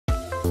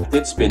A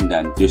teeth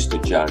pendant used to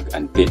jog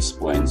and teach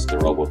points the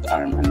robot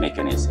arm and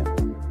mechanism,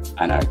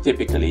 and are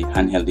typically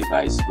handheld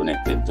device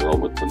connected to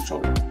robot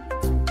controller.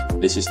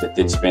 This is the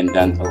teeth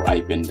pendant or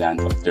eye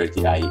pendant of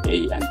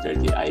 30i-A and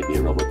 30i-B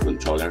robot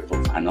controller of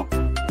Fanuc.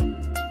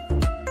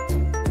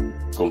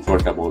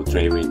 Comfortable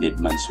tray-way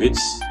deadman switch.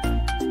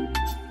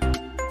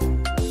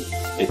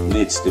 It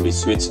needs to be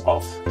switched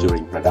off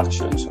during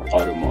productions or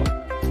auto mode.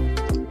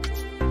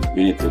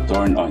 You need to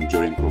turn on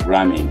during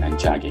programming and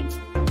jogging.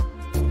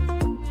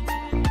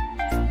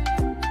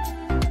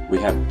 We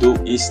have two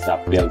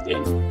e-stop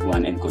built-in,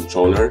 one in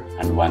controller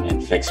and one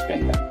in flex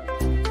pendant.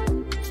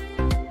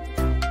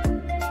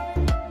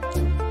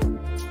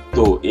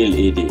 Two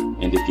LED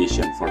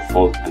indication for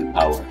fault and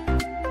power.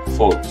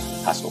 Fault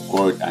has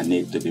occurred and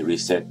need to be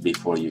reset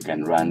before you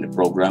can run the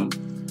program.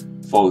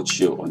 Fault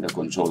show on the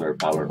controller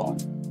power on.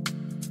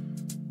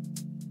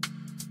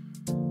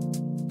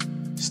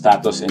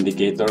 Status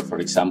indicator, for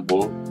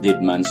example,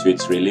 deadman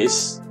switch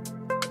release,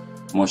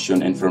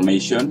 motion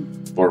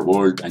information,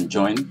 forward and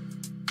join,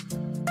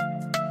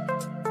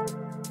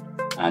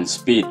 and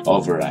speed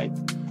override.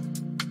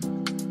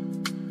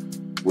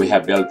 We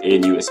have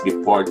built-in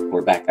USB port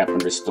for backup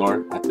and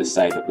restore at the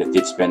side of the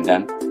teeth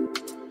pendant.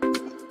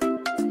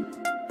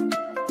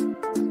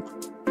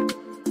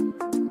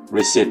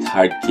 Reset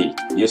hard key.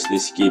 Use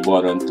this key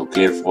button to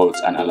clear faults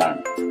and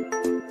alarm.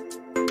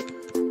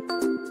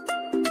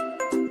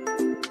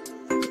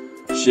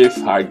 Shift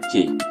hard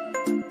key.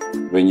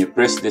 When you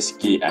press this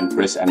key and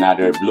press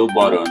another blue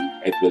button,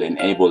 it will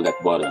enable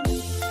that button.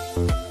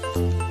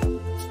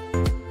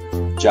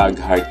 Jog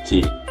hard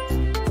key.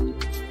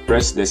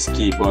 Press this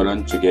key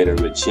button together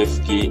with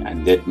shift key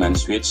and deadman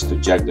switch to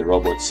jog the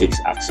robot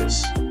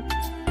 6-axis.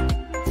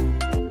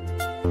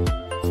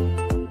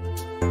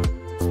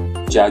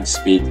 Jog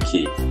speed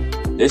key.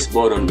 This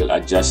button will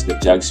adjust the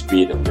jog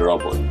speed of the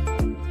robot.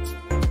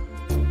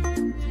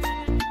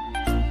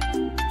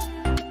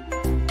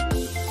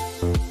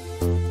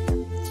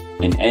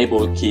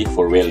 Enable key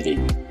for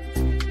welding.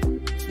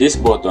 This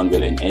button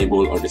will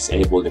enable or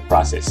disable the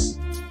process.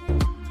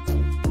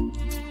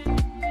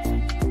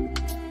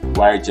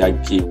 Wire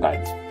jog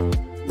keypad.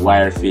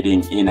 Wire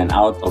feeding in and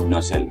out of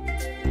nozzle.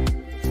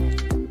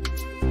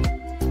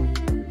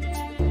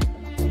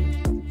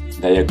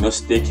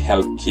 Diagnostic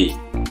help key.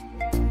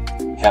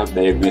 Help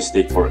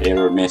diagnostic for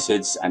error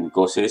message and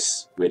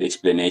causes with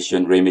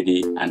explanation,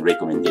 remedy, and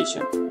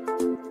recommendation.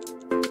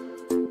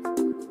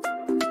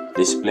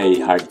 Display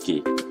hard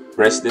key.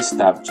 Press this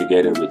tab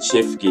together with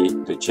shift key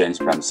to change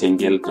from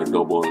single to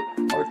double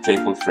or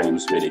triple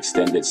frames with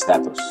extended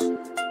status.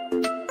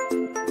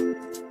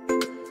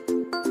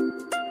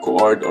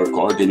 Coord or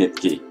coordinate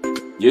key.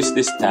 Use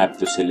this tab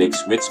to select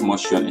which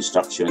motion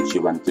instructions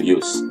you want to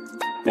use.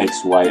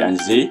 X, Y, and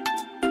Z,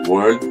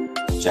 world,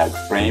 jog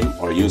frame,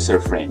 or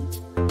user frame.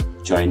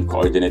 Join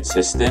coordinate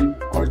system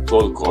or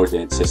tool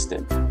coordinate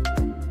system.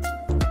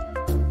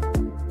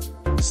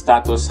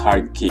 Status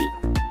hard key.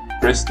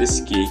 Press this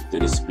key to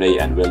display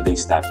and welding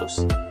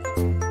status.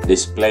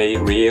 Display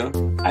real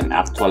and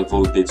actual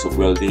voltage of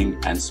welding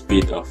and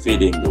speed of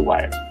feeding the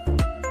wire.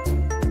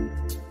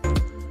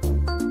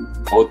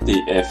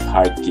 OTF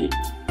hard key.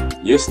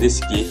 Use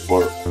this key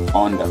for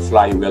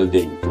on-the-fly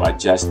welding to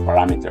adjust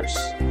parameters.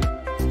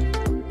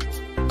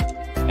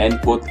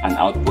 Input and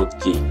output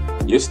key.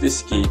 Use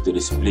this key to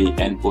display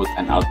input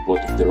and output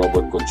of the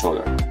robot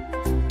controller.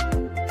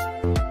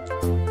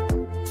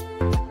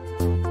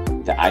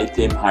 The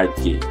item hard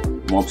key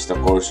moves the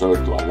cursor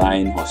to a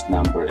line whose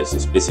number is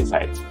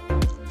specified.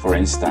 For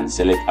instance,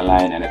 select a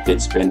line and a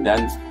teeth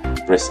pendant,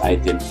 press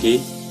item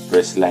key,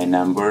 press line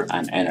number,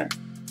 and enter.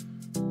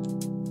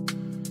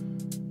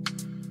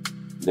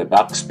 The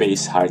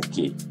backspace hard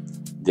key.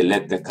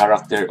 Delete the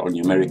character or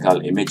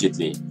numerical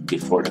immediately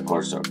before the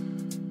cursor.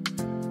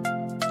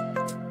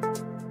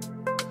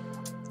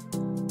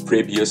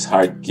 Previous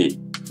hard key.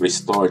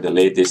 Restore the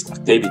latest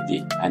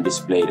activity and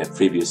display the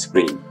previous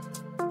screen.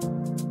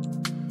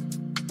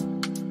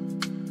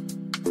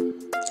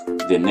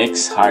 The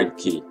next hard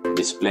key.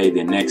 Display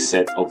the next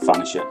set of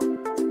function.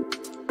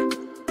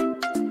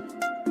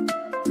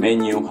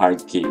 Menu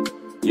hard key.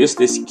 Use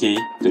this key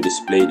to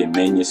display the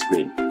menu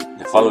screen.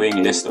 The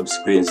following list of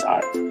screens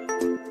are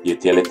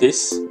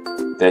Utilities,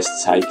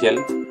 Test Cycle,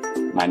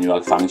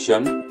 Manual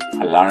Function,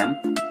 Alarm,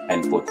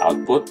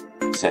 Input-Output,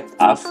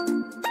 Setup,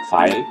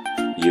 File,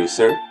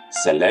 User,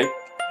 Select,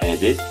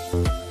 Edit,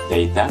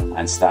 Data,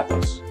 and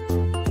Status.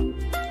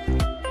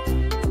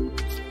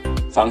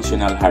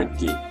 Functional hard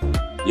key.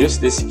 Use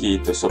this key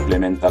to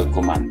supplemental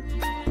command.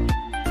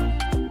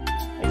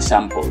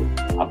 Example,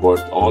 abort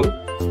all,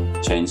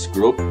 change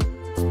group,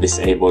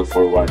 disable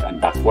forward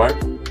and backward,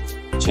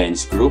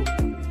 change group,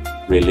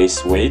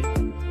 release weight,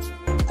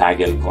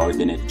 toggle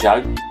coordinate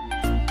jog,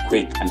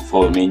 quick and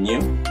full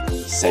menu,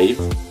 save,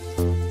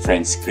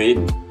 friend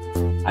screen,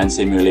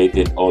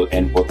 unsimulated all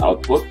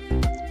input-output,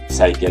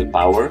 cycle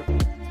power,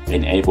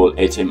 enable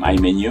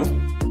HMI menu,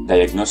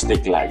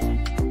 diagnostic lag.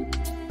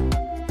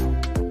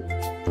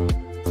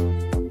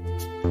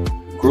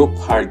 Group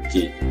hard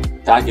key.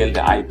 Toggle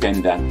the eye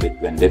pendant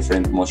between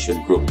different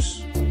motion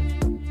groups.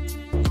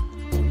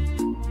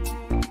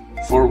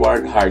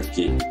 Forward hard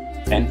key.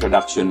 In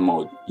production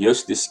mode,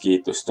 use this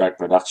key to start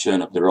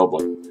production of the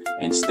robot.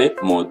 In step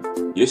mode,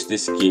 use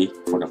this key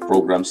for the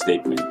program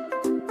statement.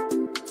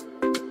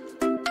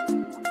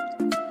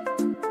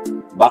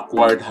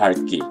 Backward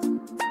hard key.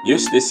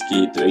 Use this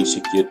key to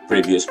execute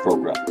previous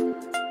program.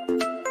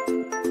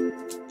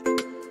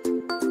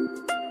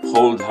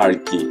 Hold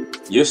hard key.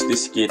 Use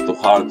this key to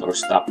halt or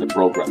stop the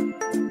program.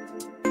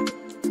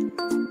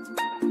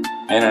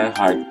 Enter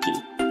hard key.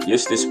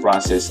 Use this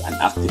process and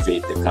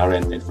activate the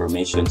current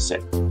information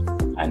set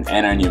and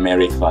enter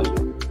numeric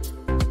value.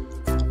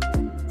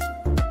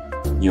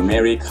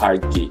 Numeric hard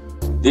key.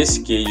 This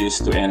key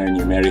used to enter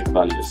numeric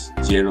values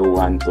 0,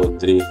 1, 2,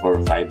 3,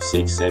 4, 5,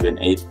 6, 7,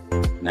 8,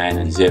 9,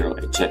 and 0,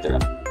 etc.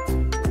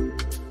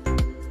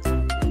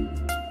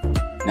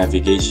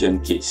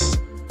 Navigation keys.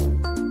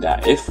 The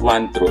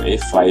F1 through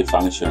F5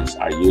 functions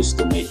are used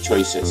to make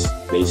choices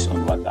based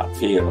on what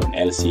appears on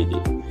LCD.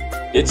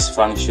 Each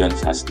function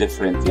has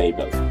different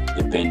labels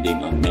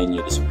depending on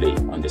menu display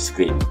on the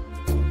screen.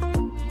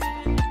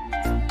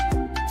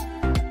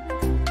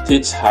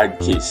 Teach hard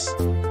keys.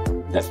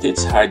 The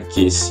teach hard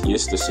keys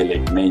used to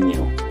select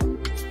menu,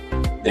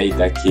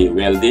 data key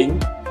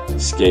welding,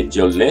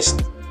 schedule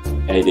list,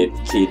 edit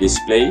key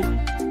display,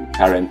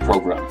 current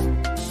program.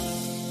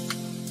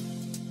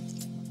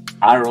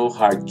 Arrow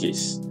hard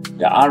keys.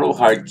 The arrow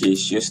hard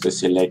keys used to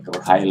select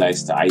or highlight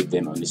the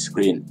item on the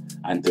screen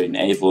and to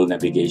enable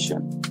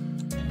navigation.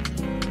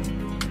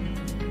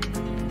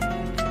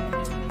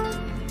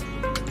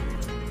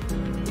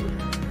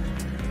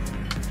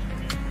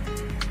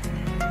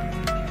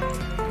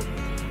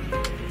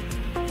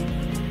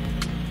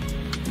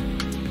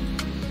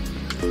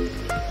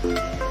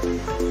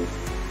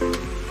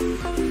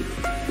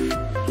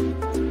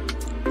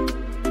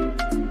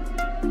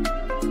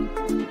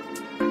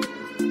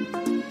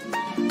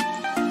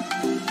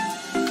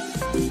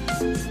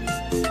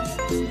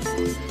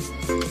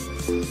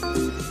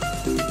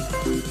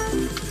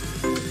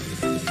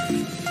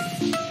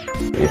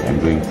 I'm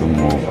going to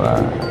move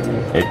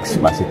X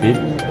positive.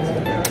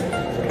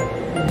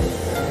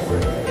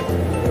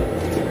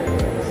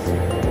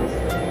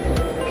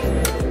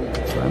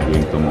 So I'm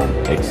going to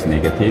move X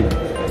negative.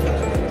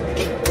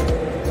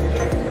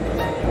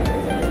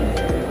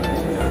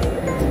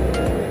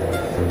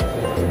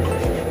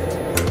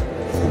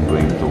 I'm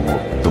going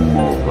to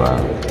move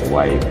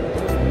Y.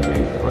 I'm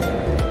going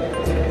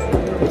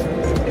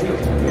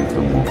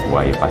to move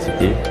Y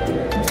positive.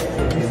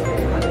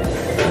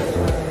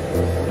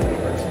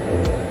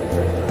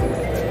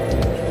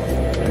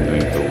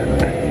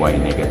 Y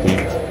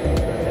negative.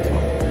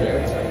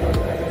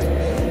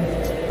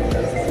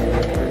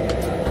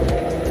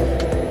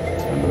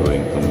 I'm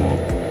going to move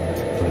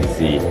Z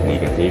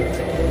negative.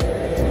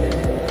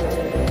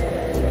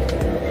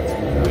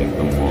 I'm going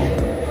to move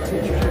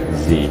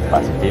Z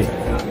positive.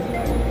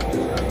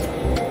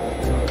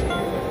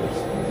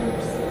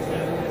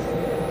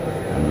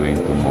 I'm going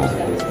to move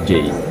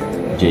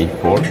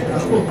J4.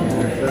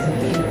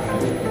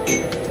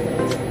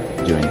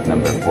 Joint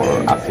number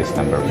 4, axis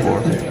number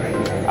 4.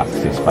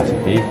 Axis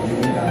positive,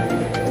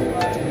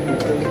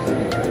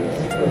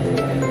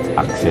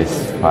 axis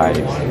 5,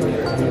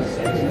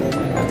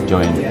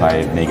 join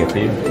 5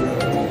 negative,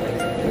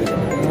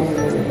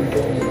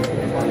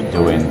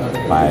 join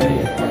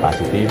 5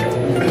 positive,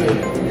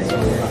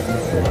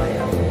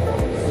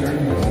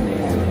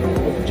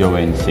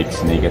 join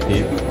 6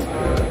 negative,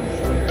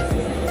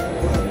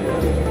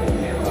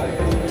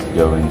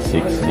 join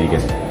 6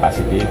 negative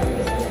positive,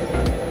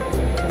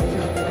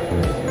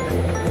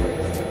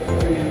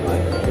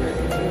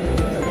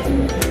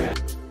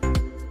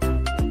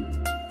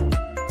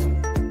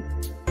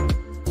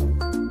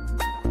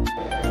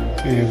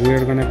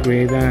 we're gonna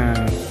create a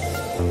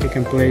pick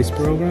and place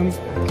program.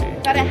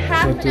 Got a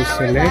half Go an to hour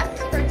select left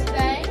for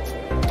today.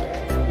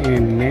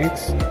 and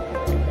next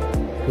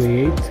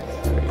create.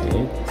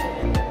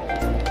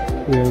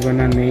 We're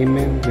gonna name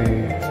it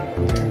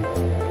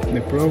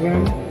the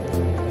program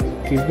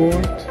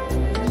keyboard.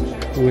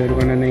 We're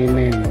gonna name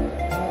it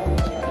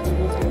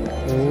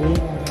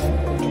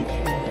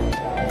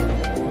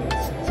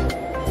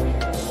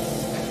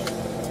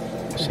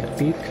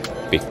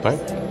pick part.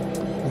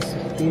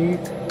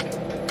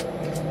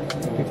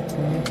 Pick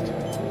part.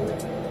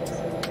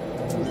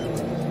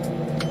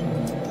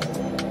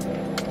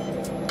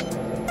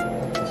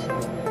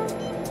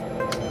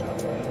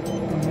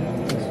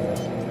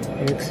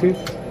 Exit,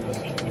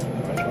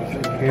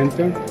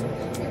 enter.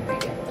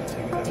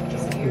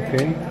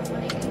 Okay,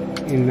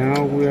 and now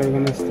we are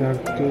gonna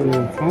start to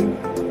home.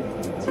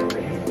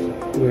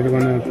 We're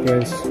gonna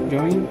press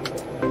join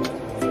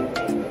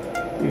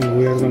and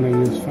we are gonna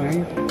use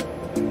find.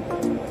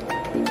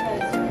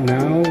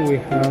 Now we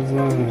have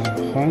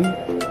home,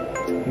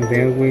 and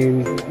then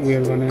we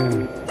are gonna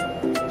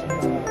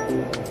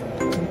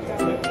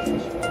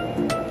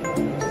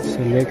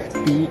select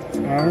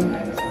PR.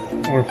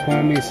 Our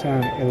home is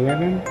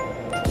 11.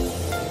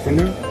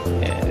 Enter.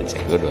 Yeah, that's a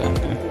good one.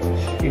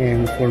 Huh?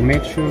 And for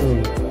make sure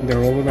the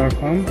robot are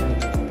home,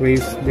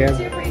 please there,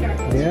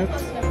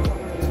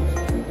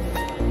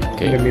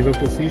 Okay. the middle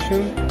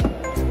position,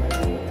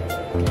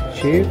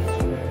 shift,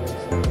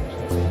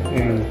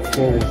 and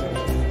forward.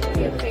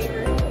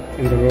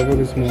 And the robot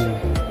is moving.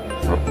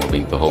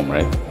 Moving to home,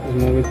 right? It's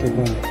moving to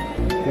home.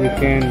 We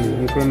can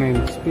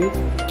increment speed.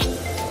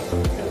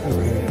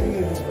 Okay.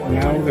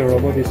 Now the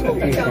robot is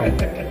in home.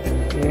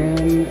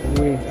 And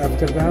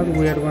after that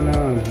we are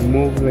gonna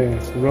move the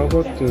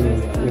robot to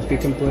the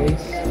pick and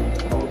place.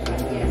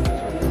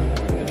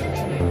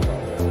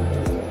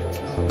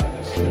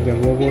 The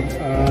robot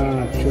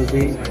should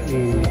be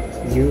in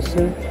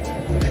user.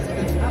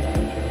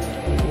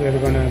 We are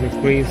gonna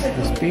decrease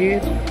the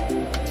speed.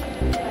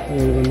 We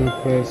are gonna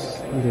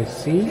press the C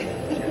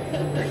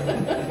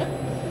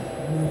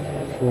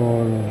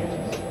for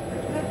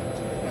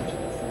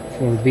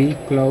be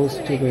close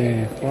to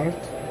the part.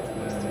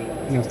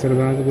 And after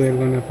that we are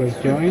gonna press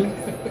join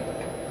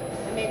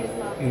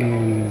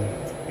and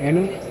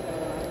enter,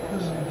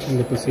 and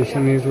the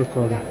position is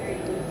recorded.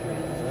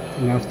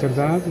 And after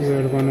that we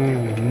are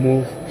gonna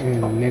move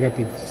in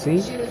negative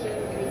C,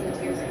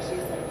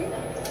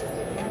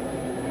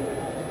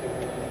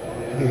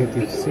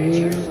 negative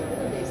C,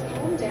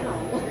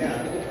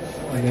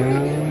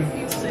 down,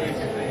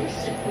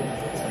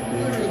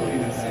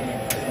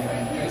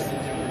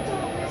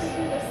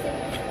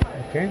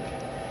 okay,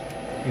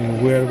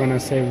 and we are gonna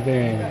save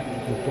the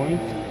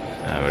point.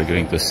 We're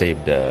going to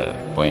save the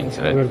points,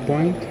 right? Other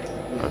point,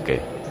 Okay.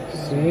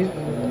 save,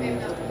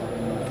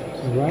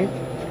 right,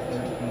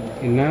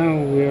 and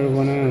now we are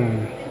gonna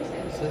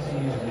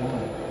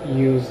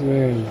use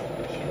the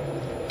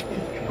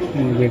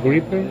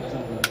gripper,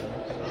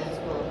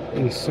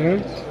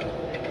 insert,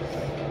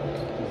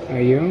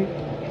 IO,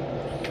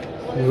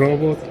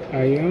 robot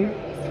IO,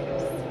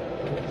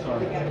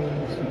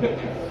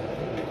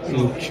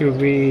 it should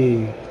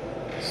be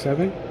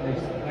 7,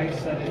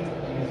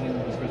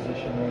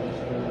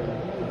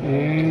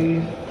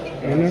 and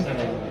enter,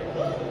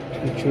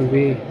 it should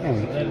be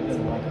on.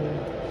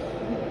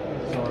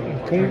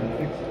 Okay,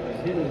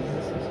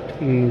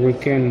 and we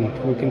can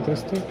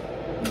test it.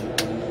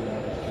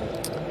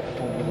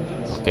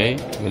 Okay.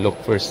 We look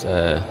first. We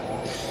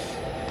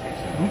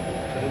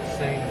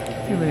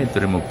need to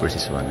remove first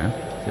this one, huh?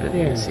 So that we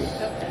can Yes. see.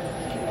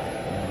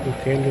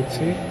 Okay, let's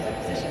see.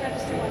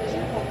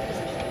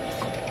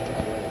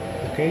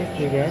 Okay,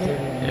 we got it.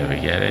 Yeah, we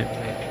get it.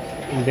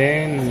 And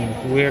then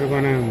we are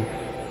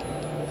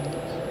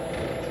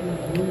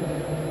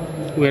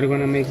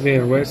gonna make the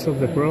rest of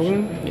the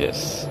program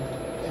Yes.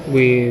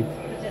 with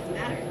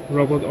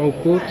robot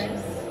output,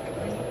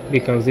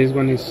 because this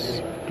one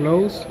is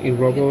closed. In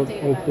robot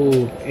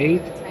output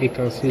 8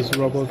 because it's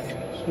robot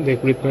the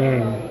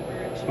gripper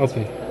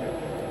open.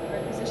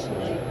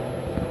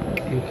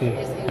 Okay.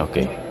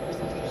 Okay.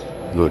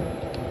 Good.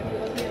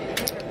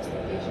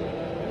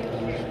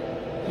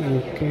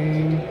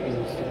 Okay.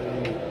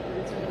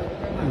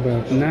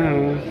 But now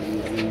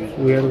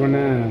we are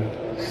gonna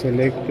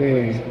select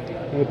the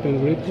open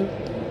gripper.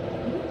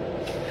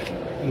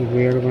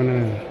 We are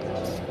gonna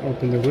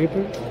open the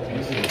gripper.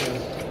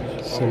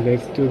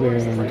 Select to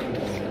the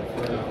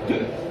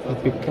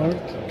pick part.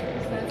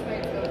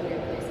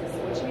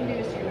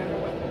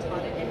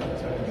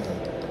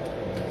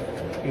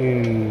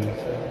 And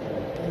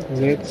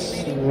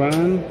let's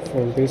run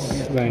for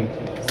this line.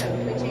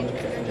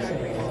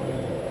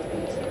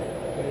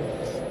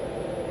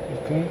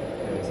 Okay.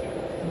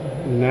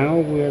 Now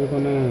we are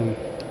gonna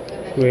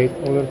create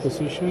other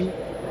position.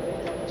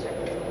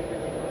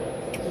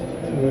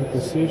 Other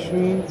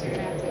position.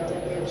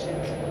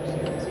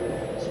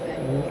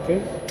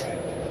 Okay.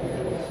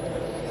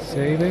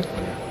 Save it.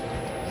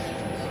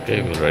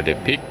 Okay, we already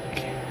pick.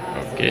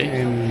 Okay.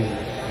 And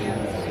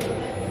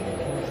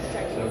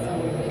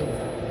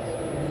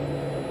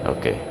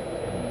Okay.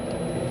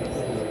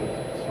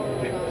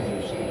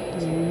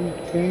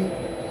 okay.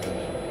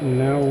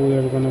 Now we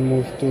are gonna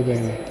move to the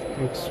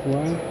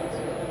X1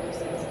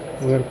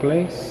 other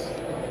place.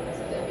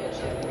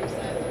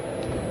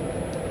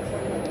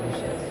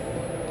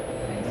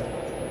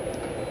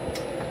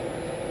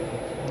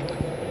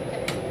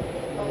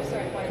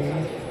 Okay.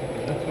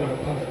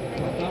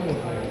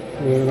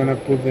 We're gonna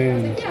put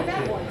them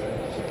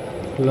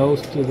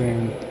close to the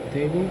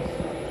table.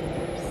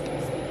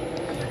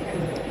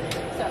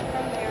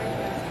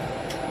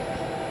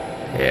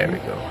 There we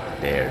go.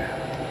 There.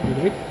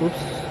 Good.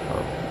 Oops.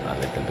 Oh, a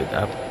little bit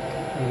up.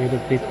 A little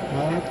bit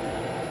up.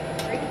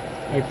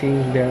 I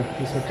think that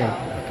is okay.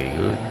 Okay,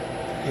 good.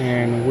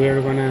 And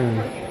we're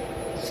gonna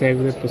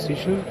save the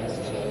position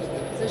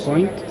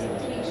point.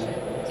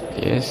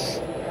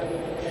 Yes.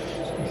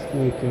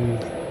 We can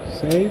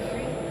save,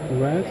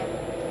 red,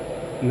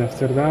 and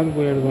after that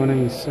we're gonna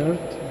insert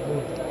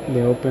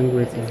the open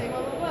gripper.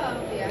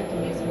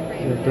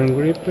 The open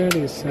gripper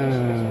is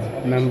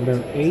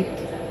number 8.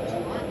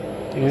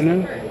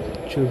 Enter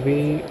should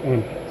be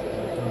on.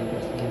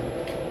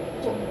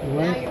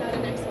 Right.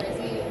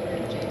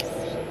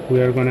 We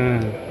are gonna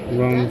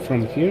run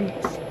from here.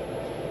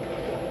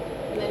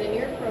 And then in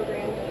your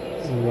program,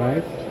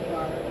 right,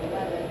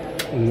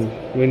 and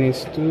we need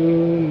to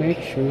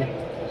make sure.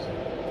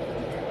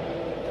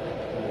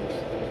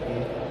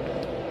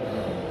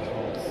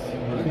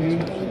 Okay,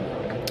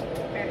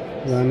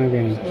 run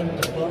again.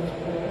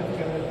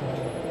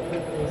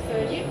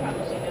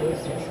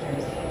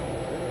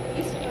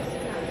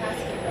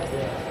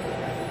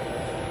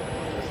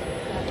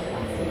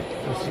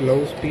 Slow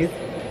speed.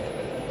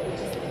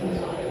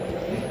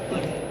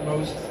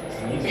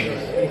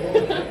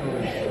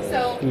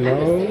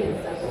 Slow.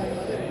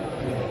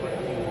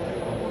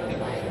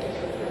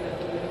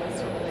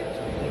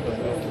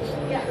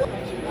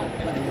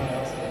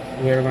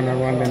 We're gonna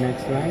run the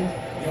next line.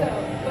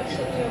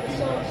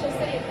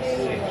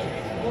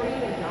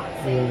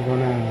 We're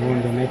gonna run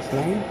the next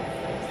line.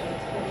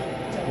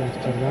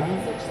 After that,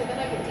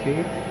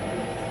 speed.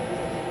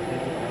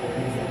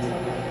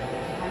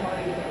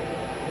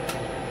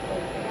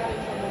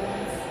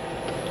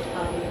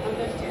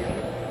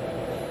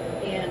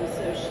 And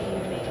so she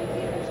made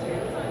me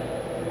vegetarian,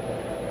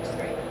 which is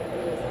great.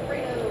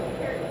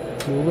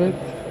 Move it.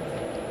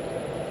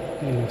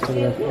 And after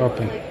that,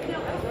 open.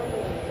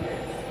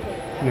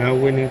 Now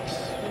we need to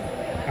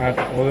add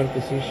other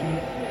position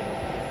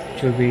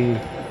to be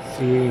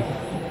see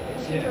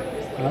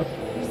up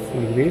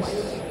like this.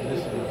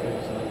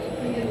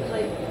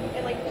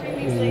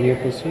 In new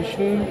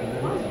position.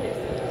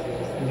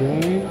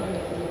 Join.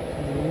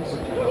 This.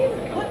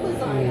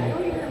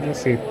 And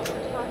that's it.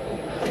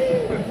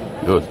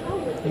 Good.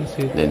 That's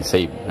it. Then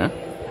save, huh?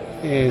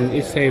 And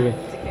it's saved.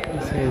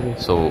 It's saved.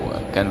 So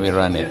can we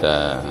run it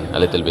a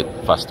little bit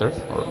faster?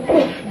 Or,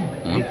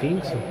 I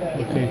think so.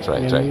 Okay. Try.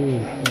 Let me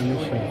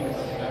show.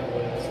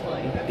 I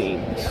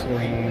think so.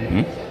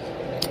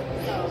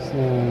 So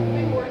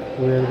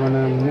we're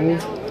gonna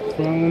move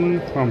from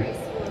home.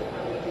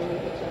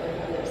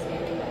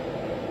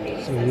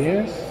 So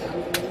yes.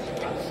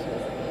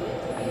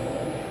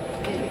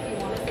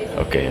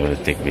 Okay,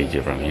 we'll take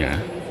video from here.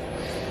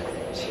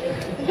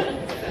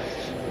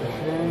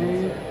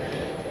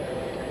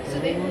 So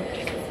they were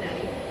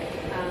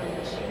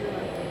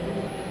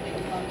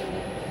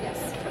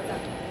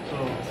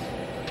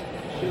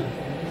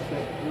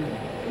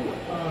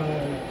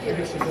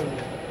Cincinnati.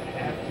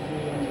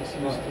 Yes,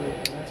 what's up?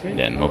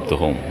 Then move to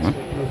home, huh?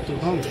 Move to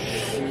home.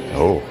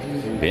 Oh,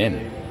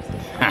 Ben.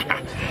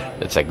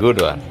 That's a good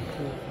one.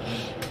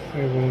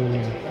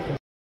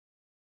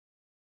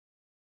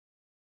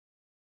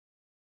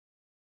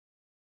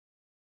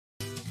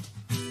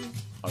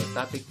 Our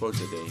topic for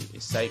today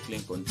is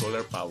cycling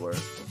controller power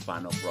of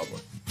Fanuc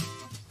robot.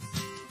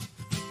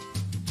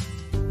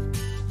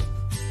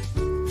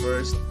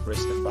 First,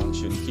 press the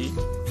function key.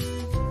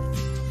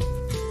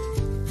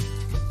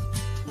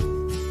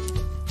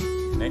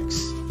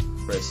 Next,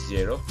 press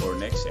 0 for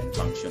next and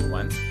function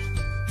 1.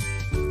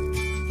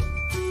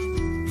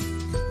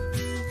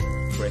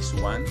 Press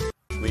 1,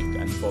 quick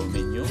and fall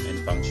menu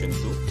and function 2.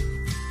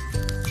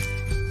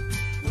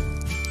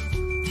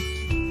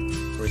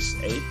 Press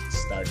 8,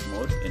 start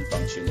mode in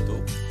function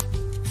 2.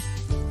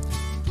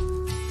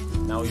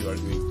 Now you are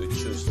going to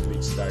choose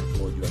which start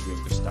mode you are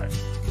going to start.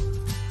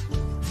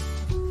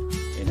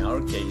 In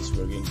our case,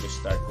 we're going to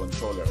start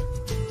controller.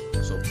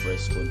 So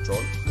press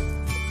control.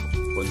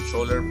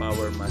 Controller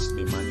power must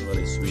be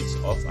manually switched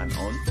off and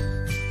on.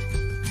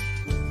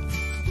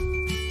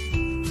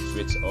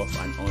 Switch off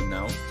and on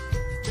now.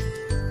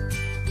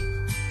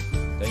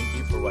 Thank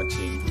you for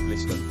watching.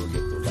 Please don't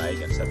forget to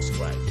like and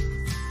subscribe.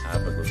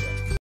 Have a good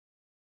one.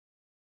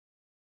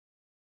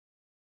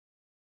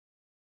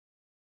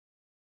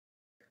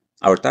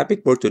 Our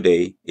topic for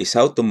today is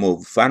how to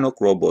move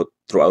Fanuc robot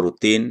through a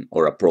routine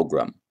or a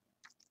program.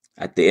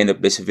 At the end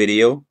of this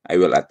video, I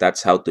will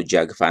attach how to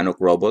jog Fanuc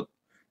robot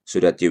so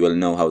that you will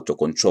know how to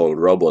control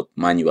robot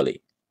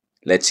manually.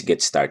 Let's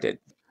get started.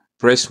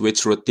 Press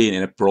which routine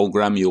in a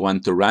program you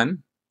want to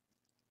run.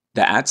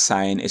 The @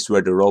 sign is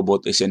where the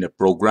robot is in the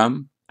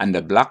program, and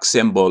the black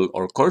symbol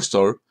or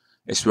cursor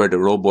is where the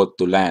robot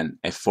to land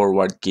a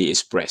forward key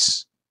is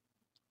pressed.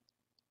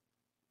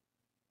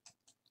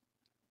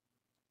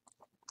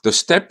 To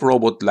step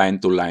robot line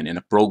to line in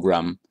a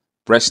program,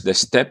 press the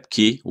step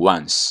key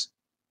once.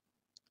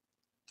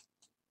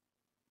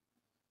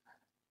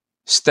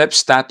 Step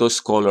status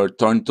color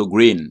turned to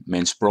green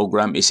means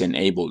program is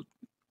enabled.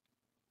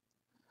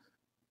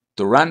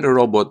 To run the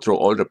robot through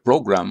all the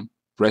program,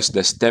 press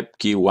the step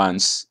key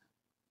once.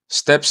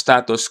 Step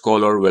status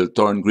color will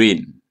turn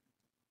green.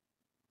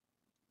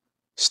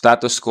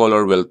 Status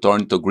color will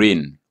turn to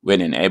green when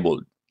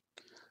enabled.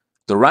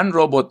 To run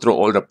robot through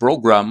all the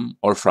program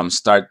or from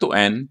start to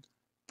end,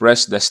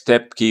 press the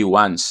step key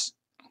once.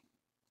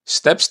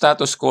 Step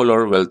status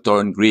color will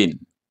turn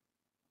green.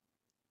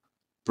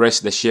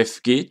 Press the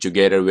shift key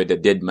together with the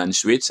deadman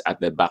switch at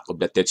the back of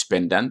the touch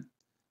pendant,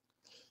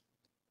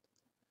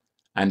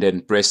 and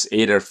then press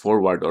either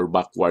forward or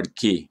backward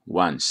key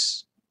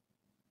once.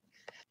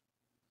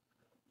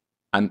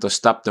 And to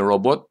stop the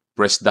robot,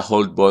 press the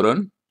hold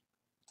button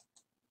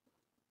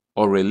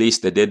or release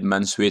the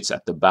deadman switch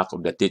at the back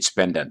of the touch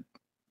pendant.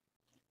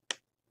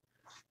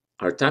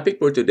 Our topic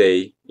for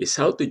today is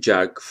how to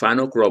jog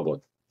Fanuc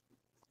robot.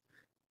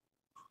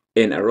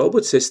 In a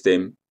robot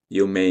system,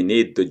 you may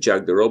need to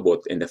jog the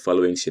robot in the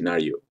following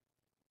scenario.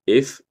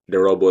 If the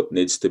robot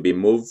needs to be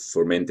moved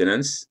for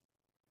maintenance,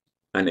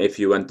 and if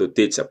you want to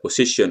teach a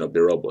position of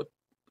the robot.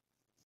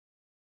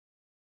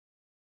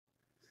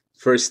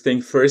 First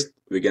thing first,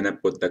 we're gonna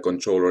put the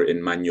controller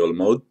in manual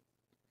mode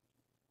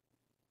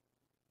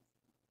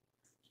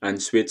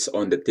and switch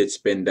on the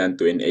teach pendant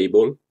to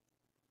enable,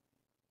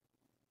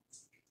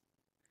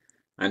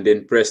 and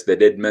then press the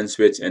deadman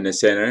switch in the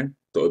center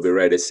to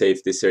override the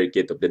safety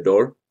circuit of the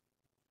door,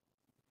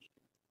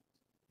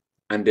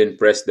 and then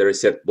press the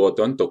reset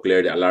button to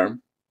clear the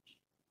alarm.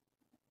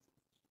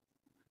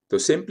 To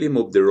simply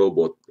move the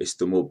robot is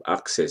to move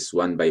axis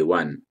one by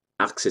one,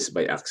 axis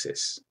by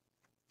axis.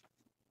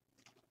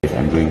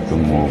 I'm going to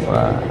move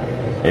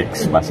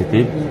X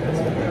positive.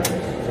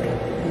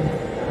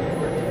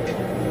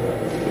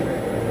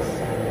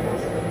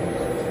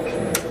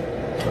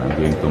 So I'm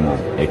going to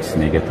move X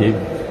negative.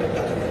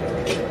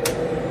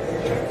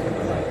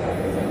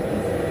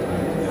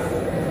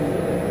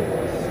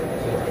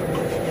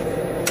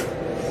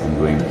 I'm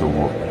going to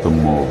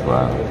move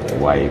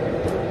Y.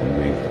 I'm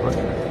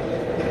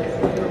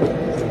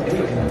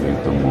going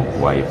to move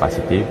Y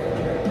positive.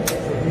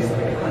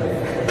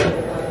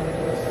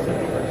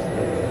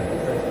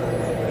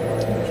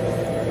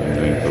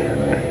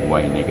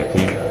 Y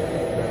negative.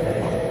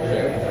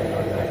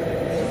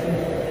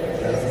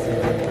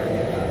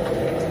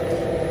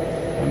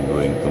 I'm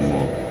going to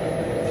move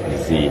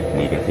Z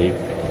negative.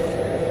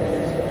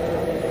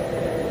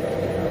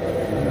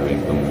 I'm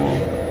going to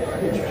move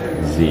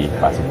Z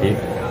positive.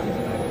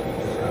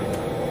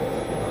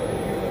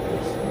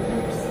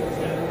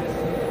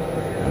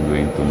 I'm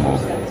going to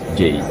move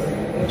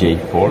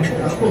J4.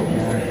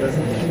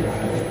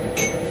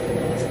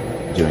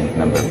 Joint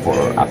number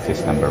 4, axis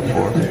number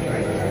 4.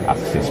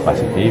 Axis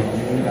positive,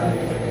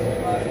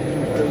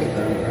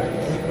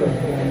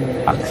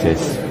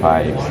 axis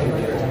 5,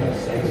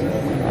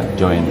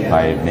 joint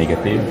 5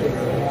 negative,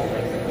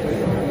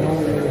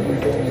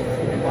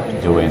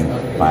 joint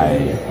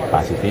 5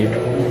 positive,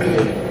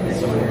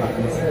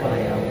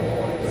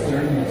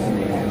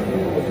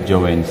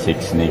 joint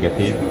 6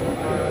 negative,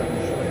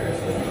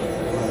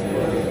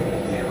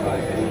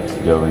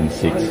 joint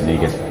 6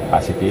 negative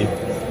positive,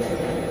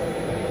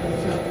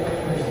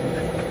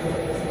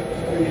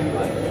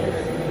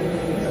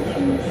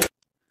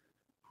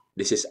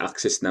 This is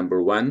axis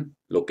number 1,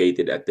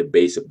 located at the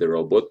base of the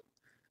robot,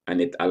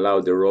 and it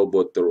allows the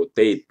robot to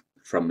rotate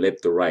from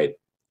left to right,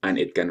 and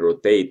it can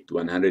rotate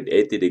 180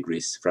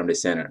 degrees from the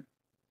center.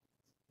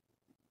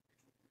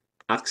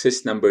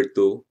 Axis number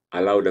 2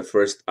 allows the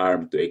first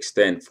arm to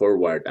extend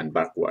forward and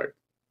backward.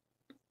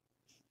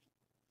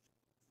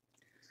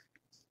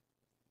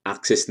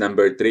 Axis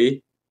number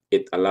 3,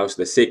 it allows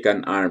the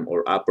second arm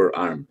or upper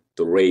arm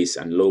to raise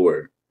and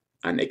lower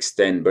and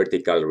extend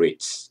vertical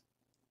reach.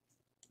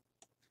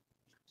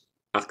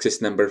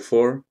 Axis number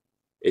 4,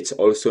 it's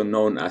also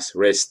known as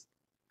rest.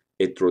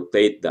 It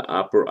rotates the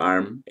upper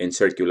arm in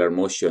circular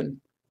motion,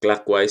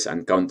 clockwise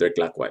and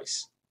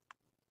counterclockwise.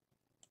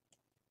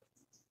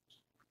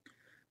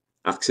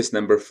 Axis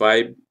number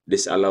 5,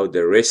 this allows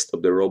the rest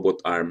of the robot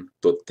arm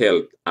to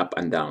tilt up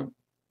and down.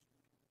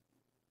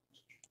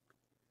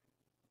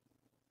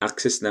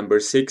 Axis number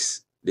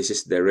 6, this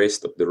is the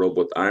rest of the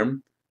robot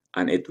arm,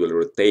 and it will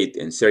rotate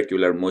in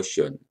circular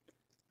motion,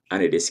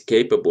 and it is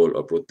capable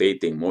of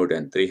rotating more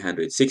than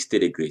 360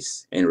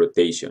 degrees in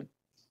rotation.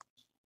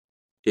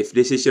 If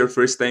this is your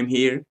first time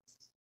here,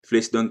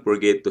 please don't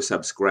forget to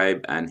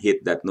subscribe and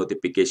hit that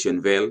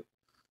notification bell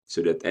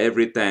so that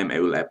every time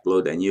I will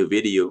upload a new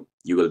video,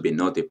 you will be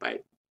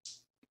notified.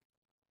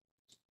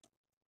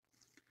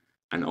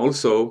 And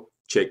also,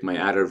 check my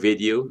other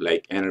video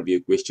like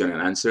interview question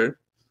and answer,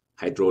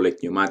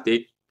 hydraulic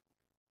pneumatic,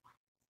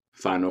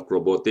 Fanuc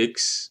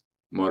robotics,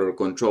 motor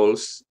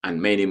controls, and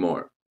many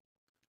more.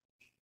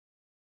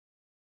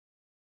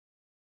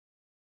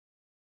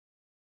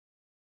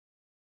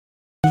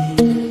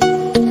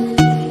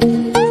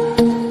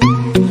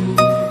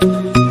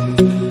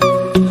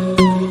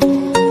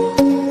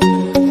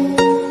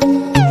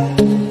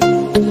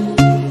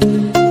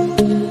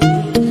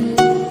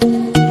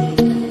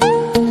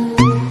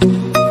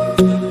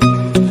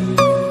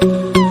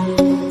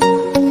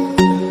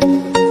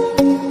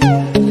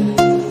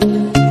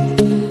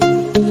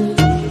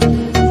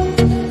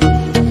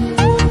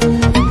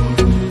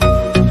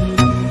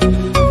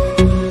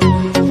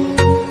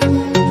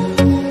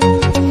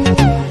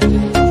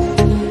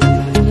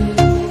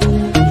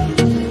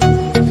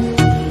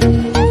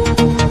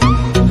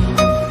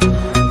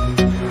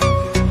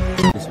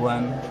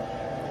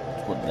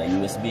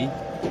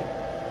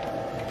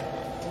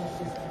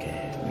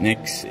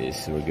 Next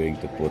is we're going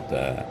to put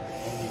a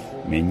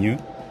menu.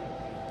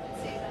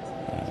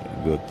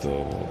 Go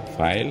to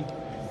File.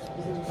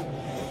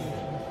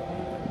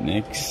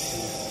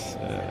 Next,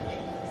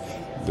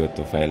 go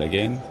to File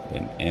again,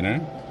 then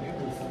Enter.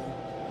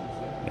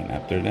 Then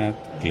after that,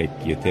 click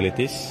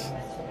Utilities.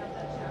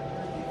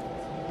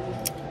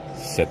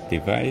 set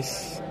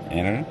device,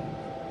 enter.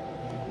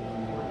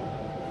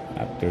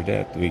 After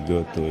that, we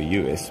go to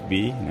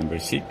USB number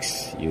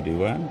 6,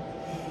 UD1,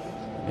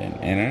 then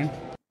enter.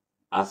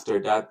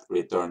 After that,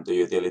 return to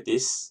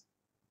Utilities,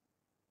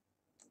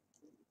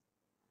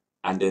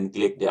 and then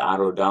click the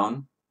arrow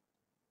down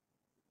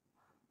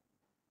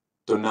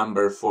to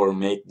number 4,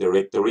 Make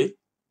Directory,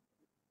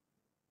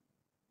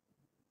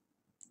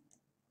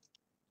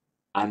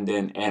 and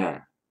then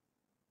enter.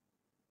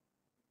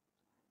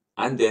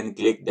 And then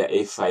click the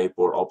F5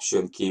 for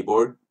Option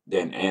keyboard,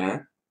 then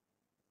enter.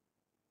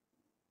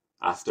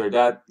 After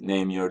that,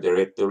 name your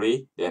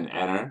directory, then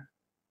enter.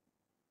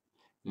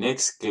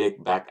 Next,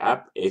 click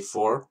Backup,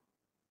 F4,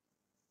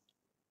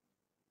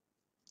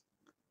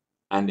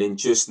 and then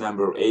choose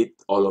number 8,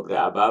 all of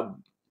the above.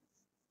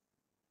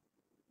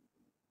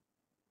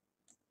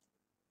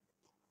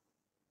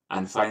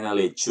 And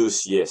finally,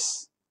 choose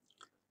Yes.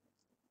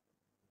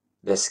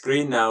 The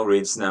screen now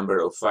reads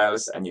number of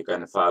files, and you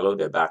can follow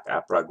the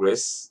backup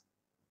progress.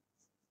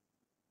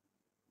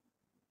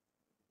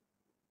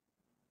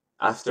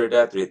 After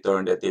that,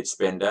 return the teach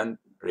pendant,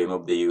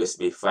 remove the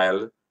USB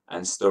file,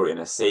 and store in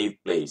a safe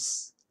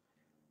place.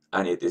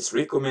 And it is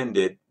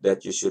recommended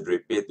that you should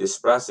repeat this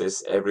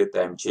process every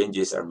time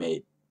changes are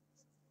made.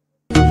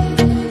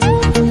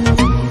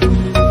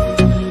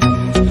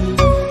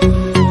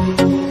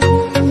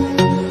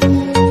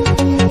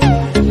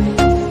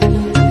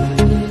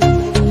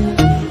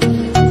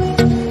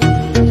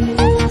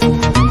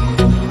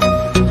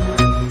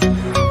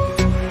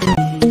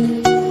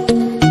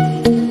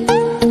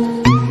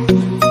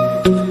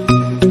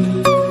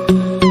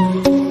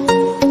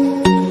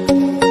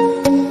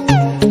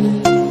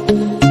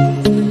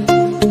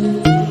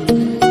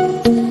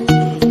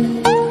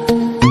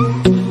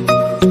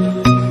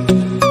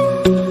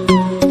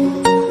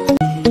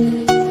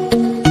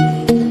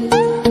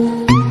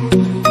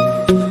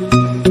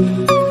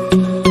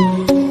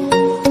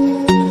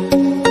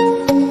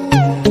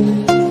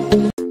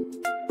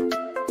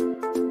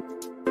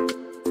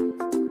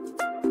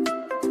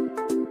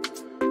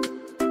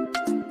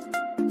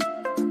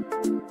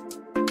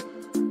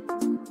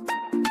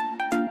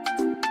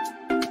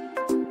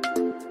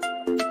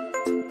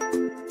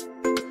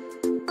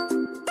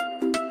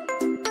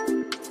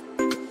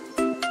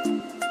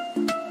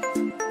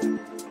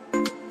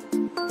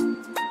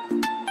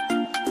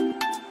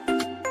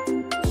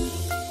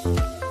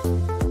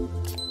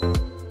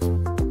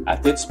 A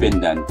teach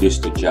pendant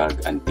used to jog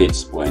and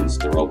teach points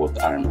to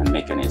robot arm and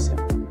mechanism,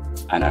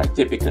 and are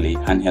typically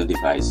handheld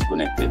device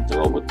connected to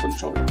robot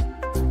controller.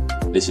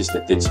 This is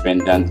the teach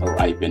pendant or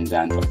eye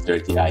pendant of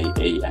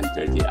 30i-A and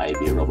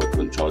 30i-B robot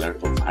controller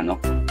of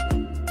Fanuc.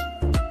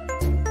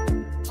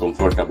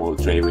 Comfortable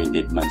tray-way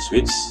deadman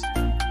switch.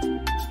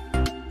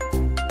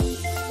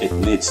 It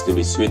needs to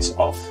be switched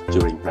off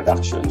during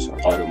productions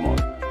or auto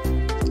mode.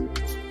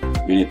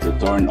 You need to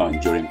turn on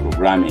during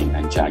programming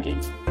and jogging.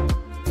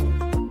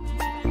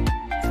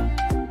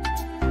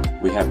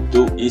 We have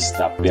 2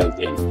 e-stop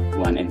built-in,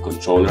 one in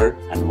controller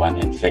and one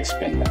in flex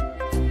pendant.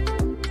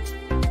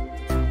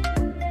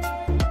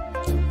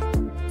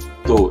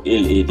 2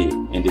 LED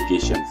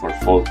indication for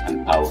fault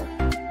and power.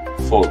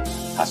 Fault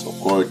has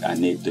occurred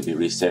and need to be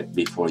reset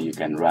before you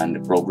can run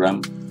the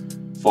program.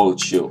 Fault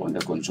show on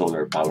the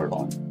controller power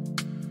on.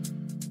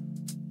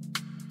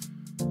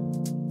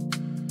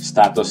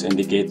 Status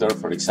indicator,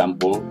 for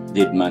example,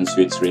 deadman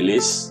switch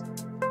release.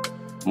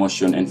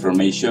 Motion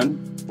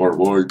information for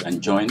world and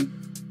join.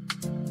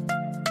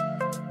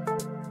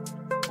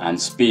 And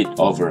speed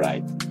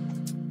override.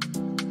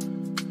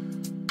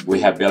 We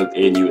have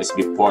built-in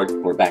USB port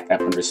for backup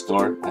and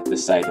restore at the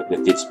side of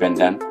the teach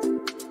pendant.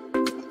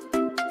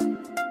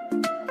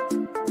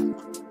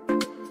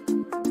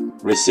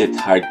 Reset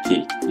hard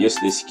key. Use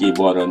this key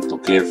button to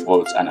clear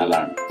faults and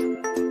alarm.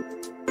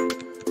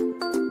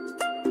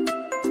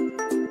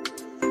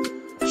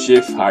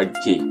 Shift hard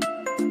key.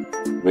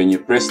 When you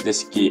press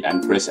this key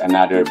and press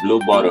another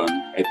blue button,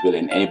 it will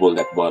enable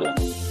that button.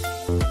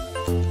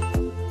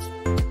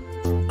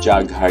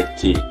 Jog hard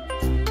key.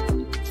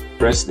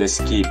 Press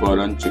this key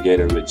button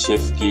together with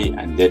shift key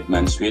and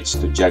deadman switch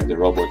to jog the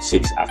robot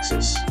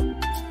 6-axis.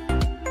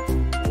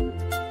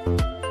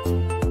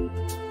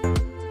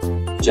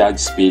 Jog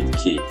speed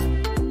key.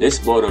 This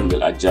button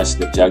will adjust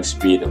the jog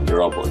speed of the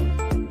robot.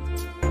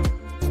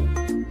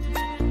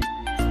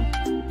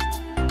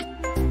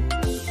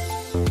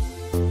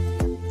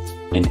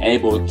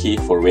 Enable key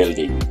for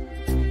welding.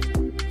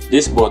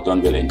 This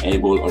button will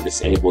enable or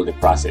disable the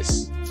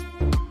process.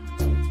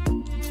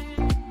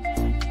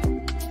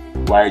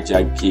 Wire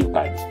jog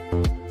keypad.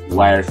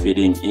 Wire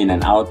feeding in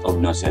and out of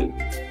nozzle.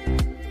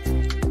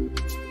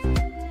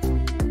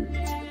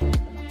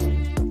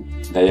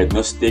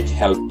 Diagnostic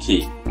help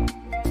key.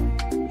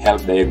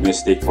 Help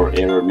diagnostic for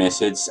error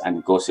message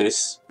and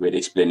causes with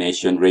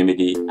explanation,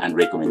 remedy, and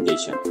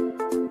recommendation.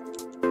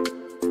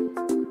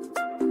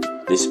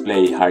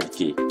 Display hard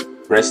key.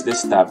 Press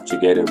this tab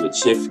together with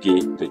shift key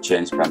to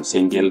change from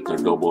single to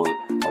double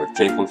or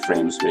triple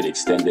frames with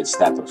extended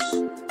status.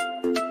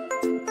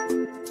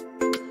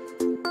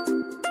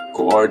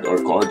 coord or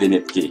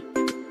coordinate key.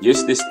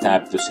 Use this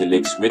tab to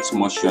select which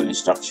motion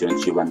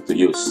instructions you want to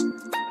use: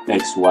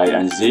 X, Y,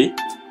 and Z,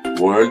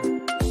 world,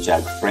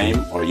 jog frame,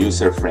 or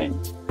user frame,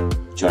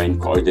 join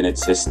coordinate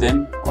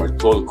system, or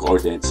tool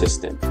coordinate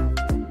system.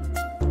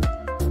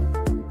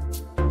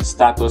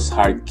 Status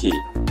hard key.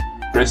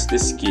 Press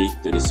this key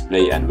to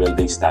display an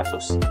welding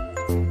status.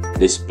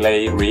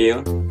 Display real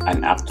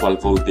and actual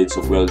voltage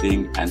of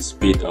welding and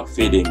speed of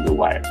feeding the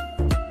wire.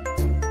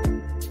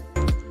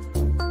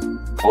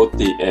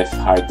 OTF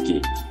hard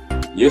key.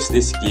 Use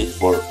this key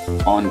for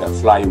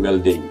on-the-fly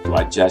welding to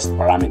adjust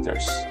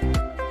parameters.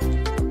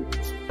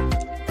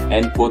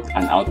 Input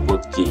and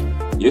output key.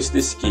 Use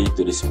this key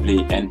to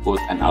display input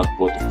and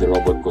output of the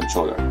robot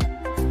controller.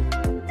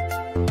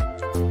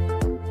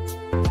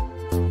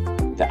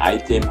 The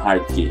item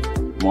hard key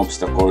moves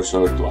the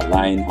cursor to a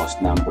line whose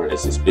number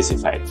is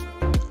specified.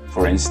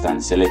 For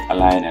instance, select a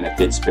line and a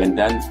teeth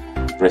pendant,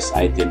 press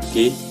item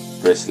key,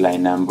 press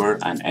line number,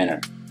 and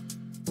enter.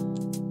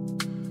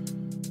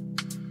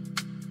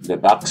 The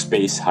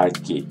backspace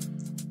hard key.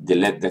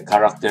 Delete the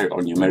character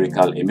or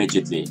numerical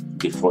immediately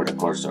before the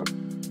cursor.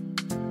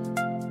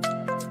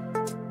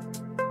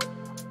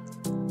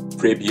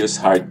 Previous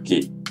hard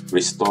key.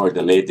 Restore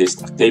the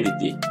latest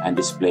activity and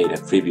display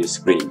the previous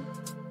screen.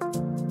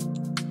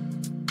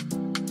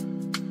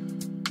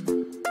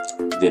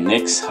 The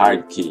next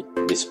hard key.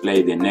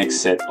 Display the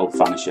next set of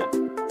functions.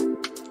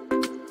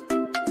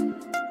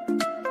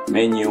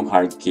 Menu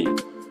hard key.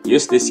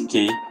 Use this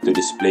key to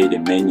display the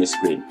menu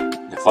screen.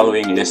 The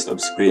following list of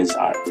screens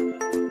are: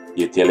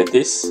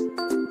 Utilities,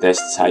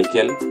 Test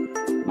Cycle,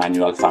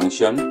 Manual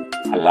Function,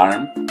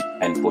 Alarm,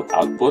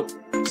 Input-Output,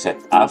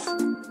 Setup,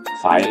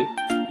 File,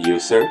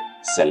 User,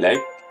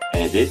 Select,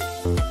 Edit,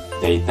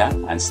 Data,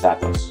 and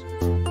Status.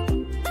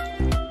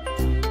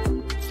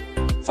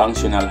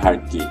 Functional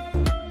hard key.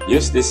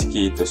 Use this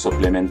key to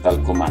supplemental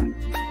command.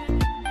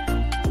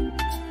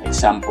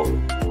 Example: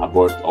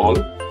 abort all,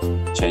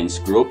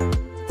 change group,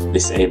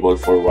 disable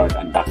forward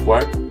and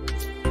backward,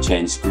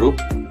 change group,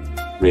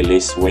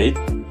 release weight,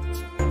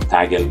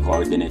 toggle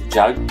coordinate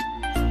jog,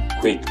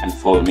 quick and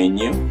full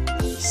menu,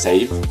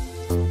 save,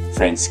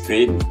 friend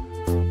screen,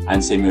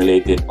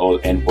 unsimulated all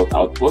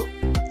input-output,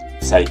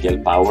 cycle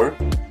power,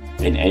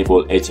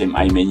 enable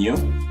HMI menu,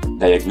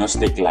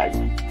 diagnostic lag.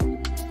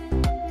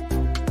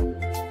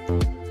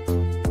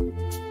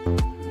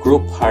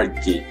 Group hard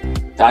key.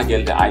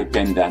 Toggle the eye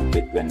pendant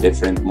between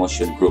different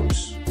motion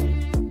groups.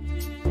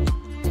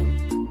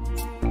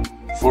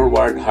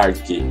 Forward hard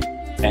key.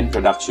 In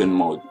production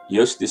mode,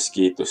 use this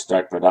key to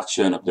start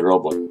production of the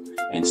robot.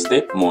 In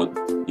step mode,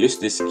 use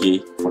this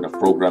key for the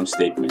program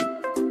statement.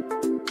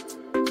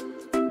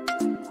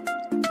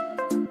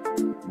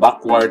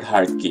 Backward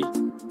hard key.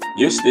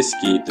 Use this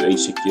key to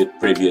execute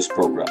previous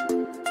program.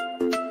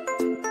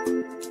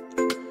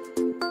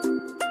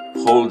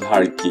 Hold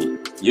hard key.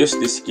 Use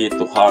this key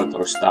to halt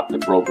or stop the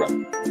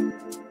program.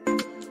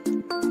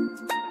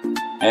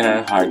 Enter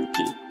hard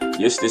key.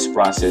 Use this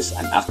process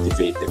and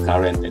activate the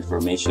current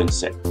information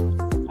set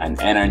and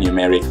enter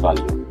numeric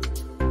value.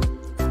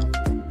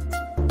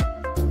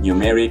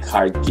 Numeric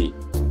hard key.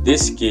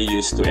 This key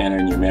used to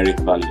enter numeric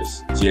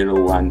values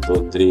 0, 1,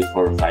 2, 3,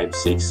 4, 5,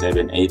 6,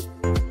 7, 8,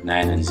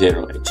 9, and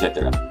 0,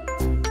 etc.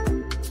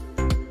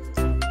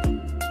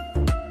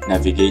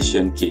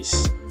 Navigation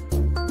keys.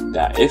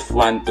 The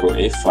F1 through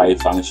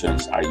F5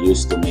 functions are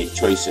used to make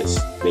choices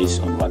based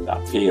on what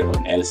appear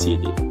on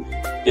LCD.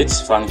 Each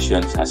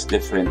function has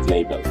different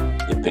label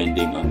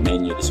depending on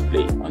menu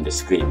display on the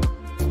screen.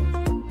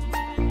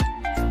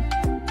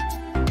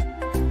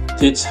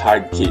 Teach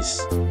hard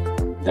keys.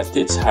 The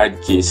teach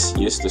hard keys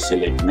used to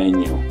select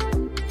menu,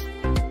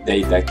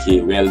 data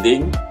key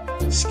welding,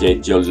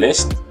 schedule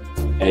list,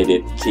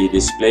 edit key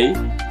display,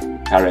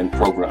 current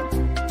program.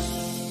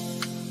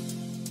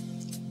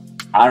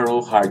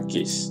 Arrow hard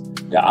keys.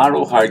 The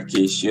arrow hard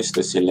keys used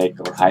to select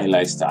or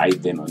highlight the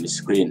item on the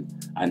screen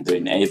and to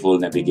enable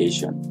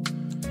navigation.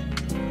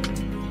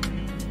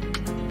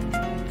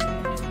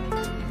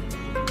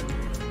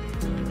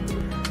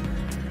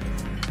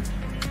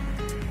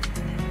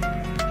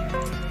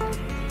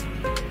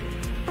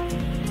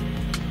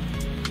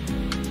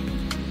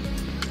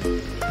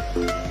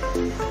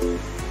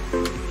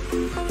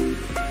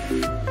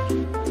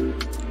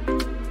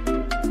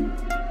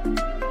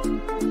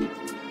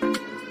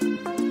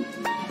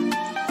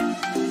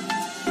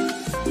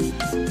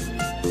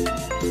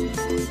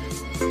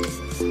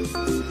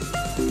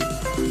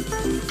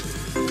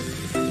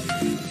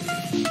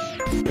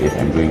 If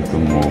I'm going to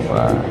move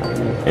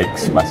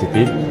X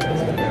positive,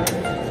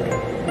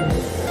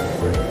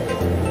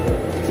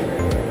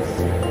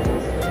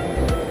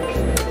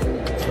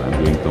 so I'm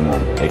going to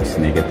move X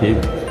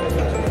negative,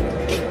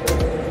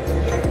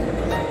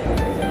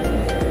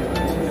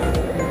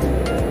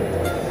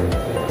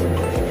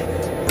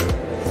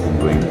 I'm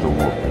going to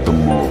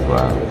move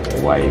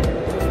Y.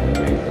 I'm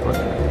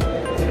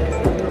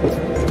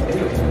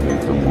going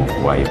to move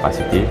Y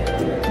positive.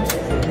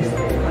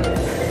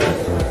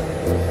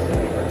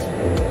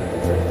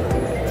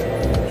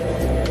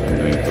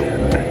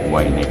 Y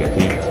Y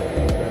negative.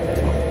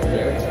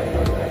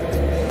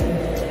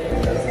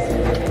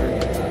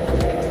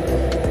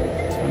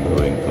 I'm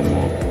going to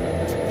move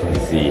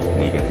Z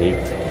negative.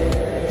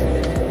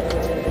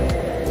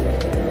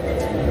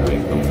 I'm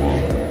going to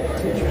move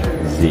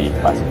Z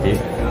positive.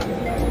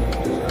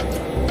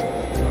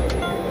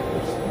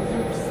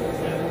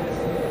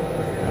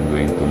 I'm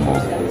going to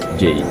move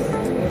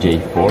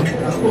J4.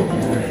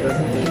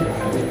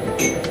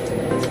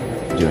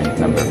 Joint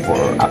number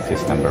 4,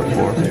 axis number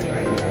 4,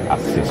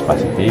 axis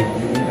positive,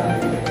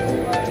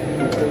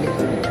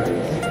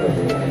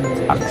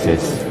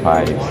 axis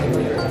 5,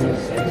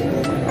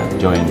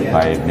 joint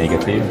 5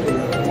 negative,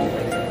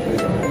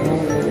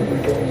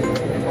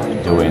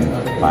 joint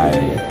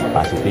 5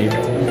 positive,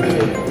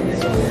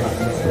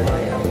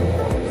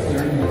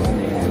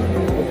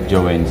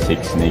 joint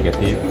 6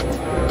 negative,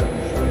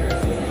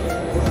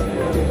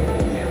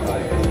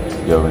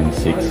 joint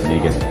 6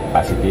 negative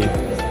positive,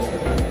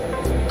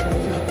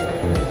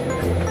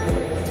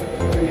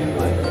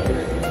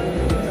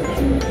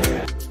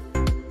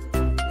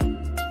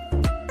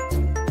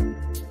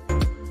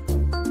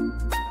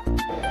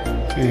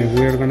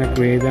 we're gonna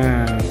create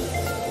a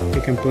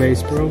pick and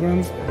place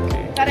program.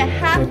 Got a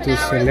half Go an to hour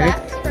select.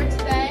 left for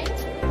today.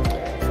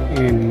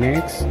 And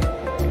next,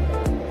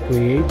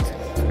 create.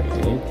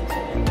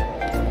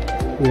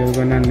 We are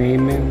gonna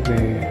name it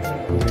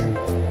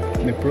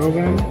the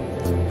program.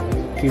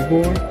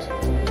 Keyboard.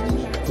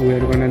 We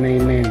are gonna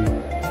name it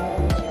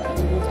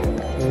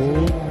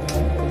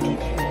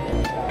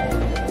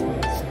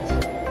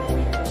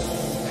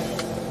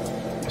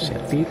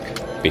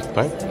big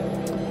part.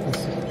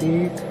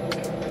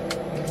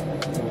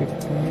 Peak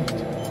part.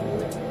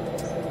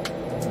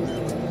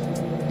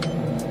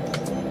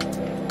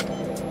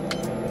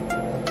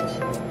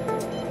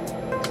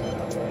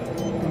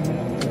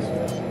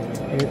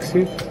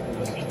 Exit.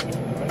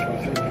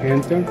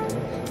 Enter.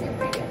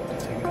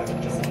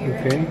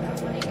 Okay.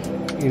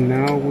 And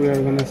now we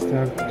are gonna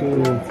start to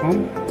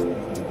home.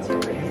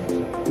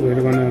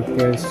 We're gonna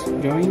press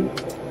join.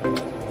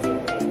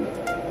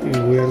 And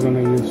we are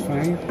gonna use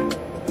 5.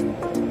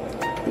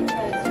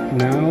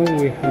 Now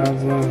we have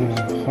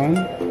home,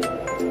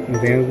 and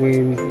then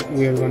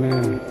we are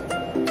gonna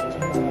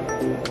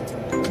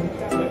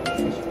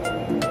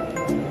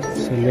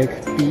select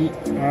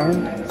PR.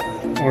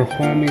 Our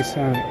home is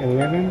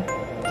 11.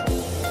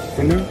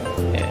 Enter.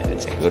 Yeah,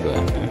 that's a good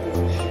one. Huh?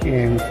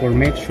 And for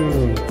make sure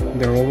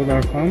the robot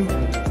are home,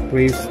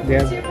 please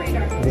that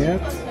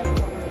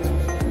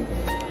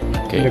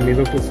Okay. in the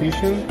middle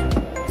position,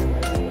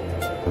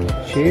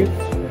 shift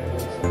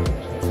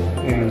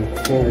and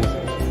forward.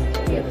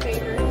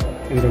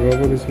 And the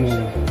robot is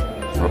moving.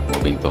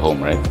 Moving to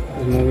home, right?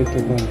 It's moving to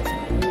home.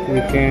 We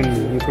can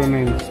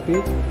increment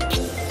speed.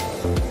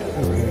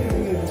 Okay.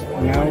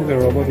 Now the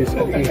robot is in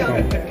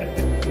home.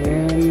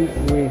 And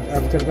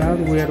after that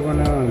we are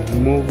gonna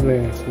move the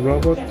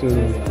robot to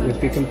the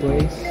pick and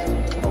place.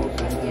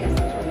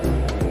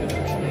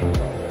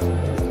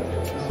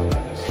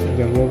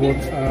 The robot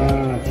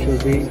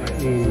should be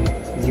in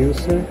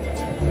user.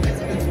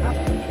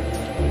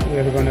 We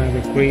are gonna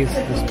decrease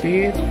the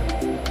speed.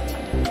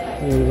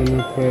 We're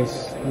gonna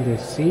press the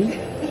C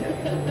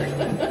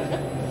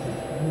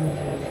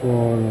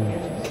for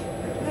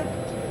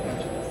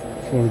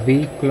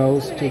be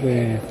close to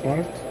the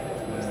part.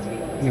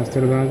 And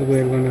after that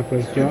we're gonna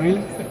press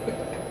join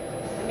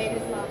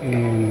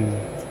and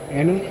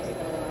enter,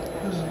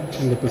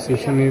 and the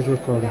position is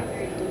recorded.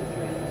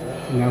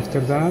 And after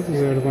that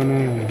we're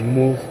gonna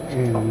move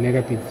in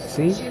negative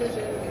C,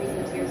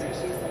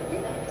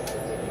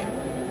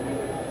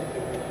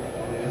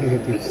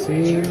 negative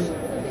C,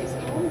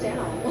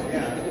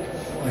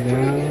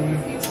 down,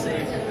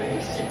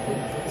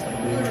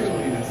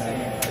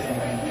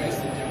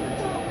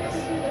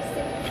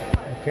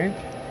 okay,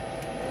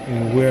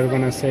 and we're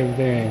gonna save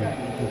the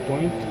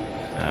point.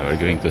 We're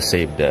going to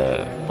save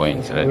the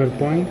points, right? Our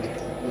point,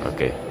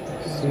 Okay.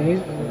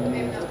 save,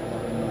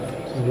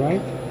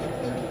 right,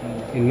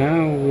 and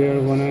now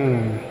we're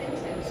gonna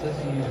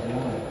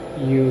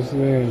use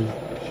the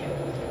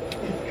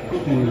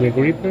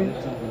gripper,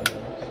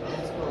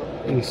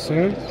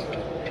 insert,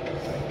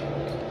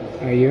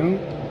 IO,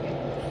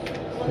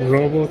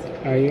 robot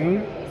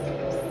IO.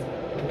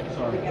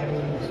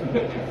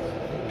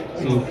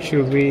 It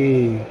should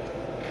be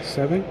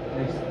 7.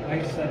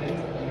 I set it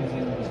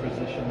using the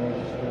position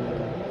register.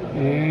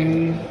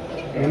 And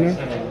enter.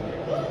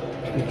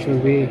 It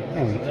should be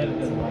on.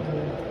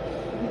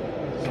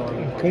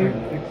 Okay.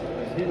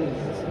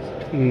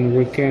 And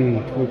we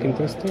can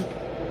test it.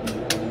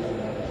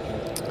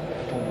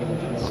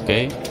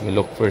 Okay. We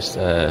look first.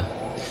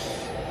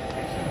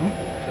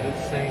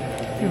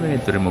 We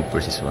need to remove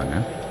first this one,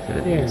 huh? So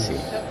that you can Yes. see.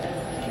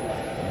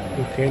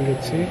 Okay,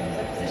 let's see.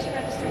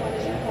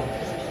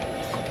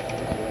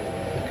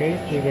 Okay,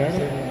 we got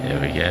it. Yeah,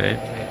 we get it.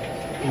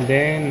 And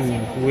then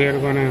we're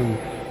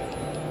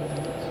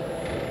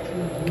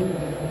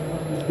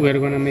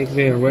gonna make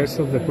the rest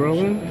of the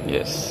program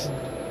Yes.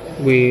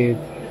 with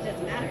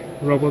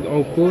robot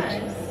output,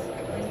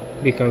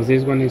 because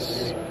this one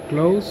is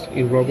close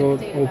in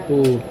robot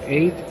output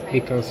 8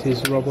 because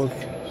his robot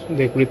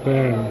the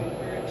gripper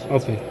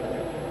open.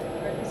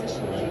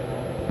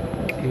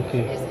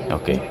 Okay.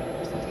 Okay.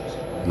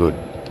 Good.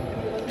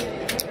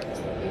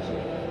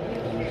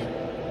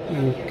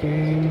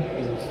 Okay.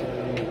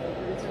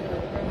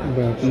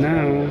 But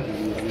now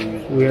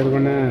we are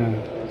gonna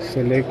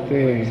select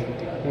the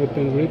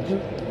open gripper.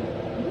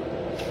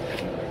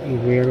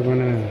 We are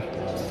gonna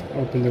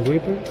open the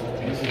gripper.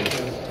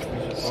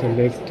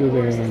 Select to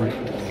the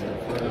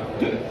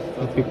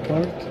pick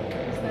part.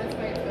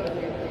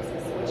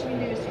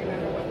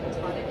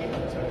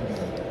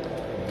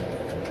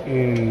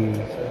 And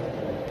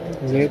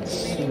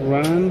let's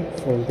run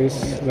for this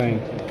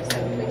line.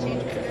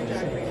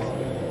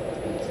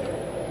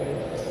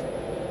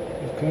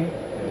 Okay.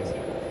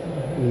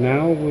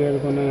 Now we are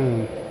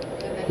gonna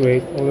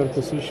create other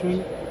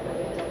position.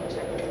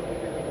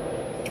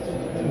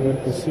 Other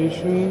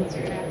position.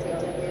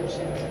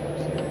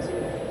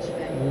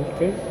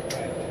 Okay.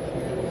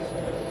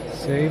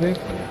 Save it.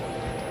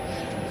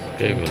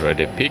 Okay, we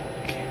already pick.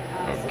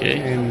 Okay.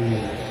 And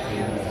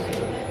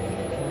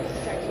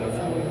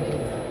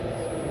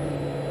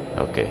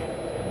Okay.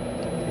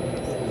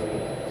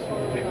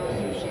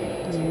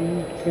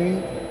 okay.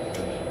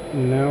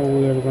 Now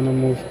we are gonna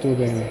move to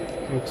the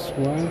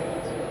X1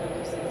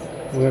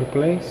 other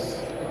place.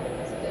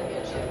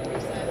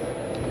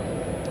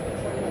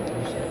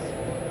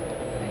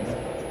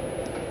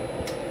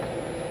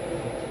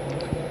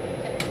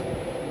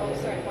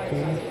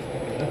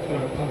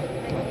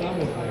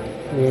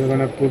 We're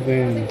gonna put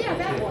them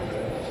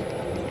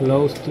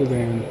close to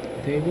the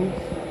table.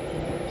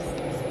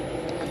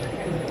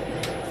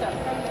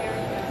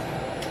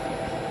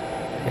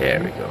 There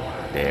we go.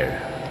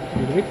 There.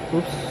 Good.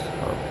 Oops.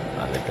 Oh,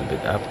 a little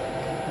bit up.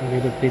 A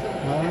little bit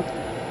up.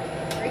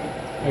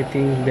 I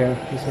think there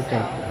is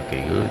okay.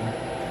 Okay, good.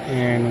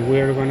 And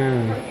we're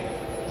gonna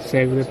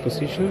save the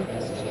position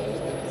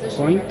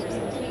point.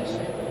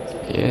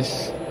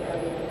 Yes.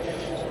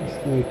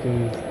 We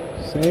can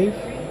save,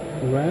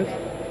 right?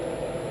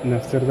 And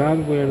after that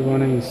we're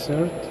gonna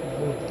insert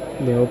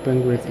the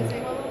open gripper.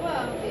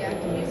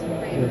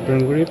 The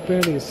open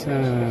gripper is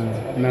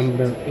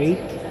number 8.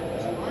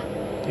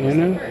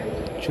 Enter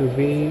should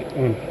be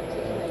on.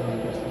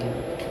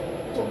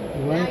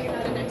 Right?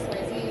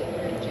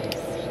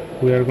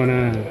 We are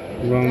gonna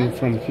run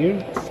from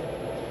here.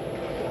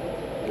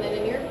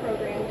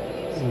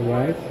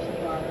 Right?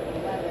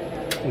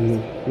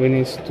 And we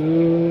need to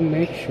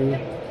make sure.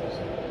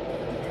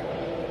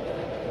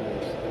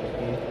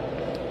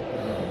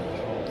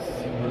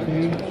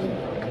 Okay.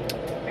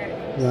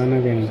 Run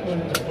again.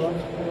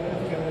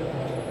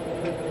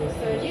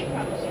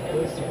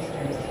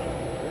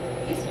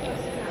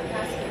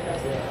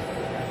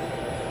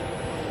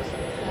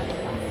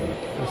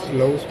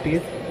 Slow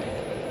speed.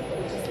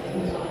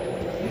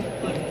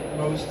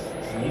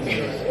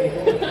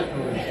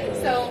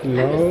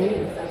 Slow.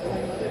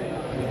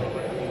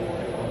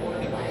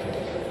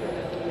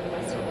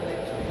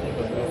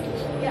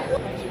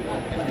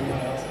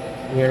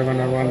 We are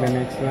gonna run the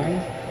next line.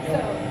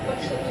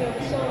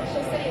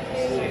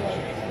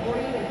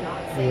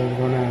 We are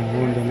gonna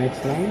run the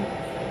next line.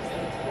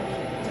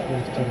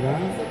 After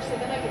that,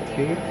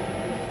 speed.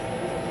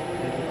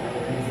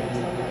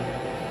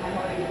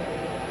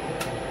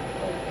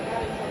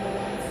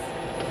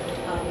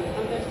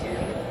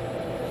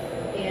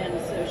 And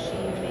so she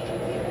made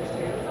me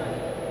vegetarian,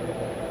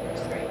 which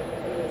is great.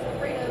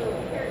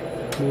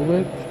 Move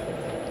it.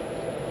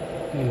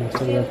 And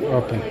after that,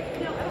 open.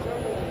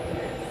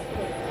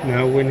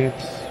 Now we need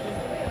to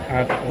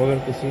add other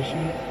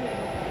position.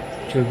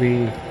 Should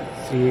be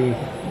see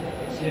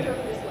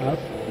up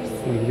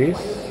like this.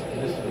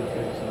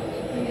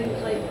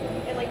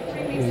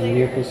 In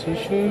new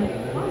position.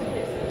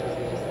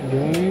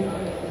 Join.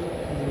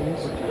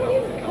 Yes.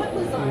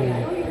 And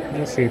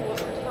that's it.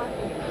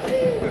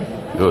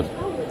 Good.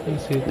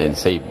 That's it. Then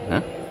save,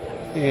 huh?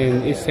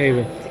 And it's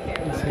saved.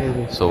 It's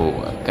saved. So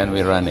can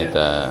we run it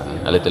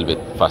a little bit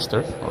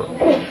faster? Or,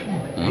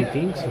 I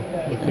think so.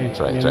 Okay.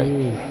 Try. Let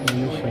me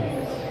show.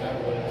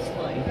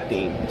 I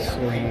think so.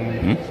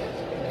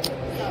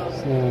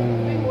 So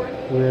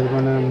we're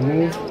gonna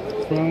move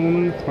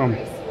from home.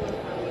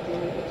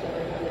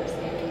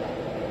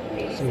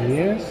 So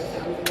yes.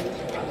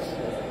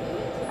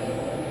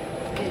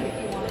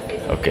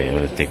 Okay,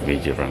 we'll take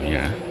video from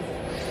here.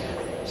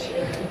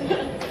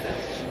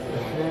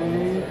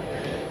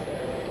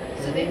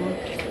 So they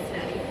moved to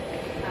Cincinnati.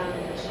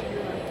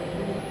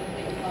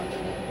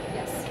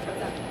 Yes,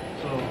 what's up?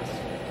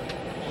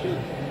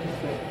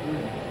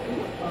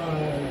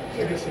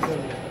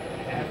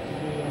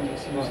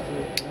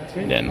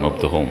 Then move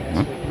to home,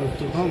 huh? Move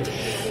to home.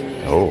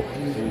 Oh,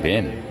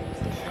 Ben.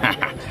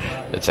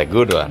 That's a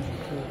good one.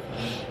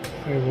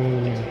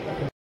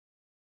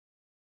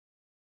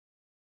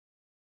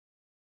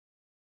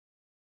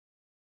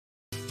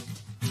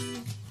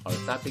 Our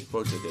topic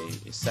for today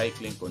is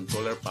cycling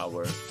controller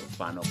power of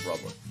Fanuc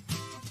robot.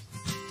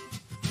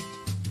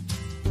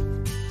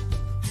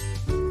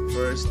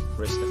 First,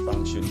 press the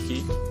function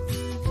key.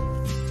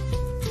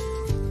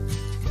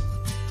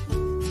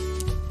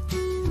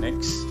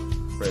 Next,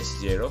 press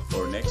 0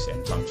 for next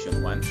and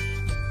function 1.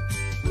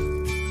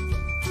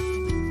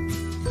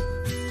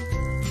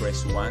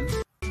 Press 1,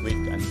 quick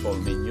and fall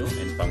menu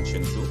and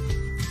function 2.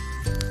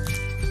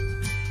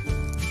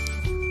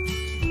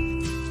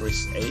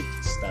 Press 8,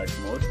 start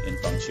mode in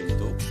function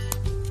 2.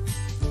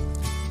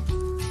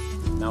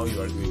 Now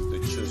you are going to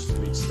choose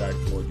which start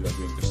mode you are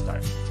going to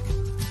start.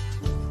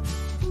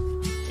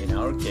 In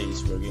our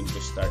case, we're going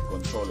to start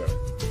controller.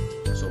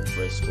 So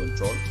press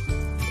control.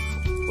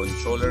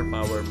 Controller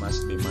power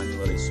must be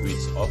manually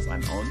switched off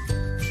and on.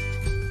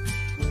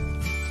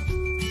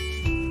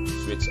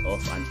 Switch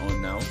off and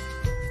on now.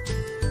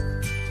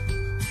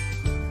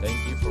 Thank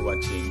you for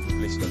watching.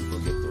 Please don't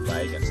forget to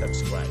like and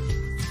subscribe.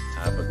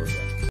 Have a good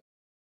one.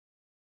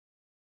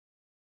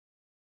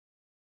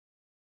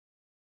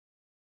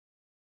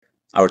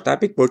 Our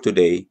topic for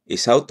today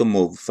is how to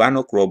move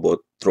Fanuc robot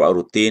through a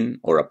routine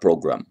or a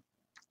program.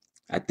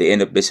 At the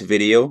end of this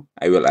video,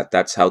 I will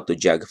attach how to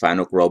jog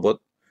Fanuc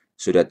robot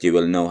so that you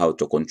will know how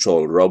to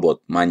control robot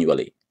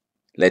manually.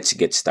 Let's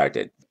get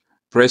started.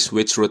 Press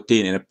which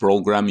routine in a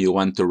program you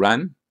want to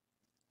run.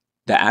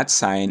 The @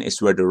 sign is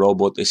where the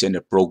robot is in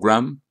the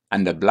program,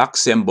 and the black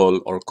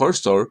symbol or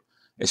cursor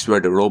is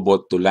where the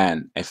robot to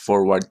land a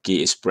forward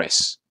key is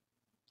pressed.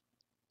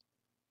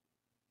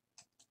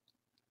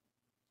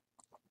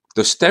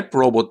 To step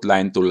robot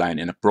line to line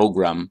in a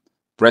program,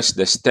 press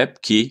the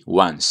step key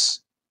once.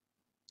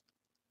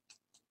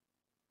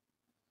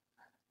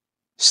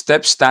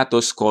 Step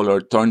status color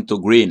turned to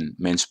green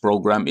means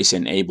program is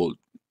enabled.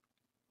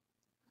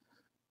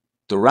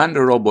 To run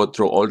the robot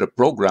through all the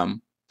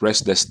program,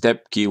 press the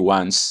step key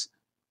once.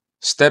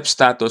 Step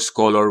status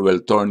color will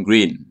turn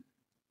green.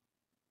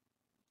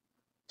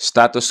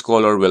 Status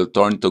color will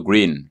turn to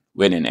green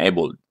when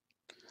enabled.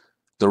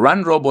 To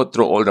run robot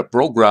through all the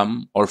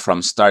program or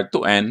from start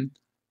to end,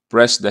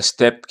 press the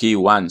step key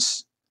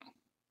once.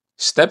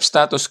 Step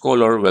status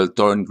color will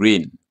turn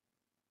green.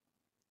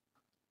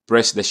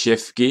 Press the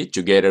shift key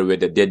together with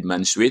the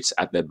deadman switch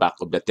at the back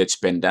of the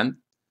touch pendant,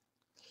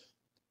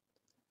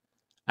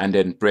 and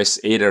then press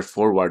either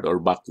forward or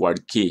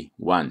backward key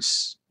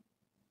once.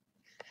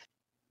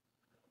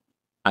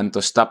 And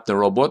to stop the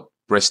robot,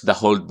 press the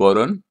hold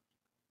button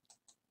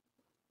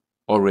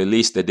or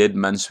release the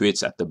deadman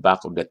switch at the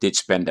back of the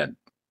touch pendant.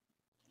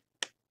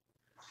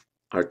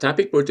 Our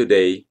topic for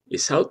today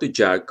is how to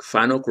jog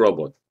Fanuc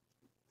robot.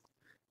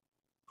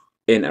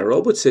 In a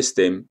robot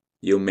system,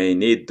 you may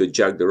need to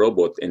jog the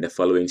robot in the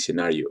following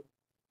scenario.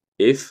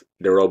 If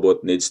the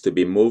robot needs to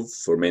be moved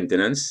for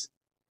maintenance,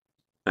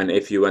 and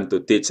if you want to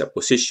teach a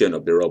position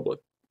of the robot.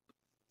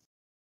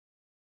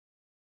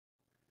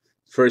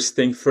 First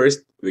thing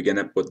first, we're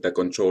gonna put the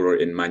controller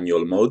in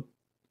manual mode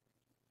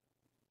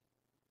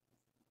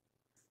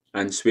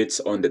and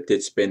switch on the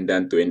touch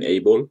pendant to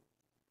enable,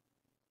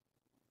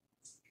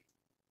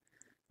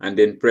 and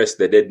then press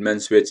the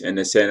deadman switch in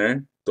the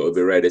center to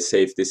override the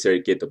safety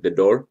circuit of the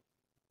door,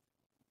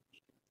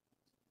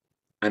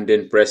 and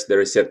then press the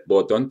reset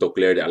button to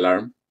clear the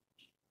alarm.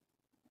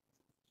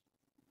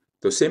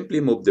 To simply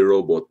move the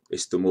robot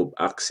is to move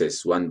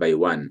axis one by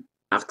one,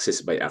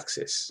 axis by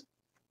axis.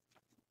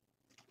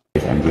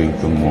 I'm going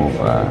to move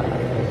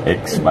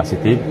X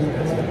positive.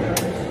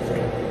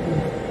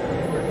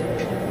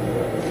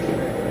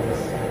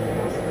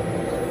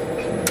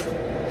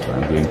 So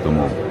I'm going to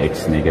move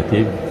X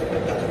negative.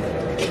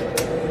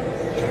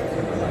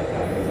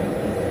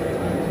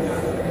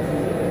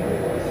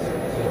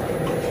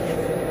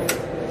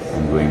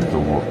 I'm going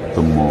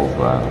to move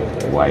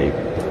Y.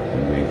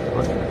 I'm going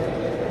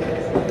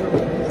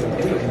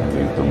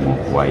to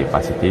move Y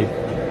positive.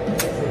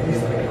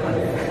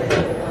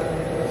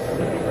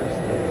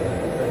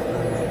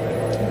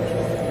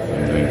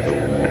 I'm going to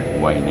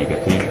move Y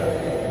negative.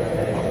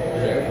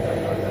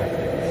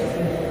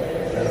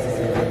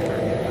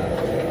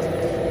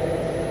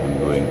 I'm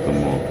going to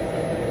move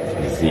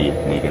Z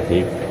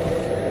negative.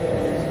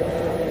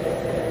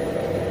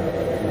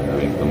 I'm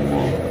going to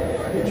move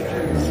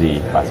Z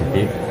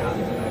positive.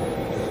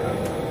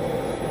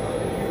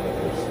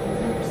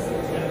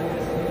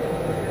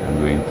 I'm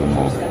going to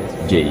move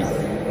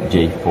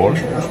J4,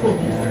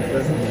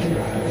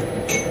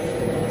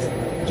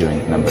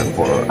 joint number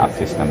 4 or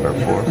axis number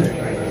 4,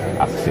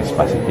 axis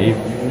positive,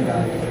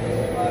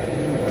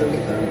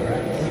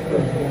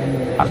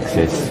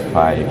 axis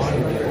 5,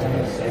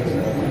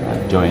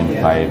 joint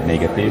 5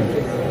 negative,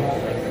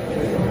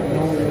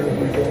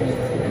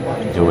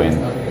 joint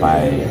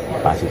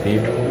 5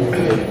 positive,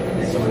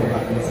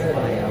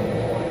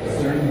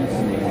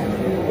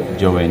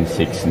 joint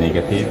 6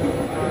 negative,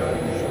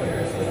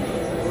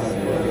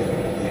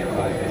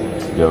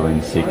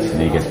 joint 6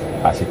 negative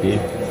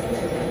positive,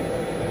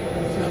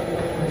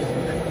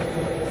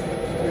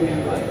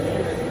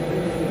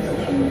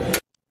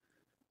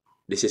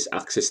 This is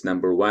axis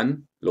number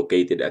 1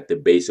 located at the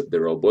base of the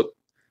robot,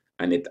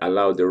 and it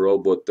allows the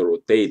robot to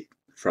rotate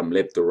from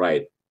left to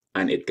right,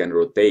 and it can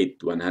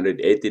rotate 180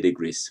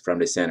 degrees from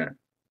the center.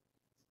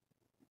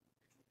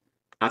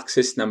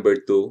 Axis number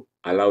 2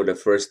 allows the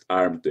first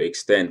arm to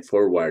extend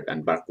forward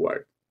and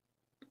backward.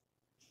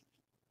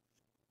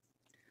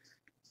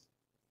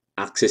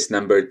 Axis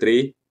number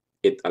 3,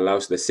 it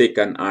allows the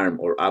second arm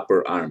or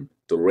upper arm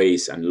to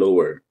raise and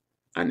lower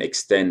and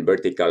extend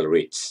vertical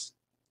reach.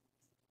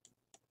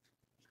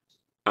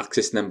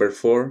 Axis number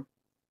 4,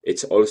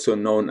 it's also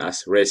known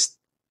as rest.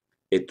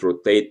 It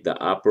rotates the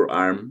upper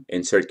arm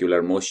in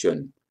circular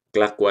motion,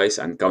 clockwise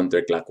and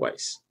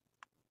counterclockwise.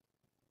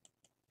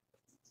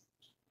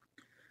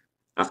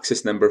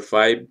 Axis number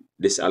 5,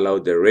 this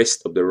allows the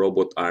rest of the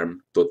robot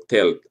arm to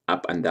tilt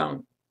up and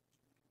down.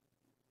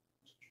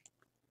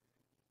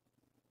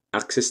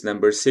 Axis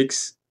number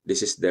 6,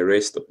 this is the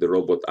rest of the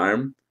robot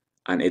arm,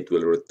 and it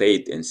will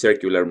rotate in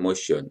circular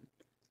motion,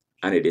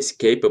 and it is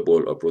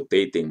capable of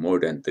rotating more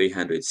than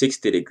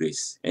 360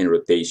 degrees in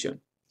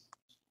rotation.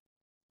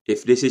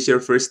 If this is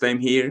your first time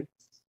here,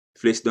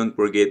 please don't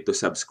forget to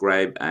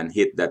subscribe and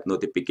hit that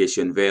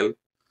notification bell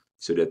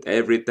so that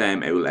every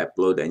time I will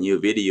upload a new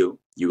video,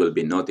 you will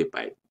be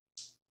notified.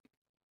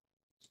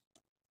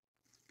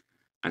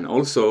 And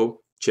also,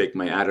 check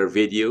my other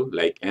video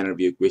like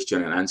interview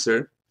question and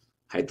answer,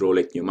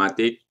 hydraulic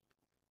pneumatic,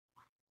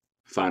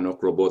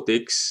 Fanuc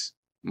robotics,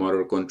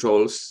 motor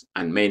controls,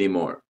 and many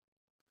more.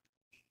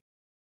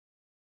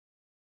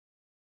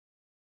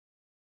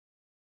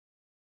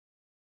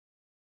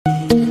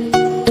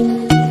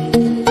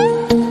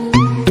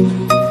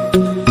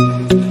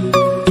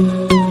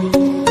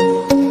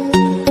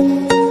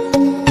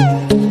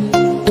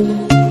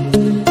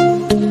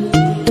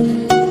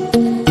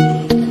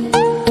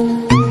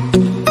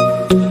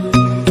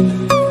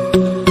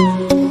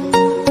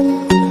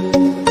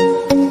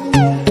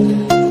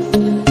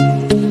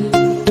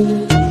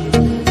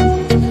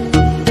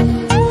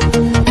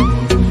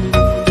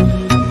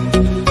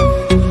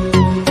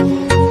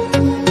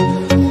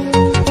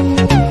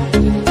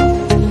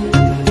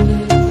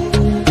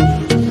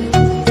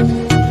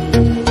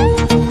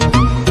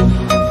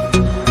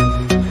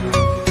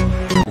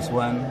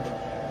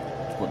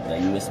 Put the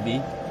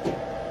USB.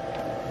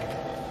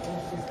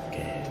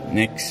 Okay.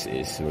 Next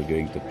is we're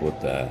going to put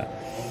a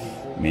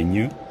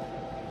menu.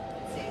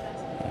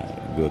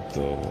 Go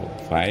to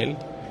File.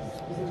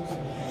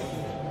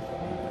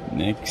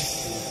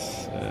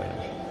 Next,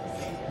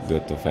 go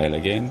to File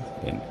again,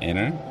 then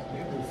Enter.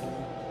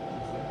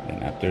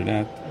 Then after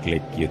that,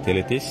 click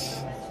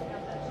Utilities.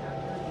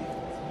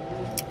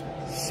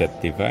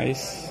 Set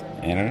device.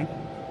 Enter.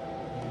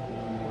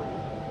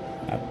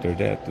 After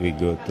that, we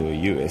go to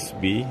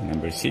USB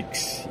number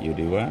 6,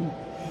 UD1,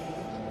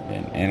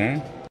 then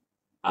enter.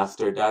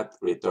 After that,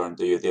 return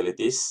to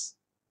Utilities,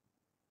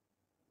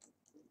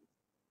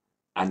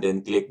 and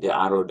then click the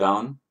arrow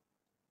down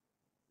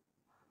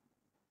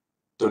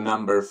to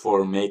number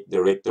 4, Make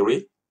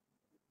Directory,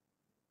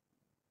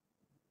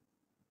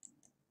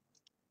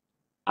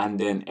 and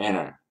then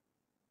enter.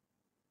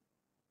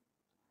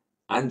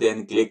 And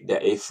then click the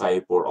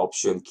F5 for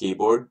Option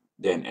keyboard,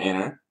 then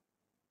enter.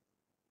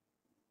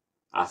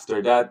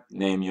 After that,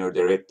 name your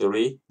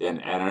directory, then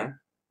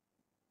enter.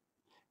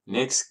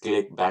 Next,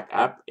 click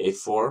Backup,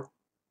 F4.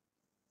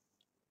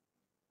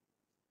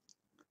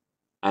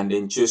 And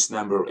then choose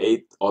number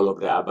 8, all of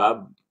the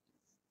above.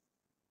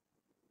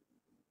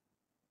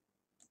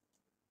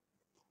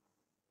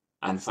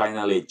 And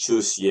finally,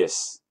 choose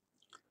Yes.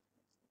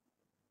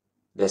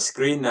 The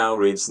screen now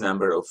reads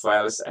number of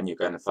files, and you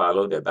can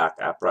follow the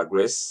backup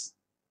progress.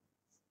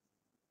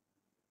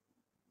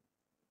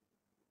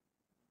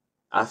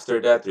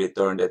 After that,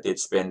 return the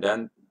teach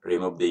pendant,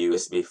 remove the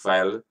USB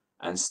file,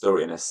 and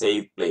store in a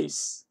safe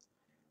place.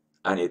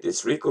 And it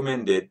is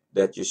recommended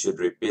that you should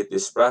repeat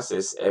this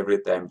process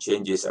every time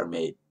changes are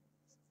made.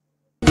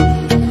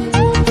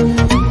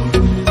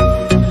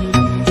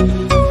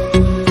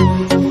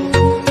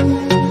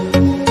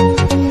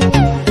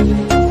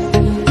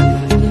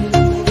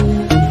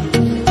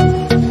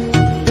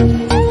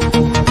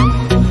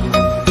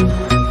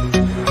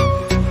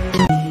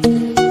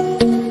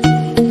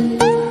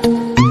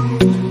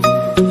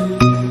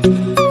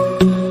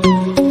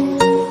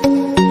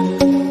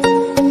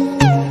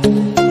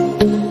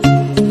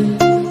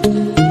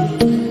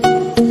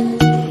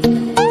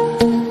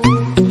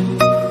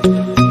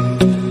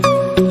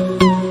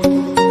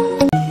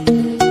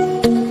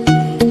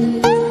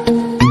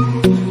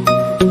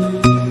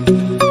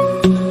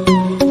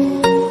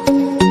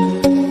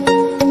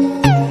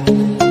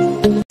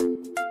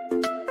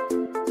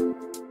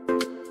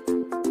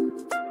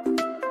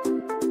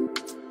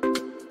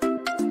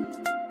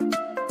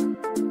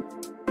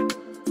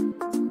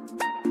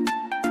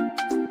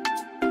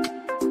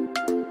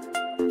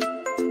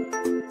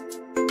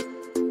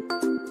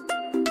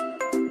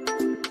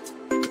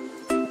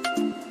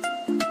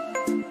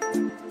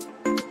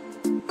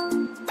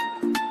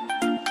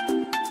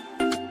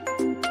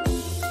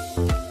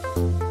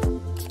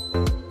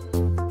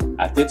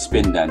 A teach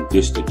pendant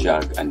used to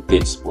jog and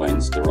teach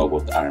points to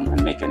robot arm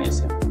and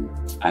mechanism,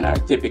 and are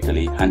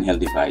typically handheld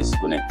device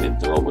connected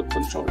to robot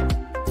controller.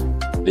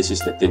 This is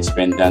the teach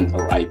pendant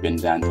or eye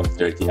pendant of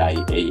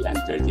 30i-A and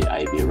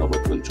 30i-B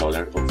robot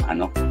controller of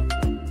Fanuc.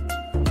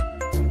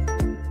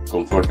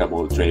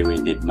 Comfortable tray-way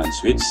Didman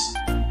switch.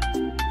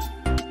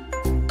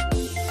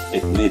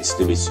 it needs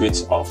to be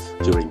switched off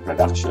during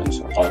productions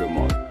or auto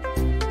mode.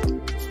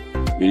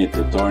 You need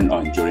to turn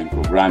on during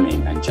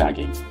programming and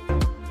jogging.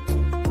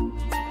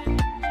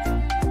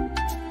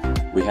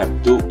 We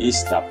have two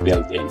E-stop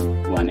built in,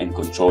 one in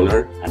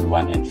controller and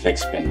one in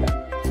flex pendant.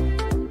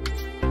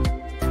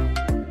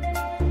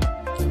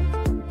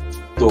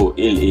 Two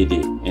LED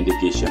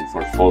indication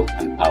for fault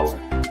and power.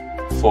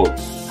 Fault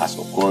has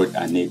occurred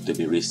and need to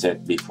be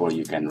reset before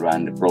you can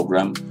run the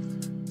program.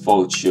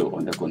 Fault show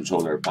on the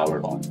controller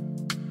power on.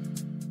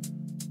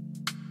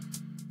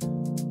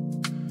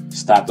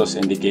 Status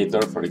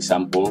indicator, for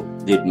example,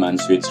 did man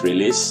switch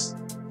release,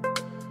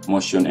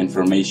 motion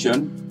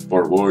information,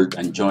 forward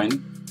and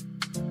join,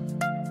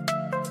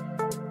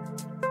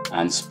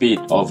 and speed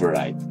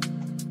override.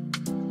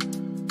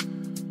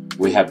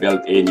 We have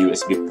built-in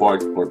USB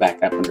port for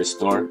backup and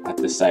restore at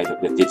the side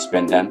of the teach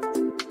pendant.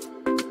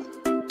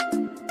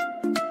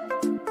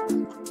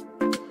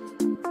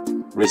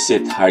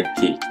 Reset hard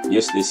key.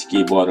 Use this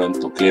key button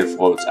to clear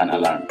faults and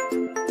alarm.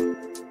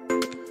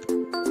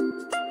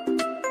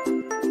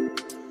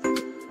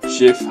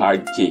 Shift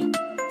hard key.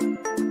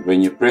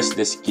 When you press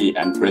this key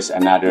and press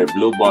another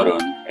blue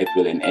button, it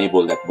will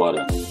enable that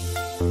button.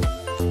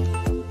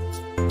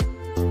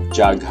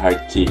 Jog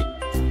hard key.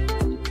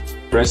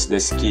 Press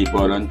this key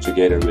button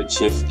together with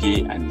shift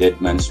key and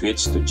deadman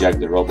switch to jog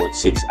the robot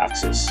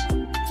 6-axis.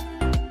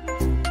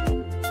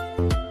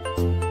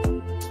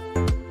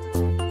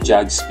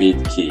 Jog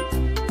speed key.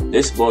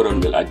 This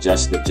button will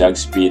adjust the jog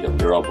speed of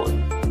the robot.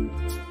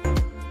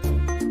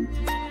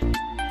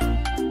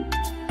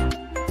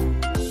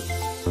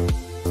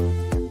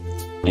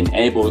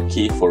 Enable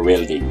key for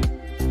welding.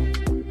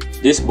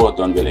 This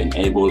button will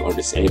enable or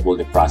disable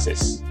the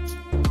process.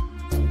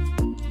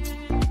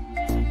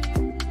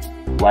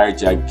 Wire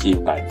jog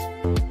keypad.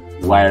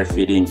 Wire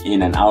feeding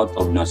in and out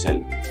of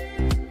nozzle.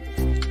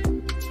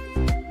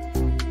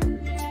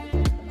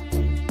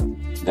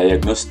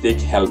 Diagnostic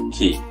help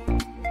key.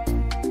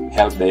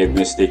 Help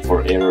diagnostic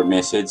for error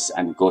message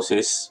and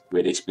causes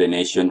with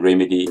explanation,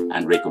 remedy,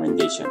 and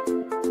recommendation.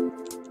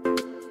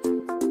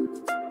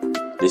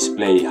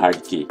 Display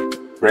hard key.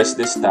 Press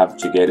this tab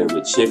together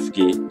with shift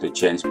key to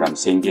change from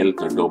single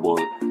to double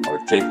or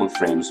triple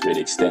frames with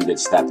extended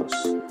status.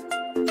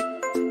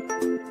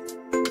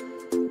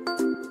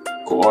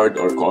 Coord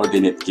or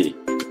coordinate key.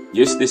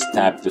 Use this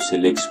tab to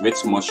select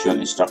which motion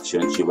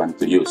instructions you want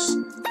to use.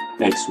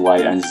 X, Y,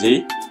 and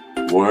Z,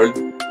 world,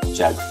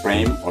 jog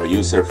frame, or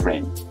user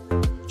frame.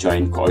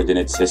 Join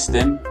coordinate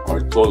system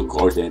or tool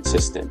coordinate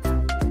system.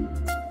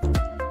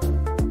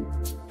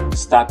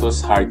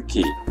 Status hard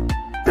key.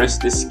 Press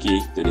this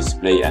key to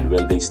display and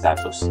welding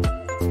status.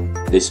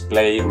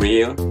 Display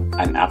real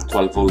and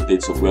actual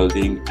voltage of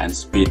welding and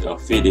speed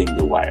of feeding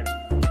the wire.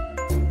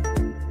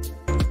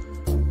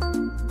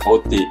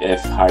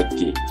 OTF hard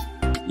key.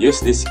 Use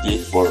this key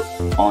for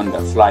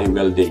on-the-fly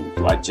welding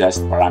to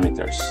adjust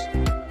parameters.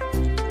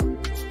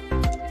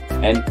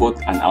 Input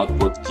and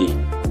output key.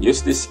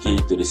 Use this key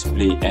to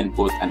display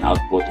input and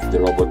output of the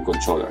robot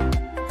controller.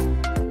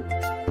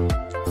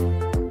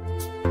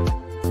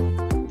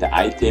 The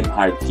item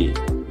hard key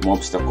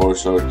moves the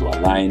cursor to a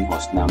line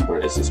whose number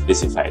is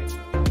specified.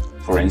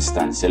 For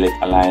instance, select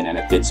a line and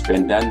a teach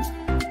pendant,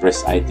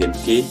 press item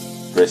key,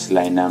 press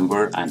line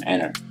number, and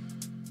enter.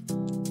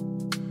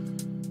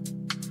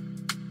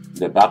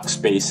 The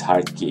backspace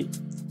hard key.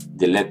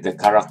 Delete the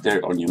character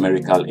or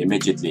numerical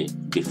immediately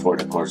before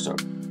the cursor.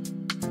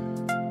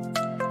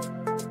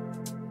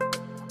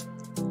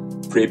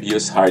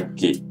 Previous hard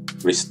key.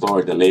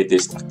 Restore the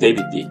latest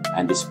activity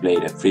and display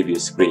the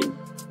previous screen.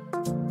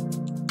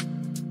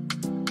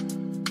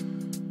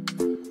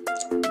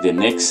 The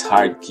next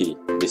hard key.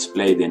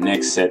 Display the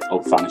next set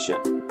of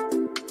functions.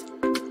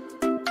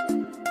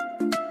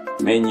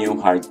 Menu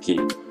hard key.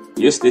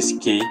 Use this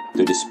key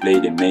to display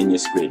the menu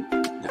screen.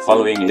 The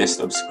following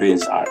list of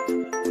screens are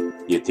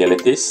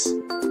Utilities,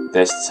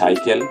 Test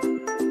Cycle,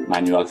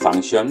 Manual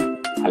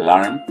Function,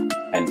 Alarm,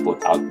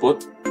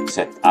 Input-Output,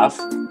 Set Off,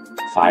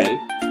 File,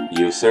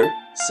 User,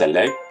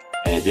 Select,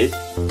 Edit,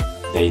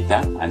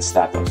 Data, and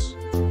Status.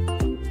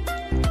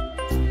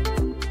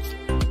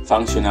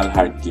 Functional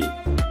hard key.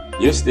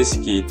 Use this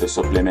key to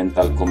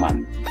supplemental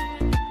command.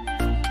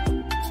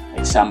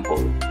 Example,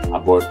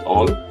 abort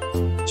all,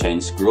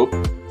 change group,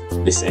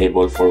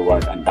 disable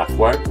forward and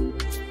backward,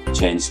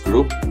 change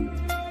group,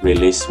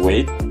 release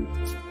weight,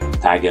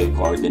 toggle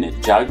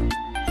coordinate jog,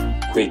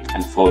 quick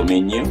and full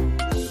menu,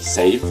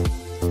 save,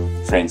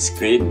 friend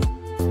screen,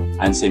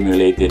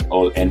 unsimulated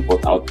all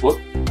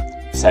input-output,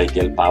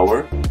 cycle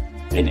power,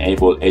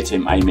 enable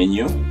HMI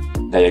menu,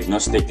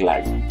 diagnostic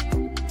lag.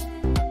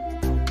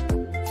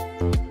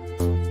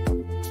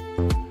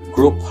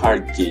 Group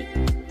hard key.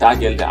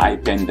 Toggle the eye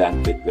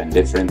pendant between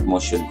different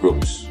motion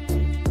groups.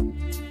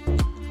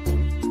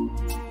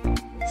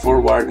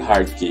 Forward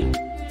hard key.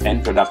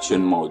 In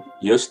production mode,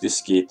 use this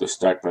key to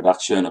start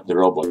production of the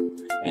robot.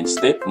 In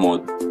step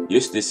mode,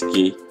 use this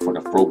key for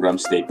the program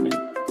statement.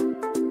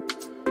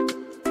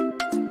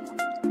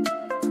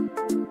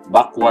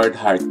 Backward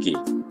hard key.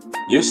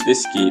 Use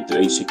this key to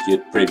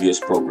execute previous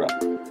program.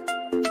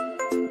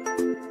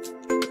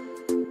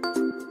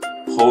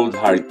 Hold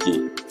hard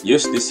key.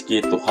 Use this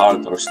key to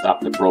halt or stop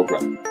the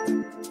program.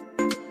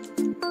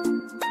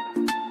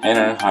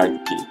 Enter hard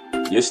key.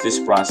 Use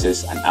this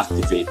process and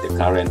activate the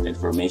current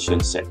information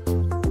set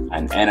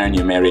and enter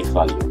numeric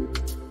value.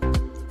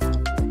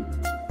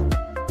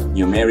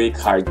 Numeric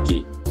hard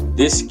key.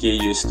 This key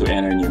used to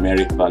enter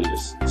numeric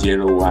values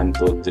 0, 1,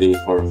 2, 3,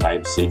 4,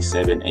 5, 6,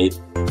 7, 8,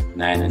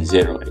 9, and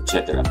 0,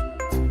 etc.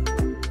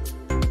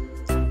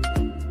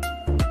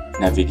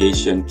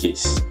 Navigation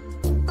keys.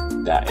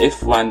 The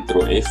F1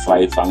 through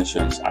F5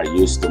 functions are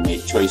used to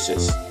make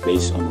choices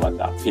based on what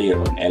appear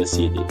on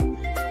LCD.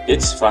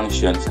 Each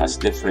function has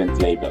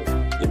different label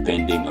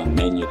depending on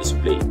menu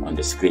display on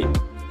the screen.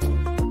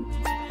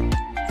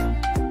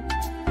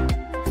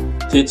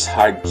 Teach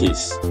hard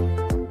keys.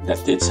 The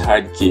teach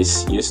hard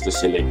keys used to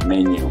select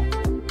menu,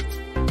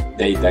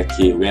 data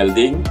key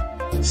welding,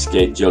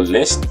 schedule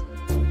list,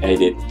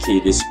 edit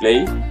key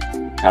display,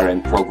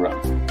 current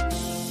program.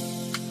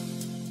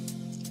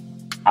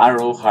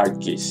 Arrow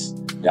hard keys.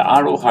 The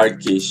arrow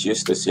hard keys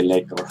used to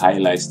select or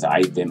highlight the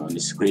item on the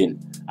screen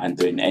and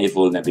to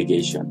enable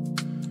navigation.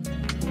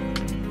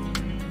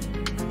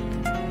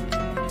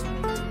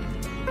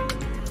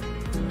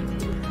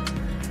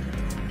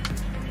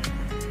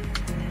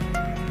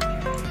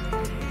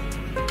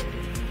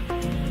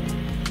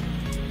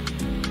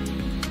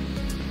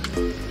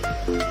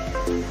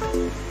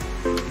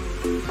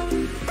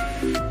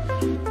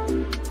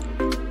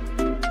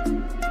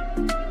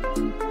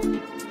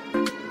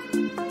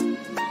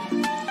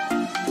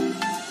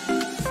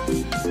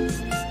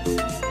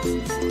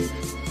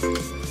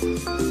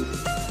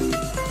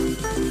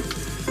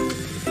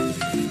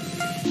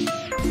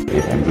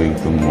 I'm going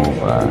to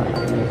move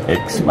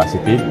X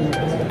positive.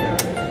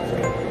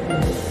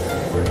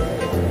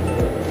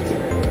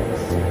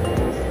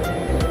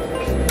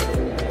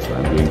 So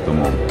I'm going to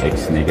move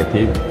X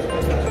negative.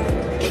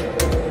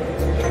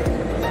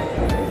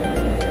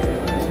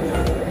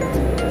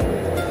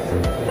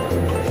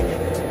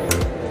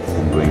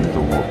 I'm going to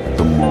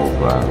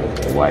move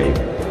Y.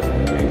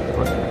 I'm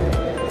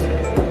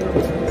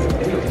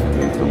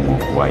going to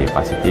move Y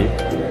positive.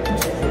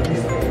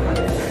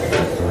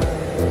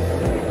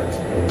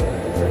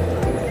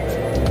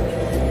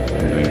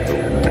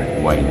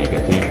 Y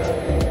negative.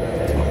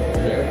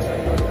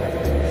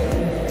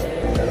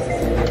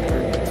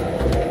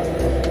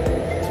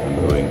 I'm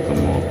going to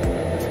move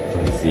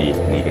Z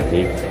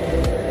negative.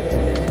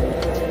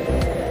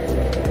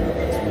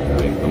 I'm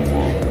going to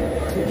move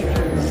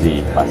Z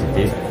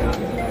positive.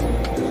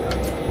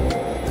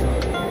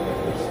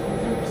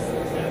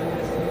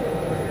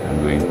 I'm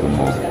going to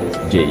move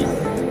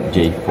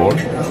J4.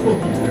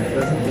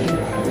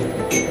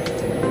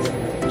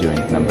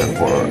 Joint number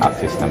 4,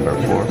 axis number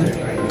 4.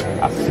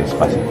 Axis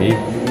positive,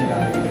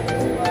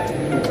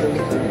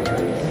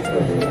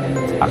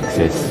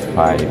 axis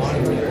 5,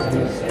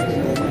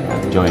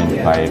 join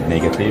 5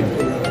 negative,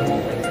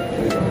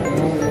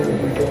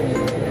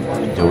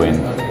 join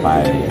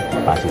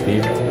 5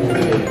 positive,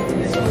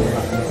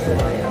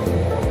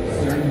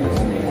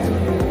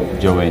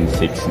 join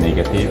 6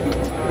 negative,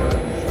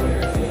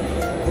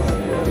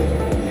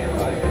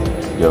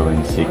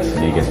 join 6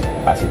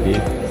 negative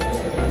positive,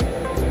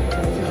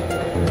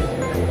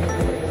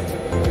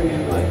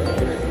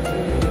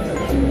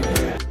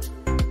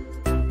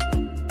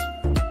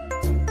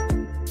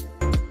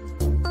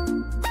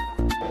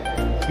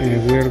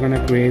 we are going to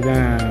create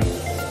a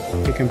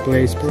pick and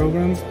place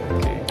program.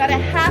 Got a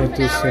half Go an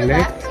to hour select.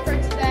 left for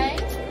today.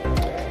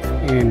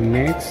 And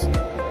next,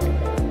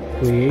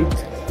 create.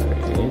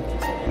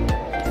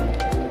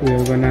 We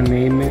are going to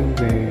name it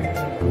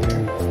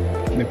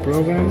the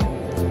program,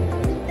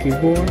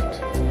 keyboard.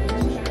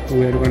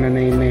 We are going to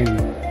name it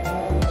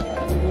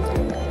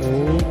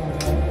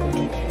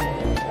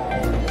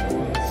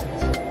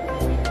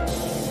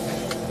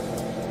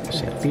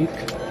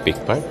Big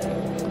part.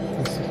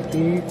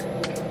 Speak.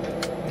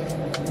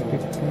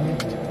 Big part.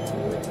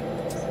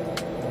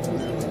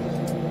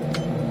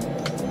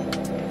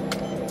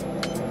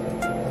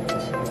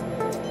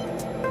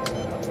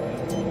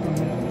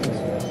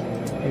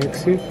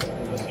 Exit.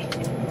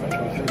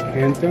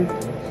 Enter.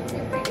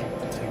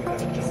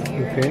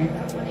 Okay.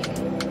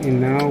 And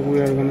now we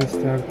are gonna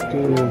start to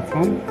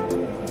home.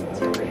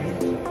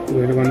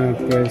 We are gonna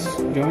press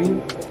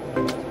join.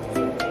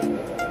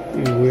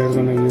 And we are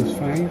gonna use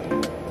find.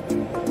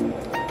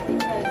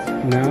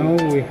 Now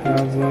we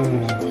have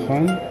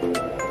home,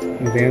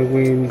 and then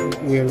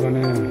we are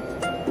gonna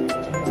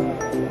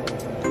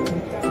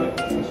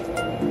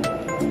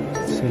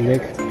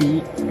select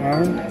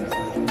PR.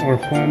 Our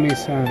home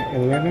is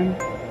 11.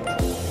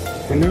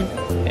 Enter.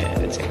 Yeah,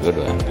 that's a good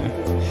one. Huh?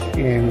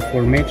 And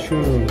for make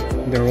sure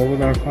the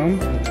robot are home,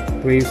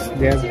 press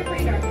that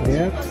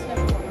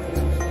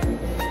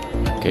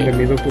in the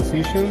middle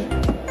position,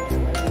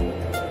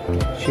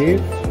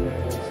 shift,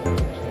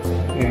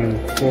 and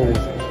forward.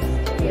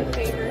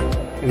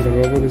 And the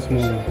robot is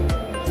moving.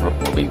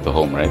 Moving to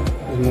home, right?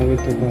 It's moving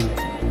to home.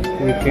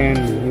 we can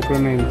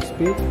increment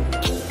speed.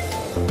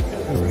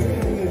 Okay,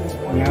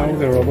 now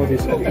the robot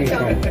is taking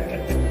home.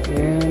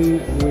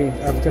 And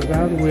after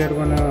that we are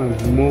gonna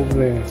move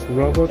the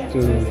robot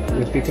to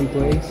the pick and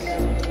place.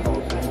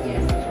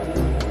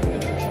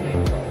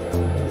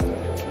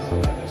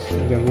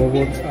 The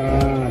robot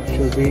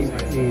should be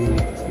in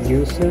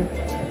user.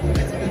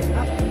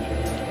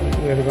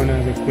 We are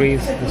gonna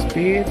decrease the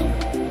speed.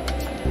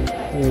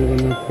 We are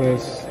gonna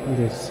press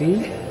the C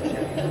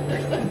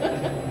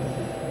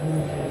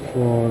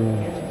for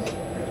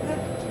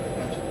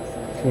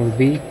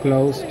be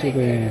close to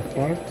the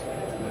part.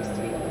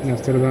 And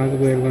after that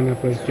we are gonna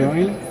press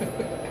join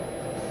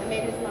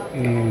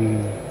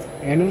and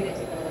enter,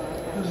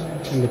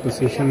 and the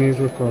position is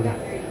recorded.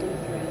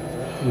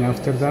 And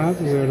after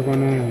that we are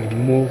gonna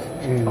move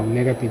in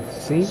negative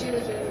C,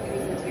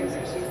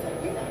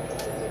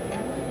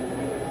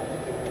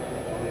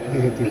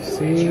 negative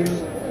C,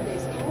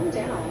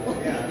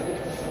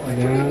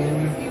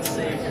 down,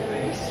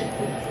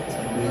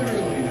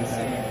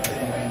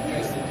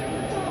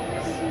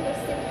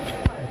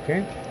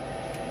 okay,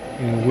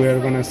 and we are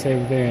gonna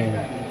save the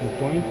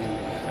point.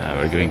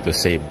 We're going to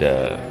save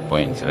the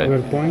points, right?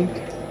 Our point.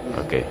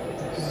 Okay.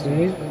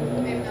 Save.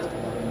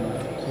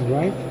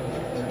 Right.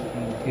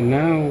 And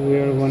now we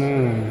are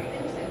gonna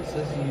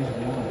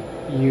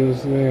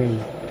use the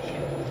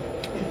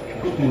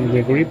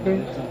gripper.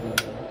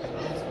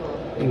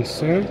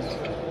 Insert.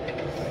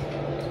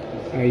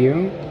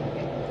 IO.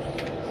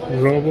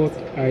 Robot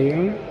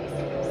IO.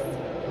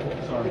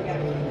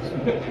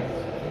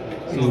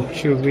 It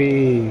should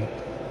be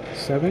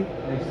 7.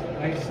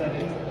 I set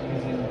it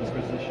using the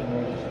position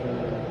register.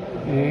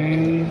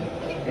 And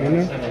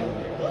enter.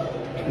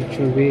 It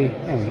should be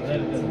on.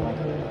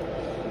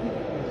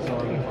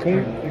 Okay.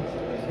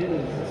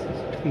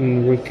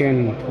 And we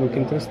can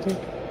test it.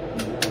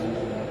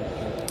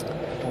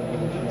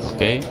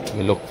 Okay,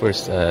 we look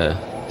first.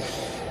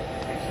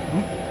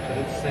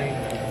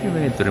 We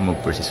need to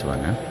remove first this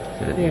one, huh?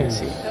 So that you can Yes.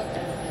 see.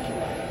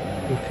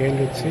 Okay,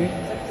 let's see.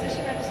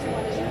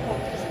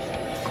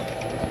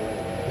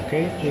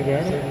 Okay, we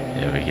got it.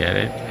 Yeah, we get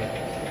it.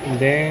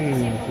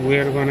 Then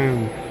we're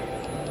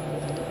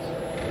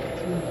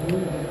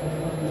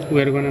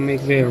gonna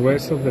make the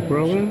rest of the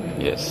program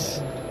Yes.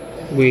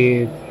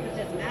 with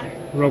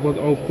robot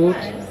output,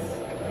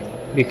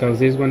 because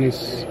this one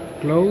is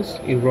closed.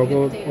 In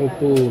robot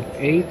output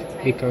 8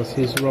 because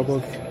his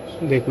robot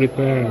the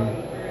gripper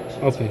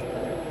open.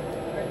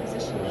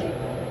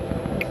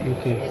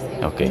 Okay.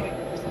 Okay.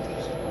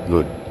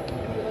 Good.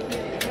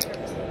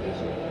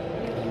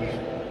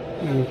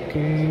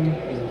 Okay.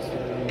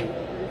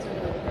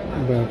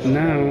 But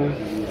now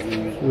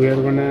we are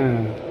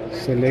gonna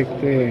select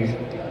the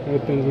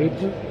open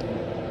gripper.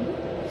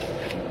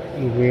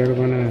 We are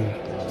gonna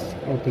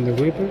open the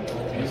gripper.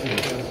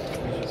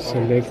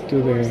 Select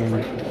to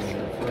the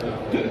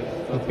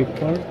pick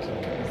part.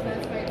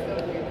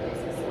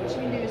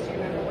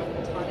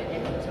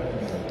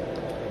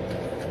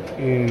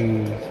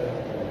 And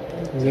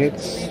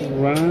let's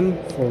run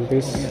for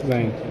this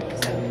line.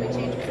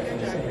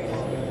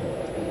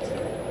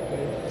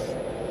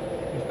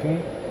 Okay.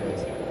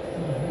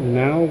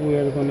 Now we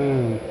are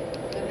gonna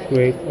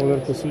create other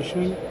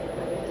position.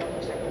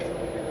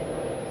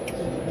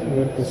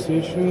 Other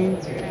position.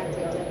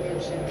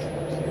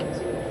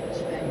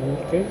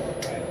 Okay.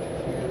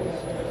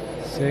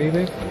 Save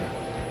it.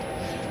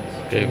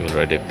 Okay, we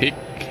already pick.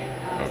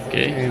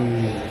 Okay. And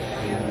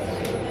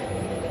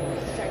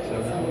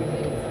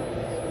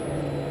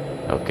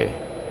Okay.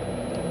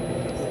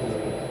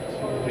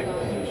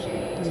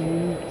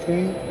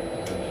 okay.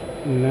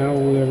 Now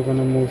we are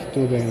gonna move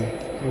to the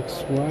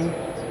X1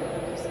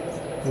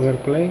 other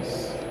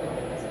place.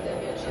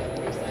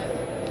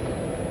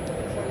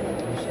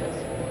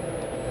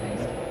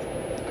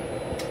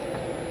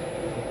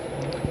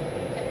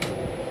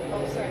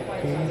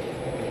 Okay.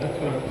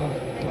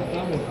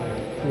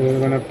 We are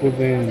gonna put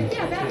them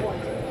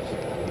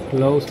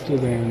close to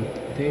the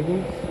table.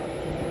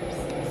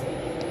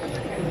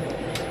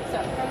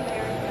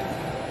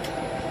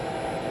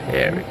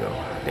 There we go.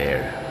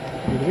 There.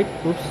 A little bit,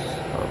 oops,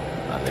 Oh,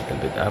 a little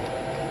bit up.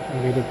 a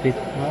little bit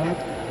up.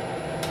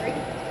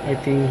 I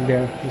think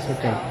that is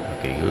okay.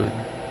 Okay, good.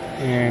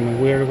 And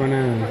we are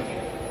gonna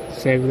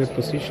save the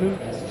position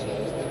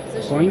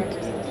point.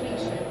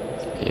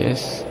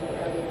 Yes.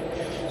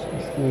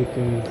 We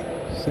can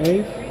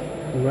save,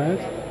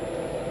 right?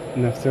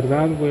 And after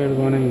that we are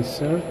gonna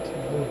insert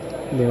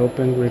the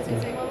open gripper.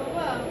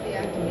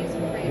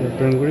 The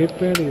open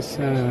gripper is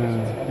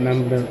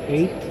number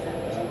 8.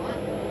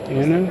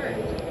 Enter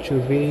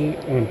should be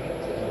on.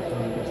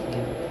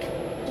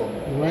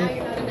 Right.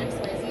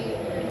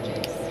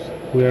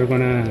 We are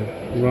gonna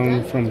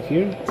run from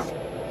here.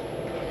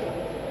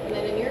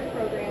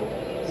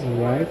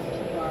 Right.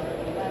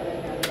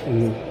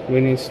 And we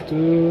need to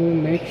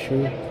make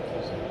sure.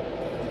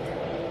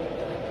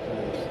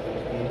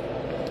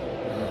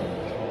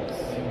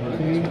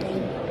 Okay.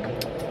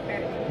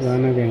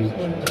 Run again.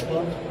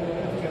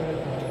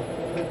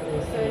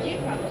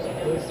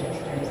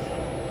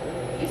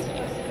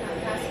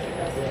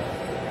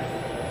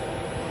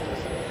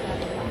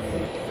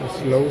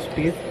 slow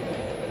speed.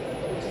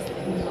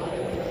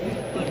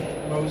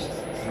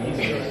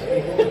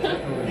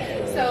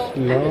 So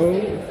Slow.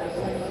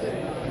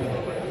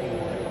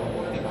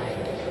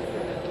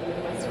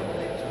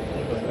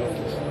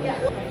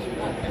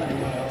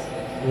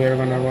 We are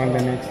gonna run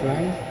the next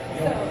line.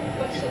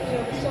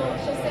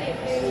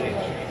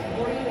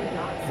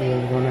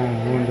 We're gonna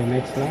run the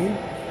next line.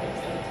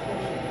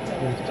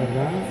 After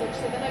that,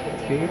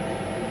 speed.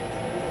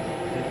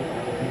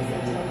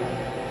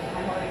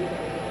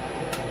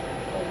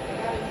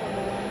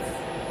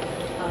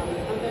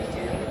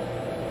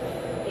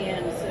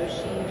 And so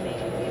she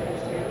made the other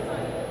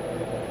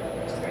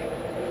steering.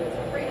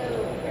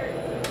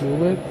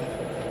 Move it.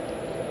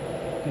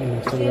 And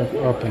after that,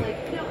 open.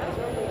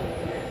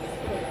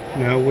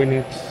 Now when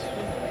it's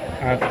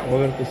at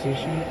other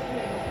position,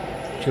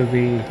 should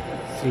be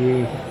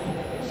see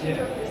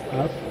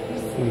up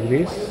like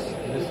this.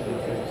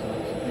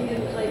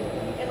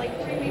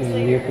 In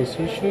new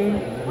position.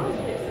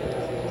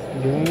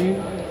 Doing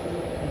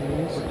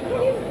this.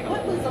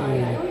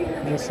 Yeah,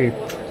 that's it.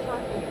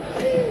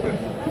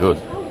 Good.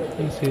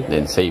 That's it.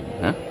 Then save,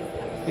 huh?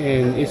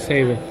 And it's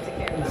saved.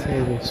 It's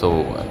saved.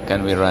 So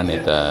can we run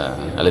it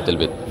a little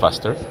bit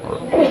faster? Or?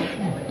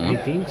 I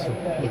think so.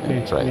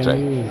 Okay. Try. Let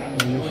me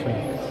show.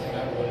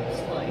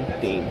 I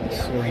think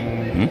so.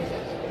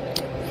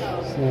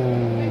 So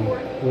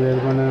we're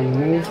gonna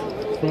move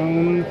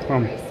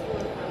from.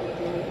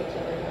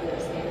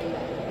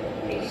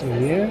 So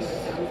yes.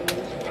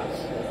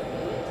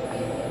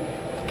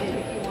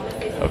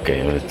 Okay,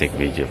 we'll take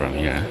video from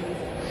here. Huh?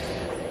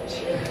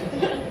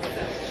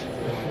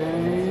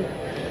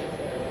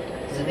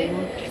 So they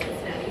moved to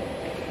Cincinnati.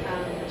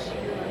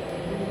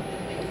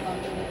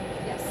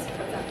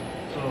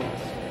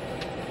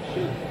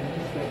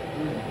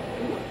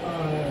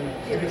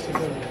 Yes, what's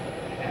up?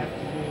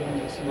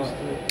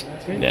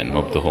 Then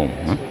move to home.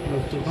 Huh?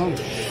 Move to home.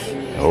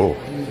 Oh,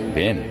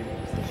 Ben.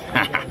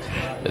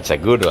 That's a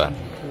good one.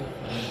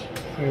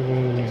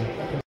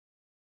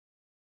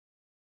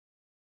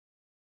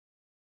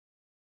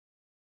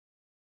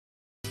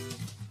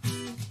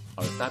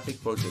 Our topic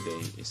for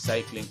today is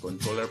cycling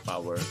controller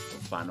power of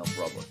Fanuc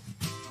robot.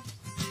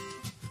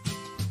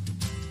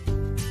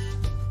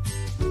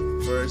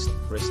 First,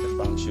 press the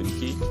function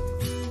key.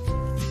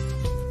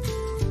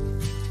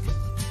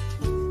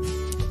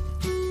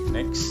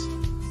 Next,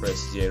 press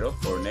 0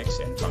 for next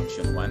and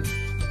function 1.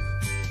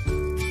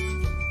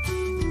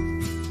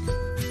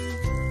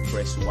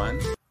 Press 1,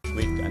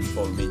 quick and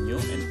fall menu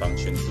and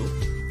function 2.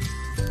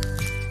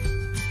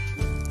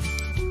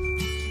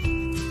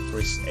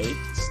 Press 8,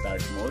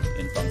 start mode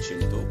in function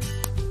 2.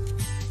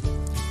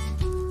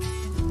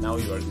 Now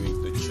you are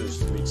going to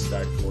choose which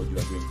start mode you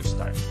are going to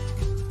start.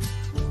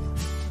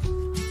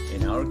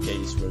 In our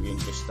case, we're going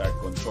to start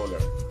controller.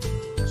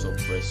 So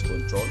press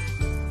control.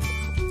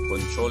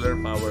 Controller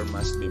power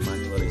must be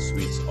manually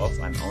switched off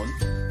and on.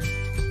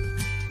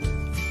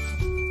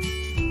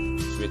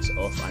 Switch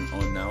off and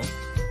on now.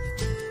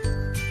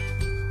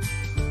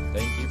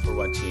 Thank you for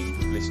watching.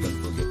 Please don't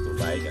forget to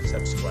like and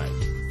subscribe.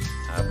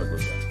 Have a good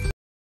one.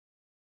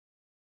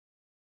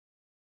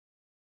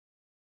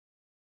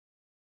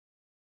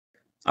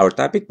 Our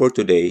topic for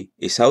today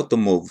is how to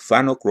move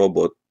Fanuc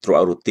robot through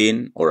a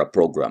routine or a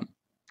program.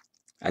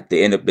 At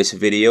the end of this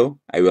video,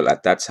 I will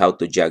attach how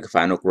to jog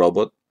Fanuc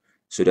robot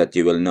so that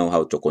you will know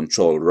how to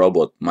control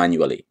robot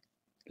manually.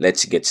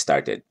 Let's get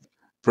started.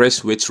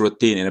 Press which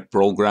routine in a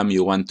program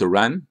you want to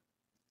run.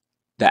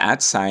 The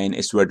 @ sign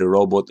is where the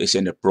robot is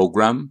in the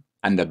program,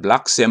 and the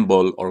black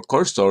symbol or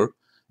cursor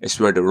is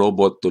where the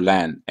robot to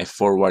land a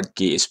forward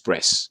key is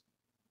pressed.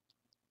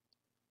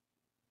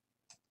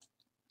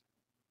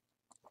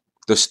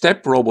 To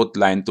step robot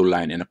line to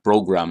line in a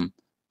program,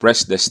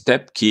 press the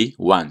step key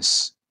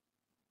once.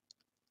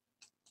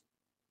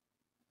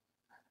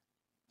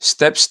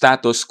 Step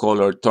status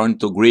color turn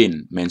to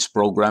green means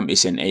program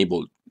is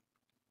enabled.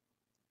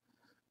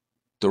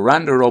 To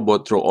run the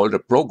robot through all the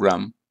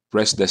program,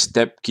 press the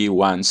step key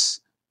once.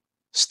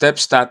 Step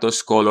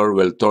status color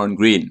will turn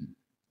green.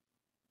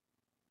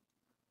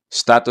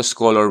 Status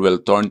color will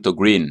turn to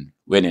green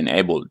when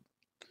enabled.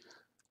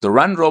 To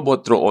run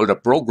robot through all the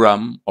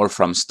program or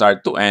from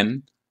start to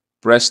end,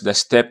 press the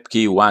step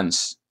key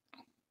once.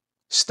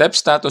 Step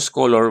status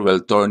color will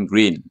turn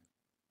green.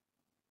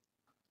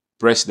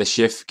 Press the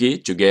shift key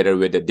together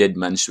with the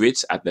deadman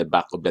switch at the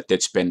back of the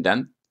touch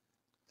pendant,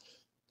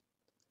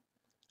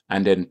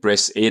 and then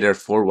press either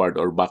forward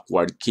or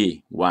backward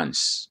key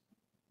once.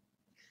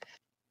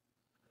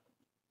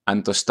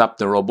 And to stop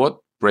the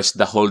robot, press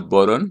the hold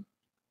button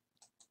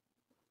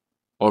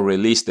or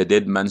release the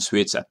deadman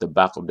switch at the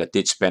back of the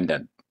touch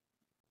pendant.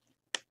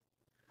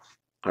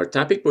 Our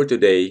topic for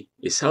today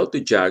is how to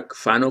jog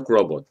Fanuc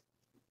robot.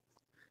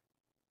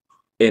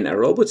 In a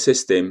robot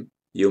system,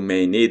 you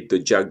may need to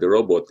jog the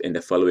robot in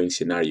the following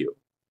scenario.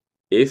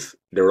 If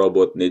the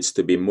robot needs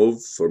to be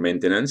moved for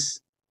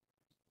maintenance,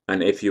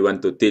 and if you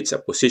want to teach a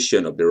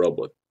position of the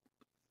robot.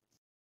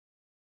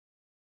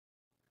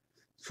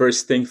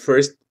 First thing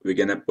first, we're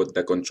gonna put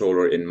the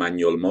controller in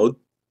manual mode.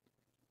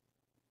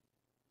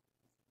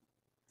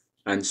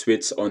 and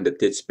switch on the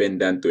teach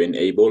pendant to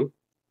enable,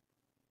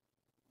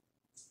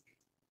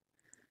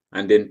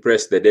 and then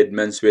press the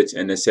deadman switch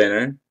in the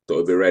center to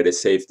override the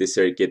safety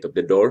circuit of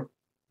the door,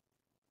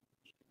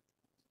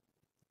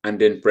 and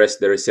then press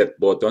the reset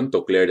button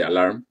to clear the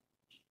alarm.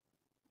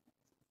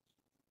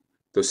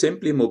 To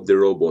simply move the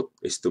robot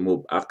is to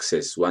move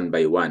axes one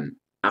by one,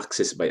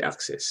 axis by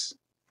axis.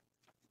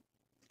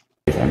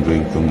 I'm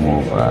going to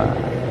move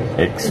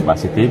X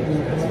positive.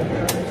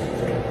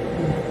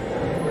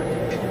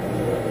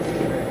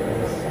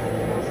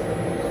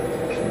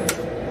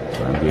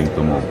 So I'm going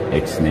to move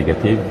X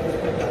negative.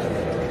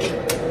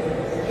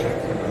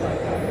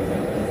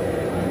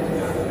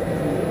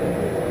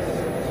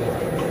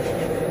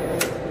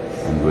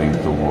 I'm going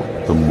to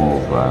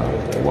move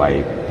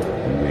Y.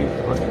 I'm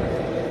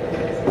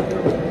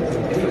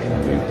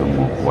going to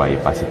move Y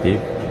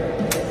positive.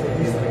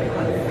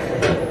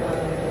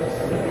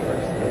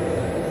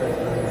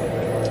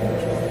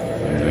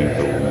 I'm going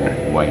to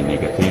move Y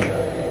negative.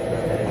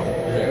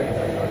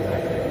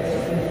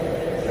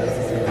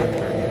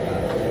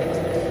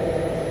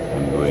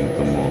 I'm going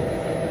to move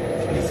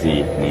Z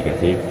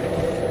negative.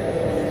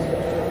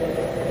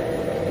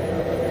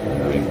 I'm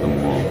going to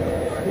move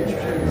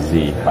Z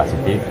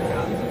positive.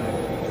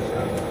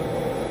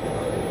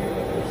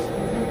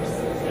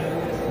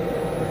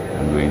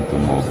 I'm going to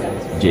move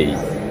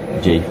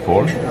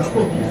J4.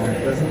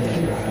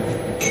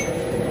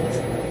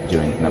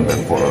 Joint number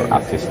 4 or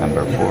axis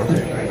number 4.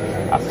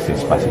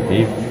 Axis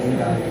positive.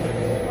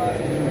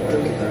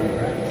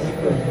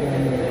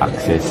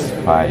 Axis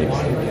 5.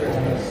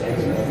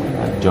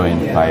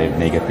 Joint 5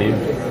 negative.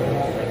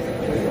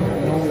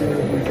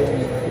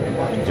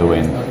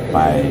 Joint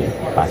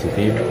 5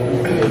 positive.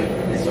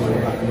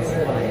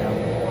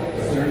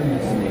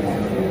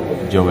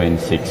 Joint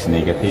 6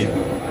 negative.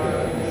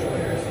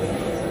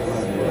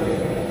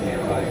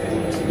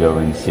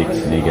 Joint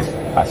 6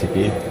 negative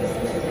positive.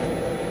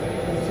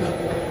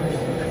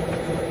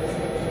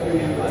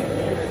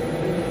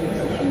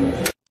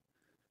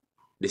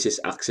 This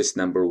is axis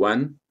number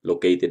 1,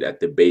 located at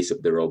the base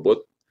of the robot,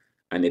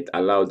 and it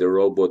allows the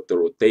robot to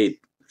rotate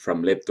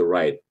from left to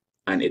right,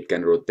 and it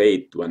can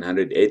rotate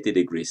 180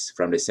 degrees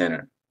from the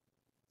center.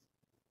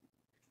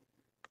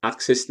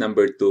 Axis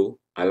number 2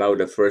 allows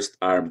the first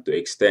arm to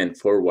extend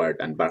forward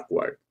and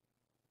backward.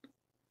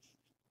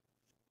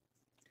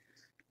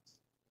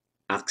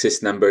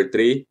 Axis number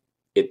 3,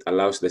 it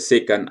allows the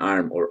second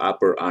arm or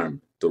upper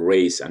arm to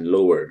raise and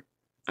lower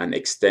and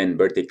extend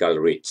vertical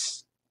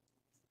reach.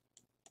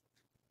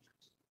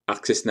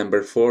 Axis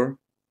number 4,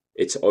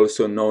 it's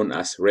also known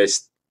as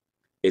rest.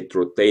 It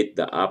rotates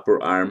the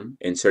upper arm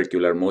in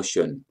circular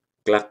motion,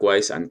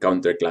 clockwise and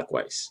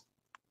counterclockwise.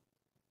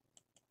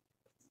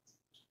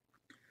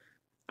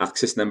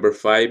 Axis number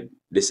 5,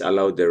 this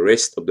allows the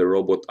rest of the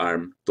robot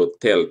arm to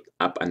tilt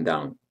up and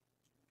down.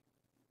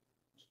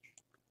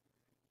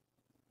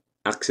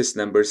 Axis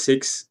number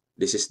 6,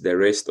 this is the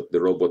rest of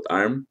the robot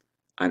arm,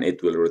 and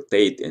it will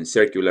rotate in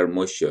circular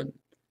motion,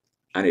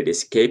 and it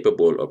is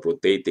capable of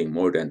rotating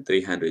more than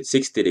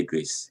 360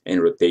 degrees in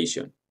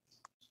rotation.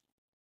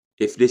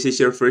 If this is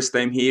your first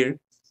time here,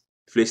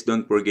 please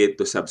don't forget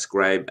to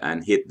subscribe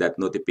and hit that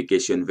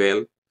notification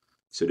bell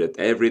so that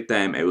every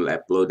time I will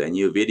upload a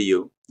new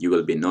video, you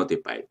will be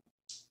notified.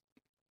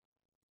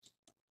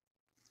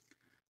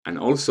 And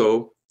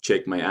also,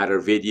 check my other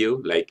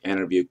video like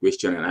interview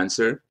question and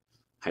answer,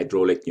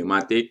 hydraulic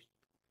pneumatic,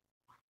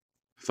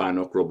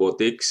 Fanuc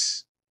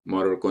robotics,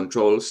 motor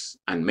controls,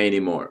 and many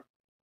more.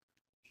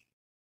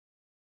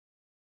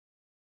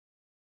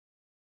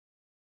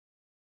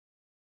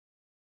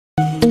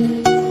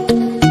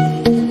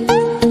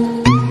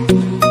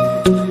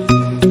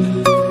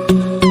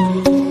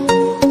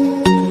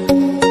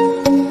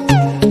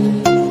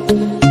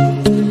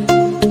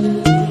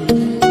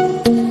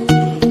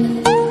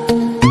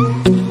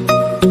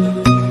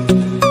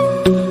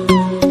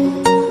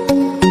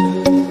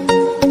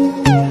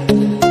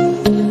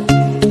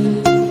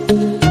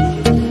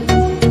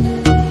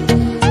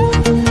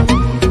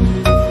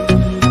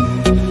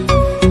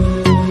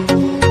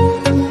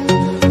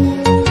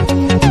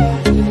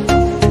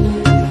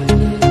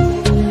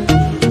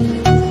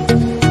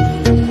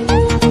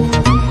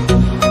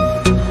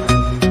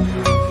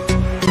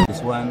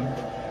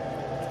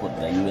 Put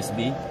the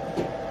USB.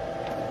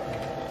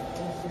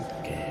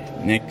 Okay.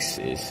 Next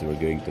is we're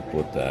going to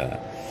put a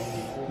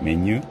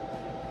menu.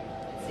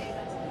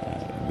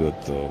 Go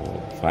to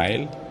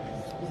File.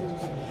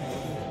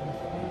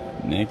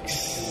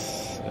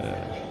 Next,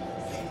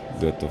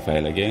 go to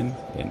File again,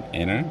 then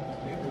Enter.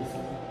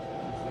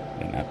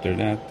 Then after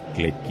that,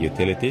 click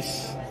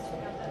Utilities.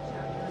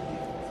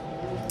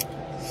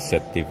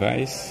 Set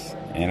Device.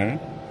 Enter.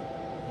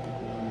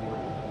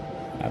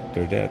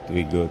 After that,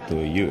 we go to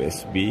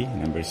USB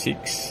number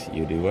 6,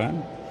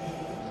 UD1,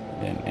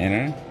 then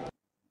enter.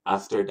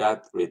 After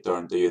that,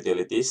 return to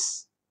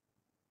Utilities,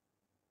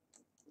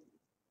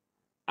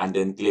 and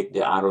then click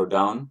the arrow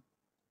down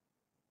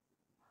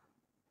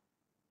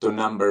to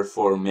number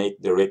 4,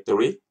 Make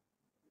Directory.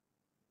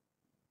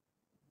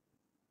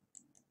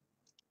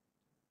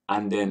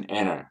 and then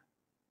enter.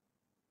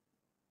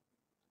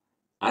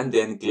 And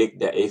then click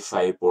the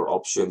F5 for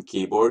option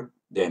keyboard,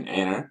 then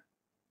enter.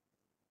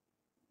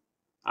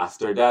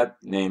 After that,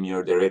 name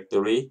your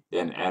directory,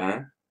 then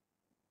enter.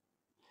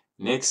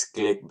 Next,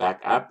 click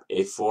backup,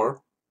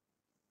 F4.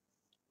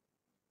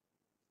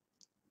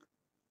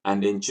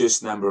 And then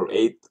choose number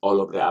 8, all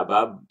of the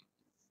above.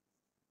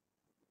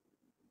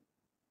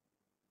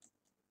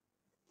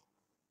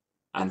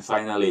 And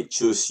finally,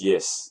 choose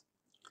yes.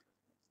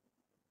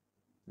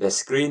 The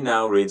screen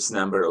now reads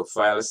number of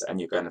files and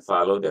you can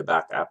follow the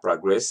backup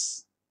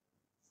progress.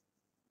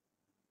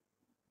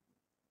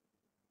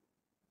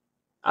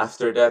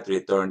 After that,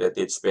 return the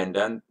teach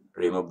pendant,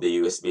 remove the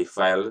USB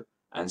file,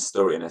 and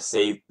store in a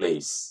safe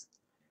place.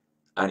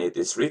 And it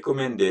is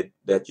recommended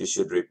that you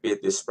should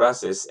repeat this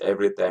process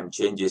every time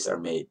changes are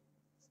made.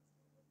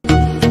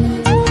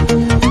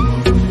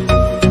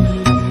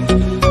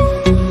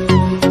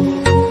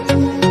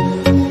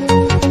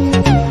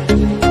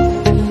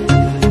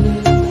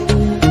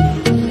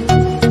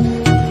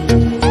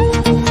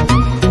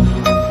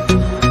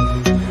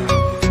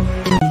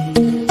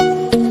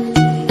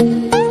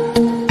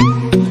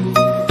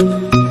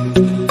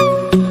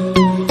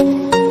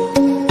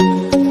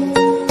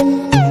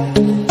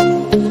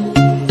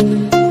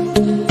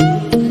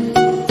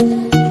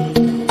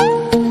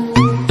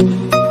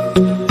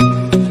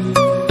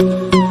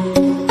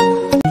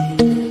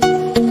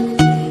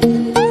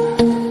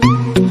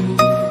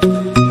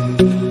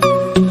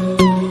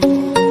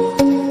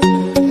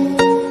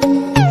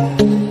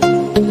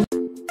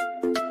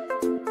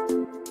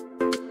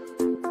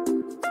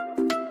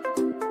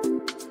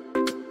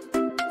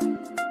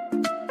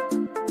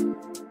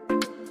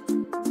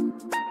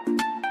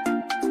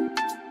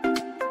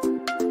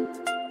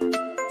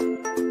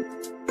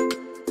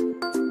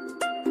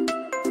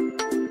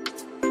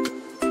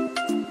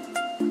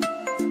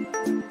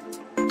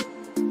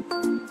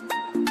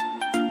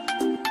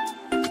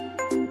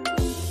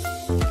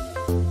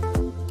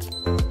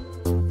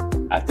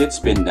 A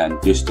teach pendant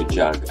used to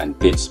jog and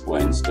teach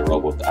points the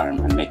robot arm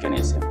and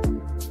mechanism,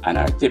 and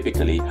are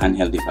typically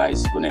handheld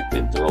device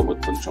connected to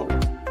robot controller.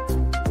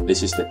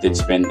 This is the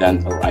teach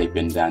pendant or eye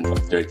pendant of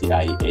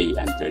 30i-A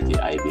and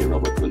 30i-B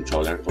robot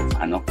controller of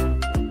Fanuc.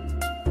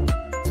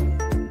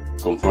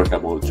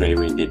 Comfortable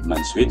tray-way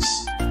deadman switch.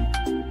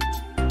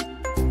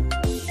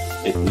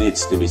 It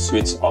needs to be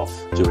switched off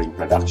during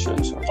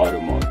productions or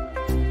auto mode.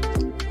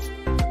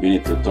 You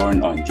need to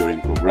turn on during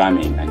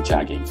programming and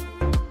jogging.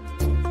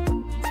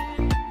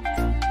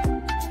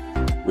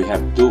 We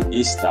have two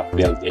e-stop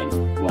built in,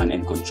 one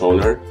in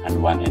controller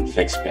and one in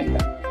flex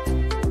pendant.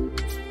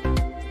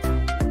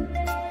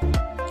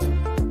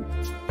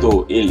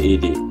 Two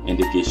LED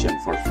indication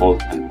for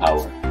fault and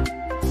power.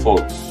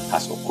 Fault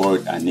has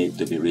occurred and need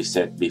to be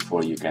reset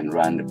before you can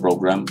run the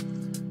program.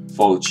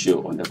 Fault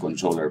show on the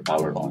controller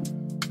power on.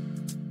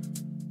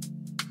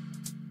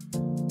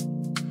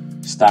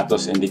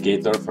 Status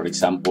indicator, for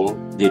example,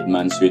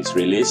 deadman switch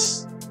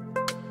release.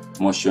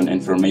 Motion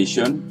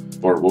information,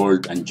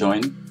 forward and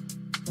join.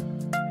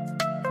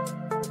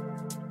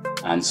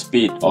 And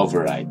speed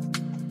override.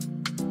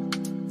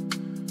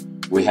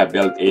 We have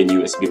built-in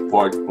USB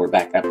port for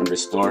backup and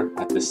restore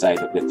at the side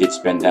of the teach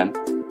pendant.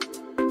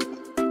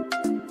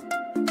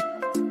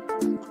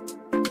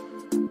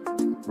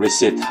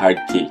 Reset hard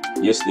key.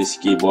 Use this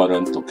key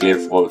button to clear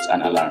faults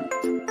and alarm.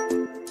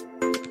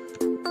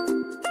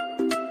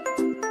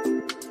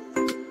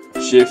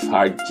 Shift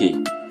hard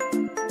key.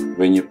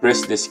 When you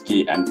press this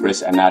key and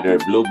press another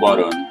blue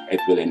button,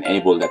 it will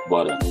enable that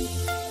button.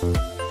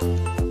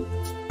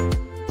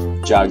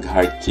 Jog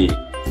hard key.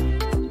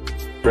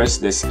 Press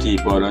this key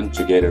button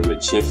together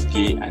with shift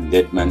key and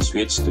deadman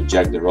switch to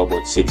jog the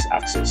robot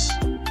 6-axis.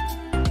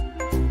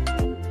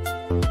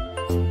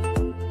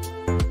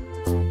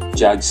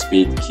 Jog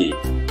speed key.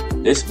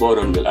 This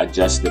button will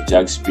adjust the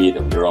jog speed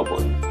of the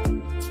robot.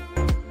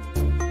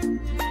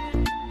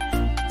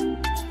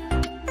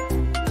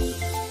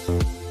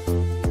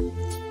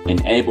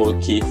 Enable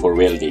key for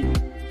welding.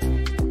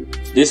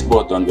 This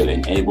button will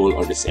enable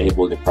or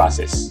disable the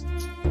process.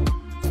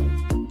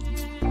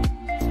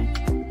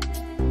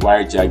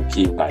 Wire jog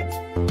keypad.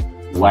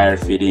 Wire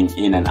feeding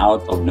in and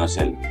out of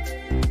nozzle.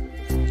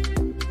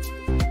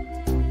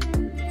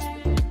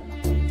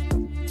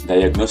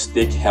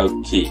 Diagnostic help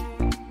key.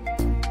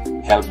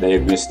 Help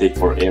diagnostic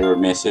for error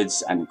message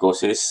and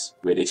causes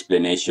with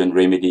explanation,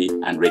 remedy,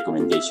 and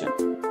recommendation.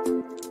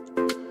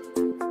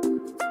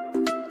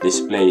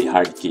 Display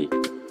hard key.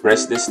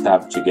 Press this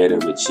tab together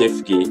with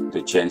shift key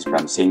to change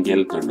from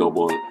single to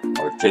double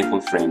or triple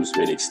frames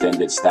with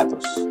extended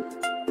status.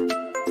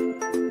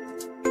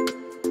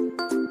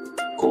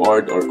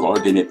 Coord or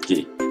coordinate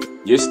key.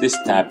 Use this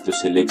tab to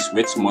select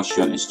which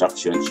motion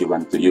instructions you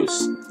want to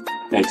use.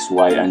 X,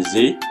 Y, and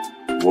Z,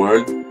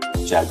 world,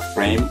 jog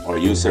frame, or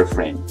user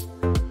frame.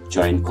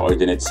 Join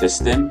coordinate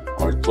system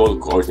or tool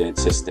coordinate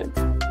system.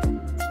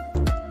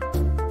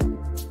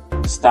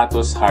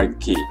 Status hard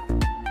key.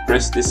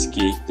 Press this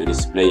key to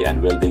display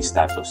unwelding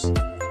status.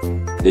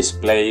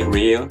 Display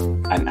real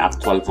an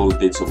actual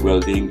voltage of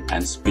welding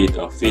and speed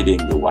of feeding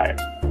the wire.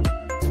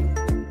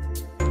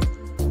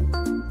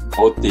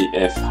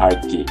 OTF hard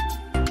key.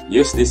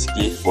 Use this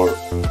key for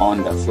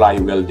on-the-fly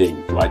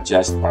welding to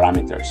adjust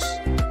parameters.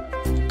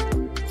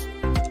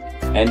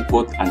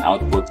 Input and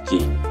output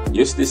key.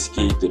 Use this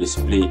key to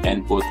display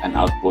input and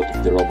output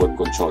of the robot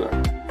controller.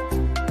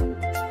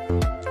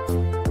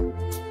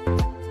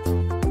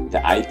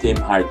 The item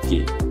hard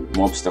key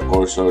moves the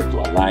cursor to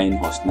a line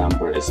whose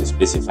number is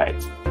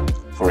specified.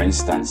 For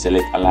instance,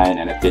 select a line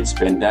and a teach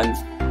pendant,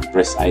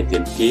 press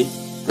item key,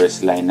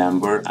 press line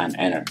number, and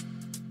enter.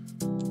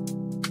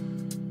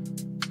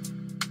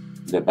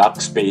 The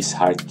backspace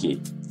hard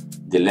key.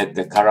 Delete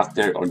the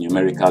character or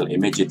numerical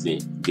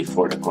immediately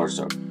before the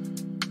cursor.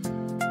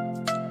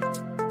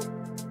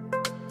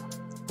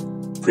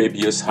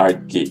 Previous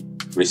hard key.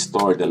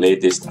 Restore the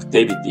latest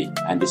activity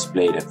and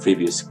display the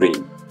previous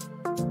screen.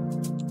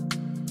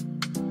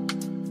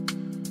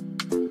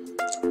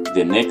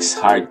 The next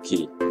hard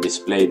key.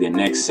 Display the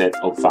next set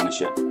of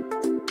functions.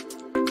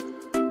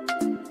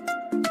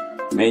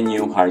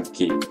 Menu hard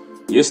key.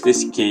 Use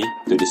this key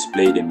to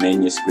display the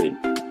menu screen.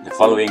 The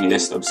following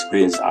list of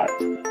screens are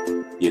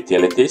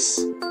Utilities,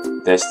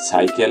 Test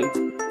Cycle,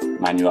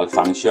 Manual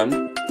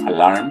Function,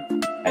 Alarm,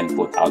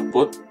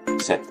 Input-Output,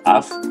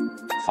 Setup,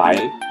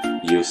 File,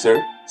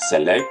 User,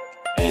 Select,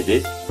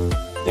 Edit,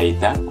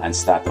 Data, and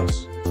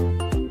Status.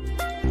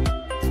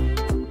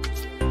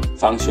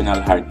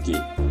 Functional hard key.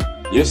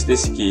 Use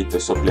this key to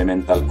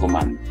supplemental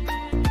command.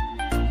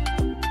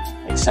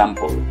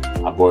 Example,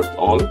 abort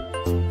all,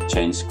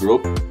 change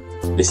group,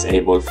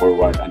 disable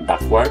forward and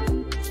backward,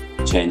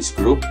 change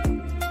group,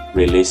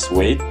 release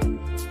weight,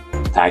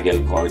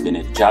 toggle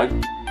coordinate jog,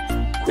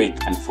 quick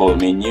and full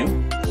menu,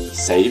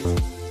 save,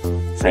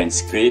 friend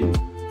screen,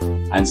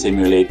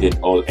 unsimulated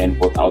all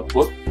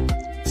input-output,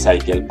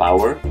 cycle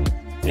power,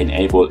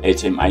 enable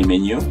HMI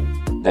menu,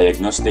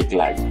 diagnostic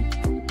lag.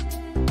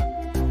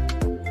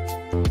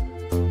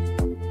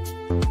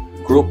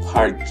 Group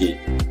hard key.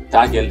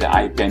 Toggle the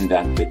eye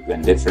pendant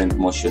between different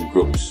motion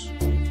groups.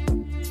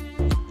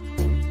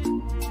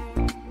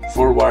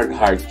 Forward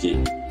hard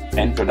key.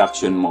 In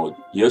production mode,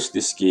 use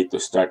this key to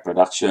start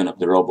production of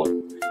the robot.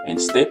 In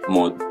step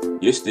mode,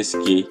 use this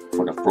key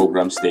for the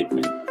program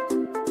statement.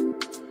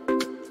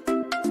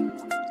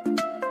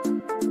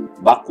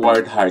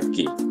 Backward hard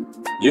key.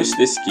 Use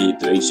this key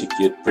to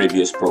execute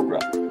previous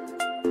program.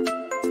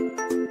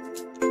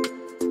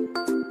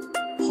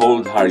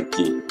 Hold hard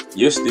key.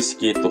 Use this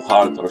key to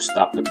halt or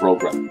stop the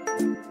program.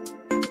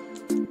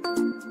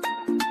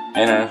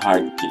 Enter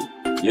hard key.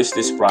 Use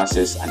this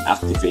process and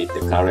activate the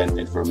current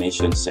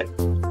information set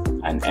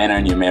and enter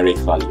numeric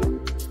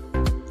value.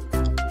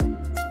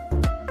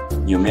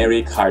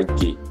 Numeric hard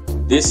key.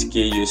 This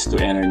key used to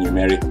enter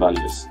numeric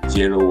values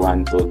 0,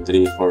 1, 2,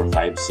 3, 4,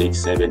 5,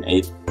 6, 7,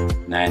 8,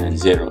 9, and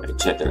 0,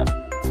 etc.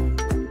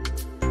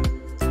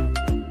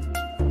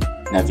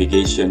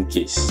 Navigation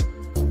keys.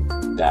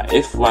 The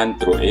F1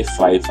 through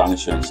F5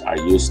 functions are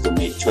used to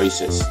make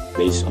choices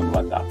based on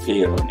what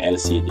appears on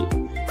LCD.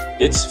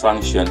 Each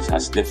function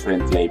has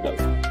different label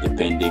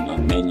depending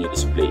on menu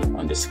display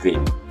on the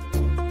screen.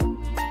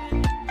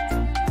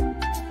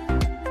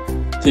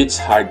 Teach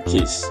hard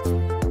keys.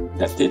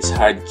 The teach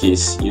hard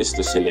keys used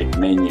to select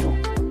menu,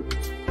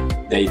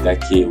 data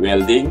key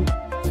welding,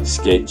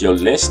 schedule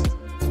list,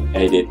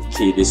 edit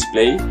key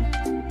display,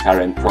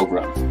 current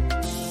program.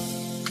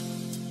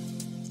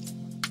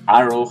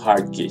 Arrow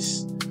hard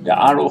keys. The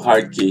arrow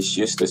hard keys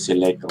used to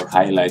select or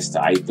highlight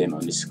the item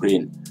on the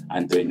screen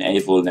and to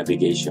enable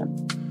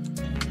navigation.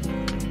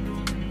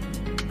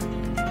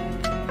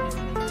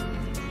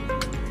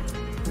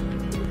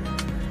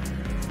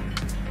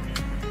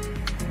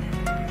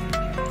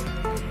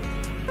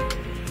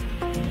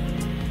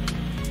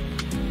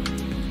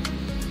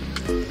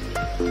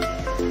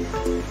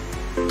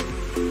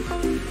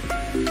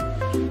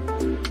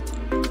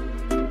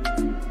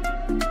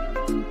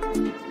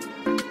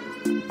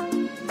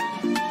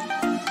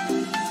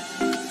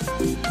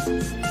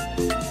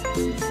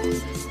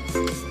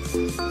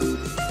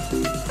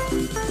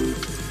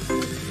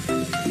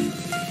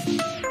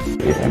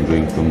 I'm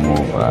going to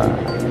move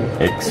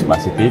X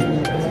positive.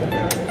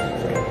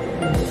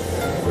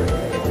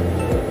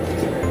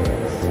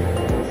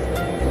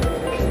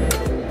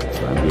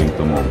 So I'm going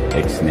to move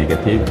X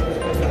negative.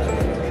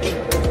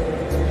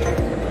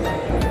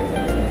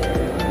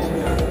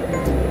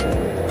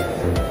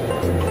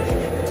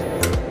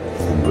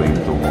 I'm going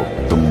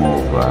to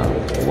move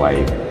Y.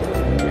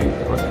 I'm going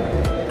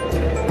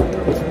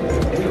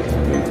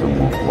to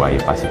move Y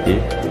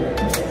positive.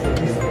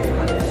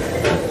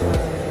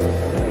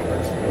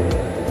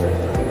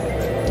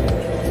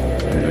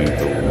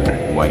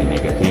 Y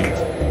negative.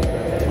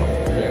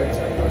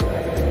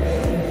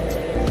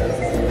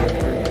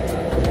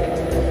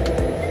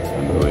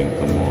 I'm going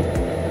to move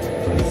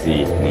Z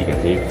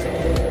negative.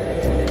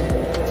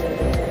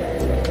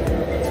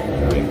 I'm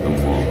going to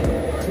move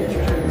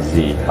Z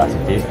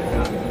positive.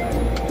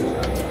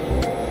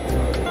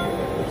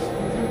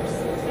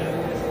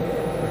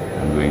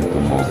 I'm going to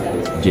move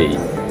J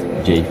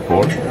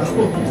J4,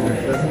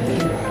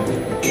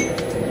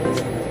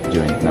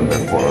 joint number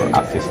 4,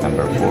 axis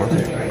number 4,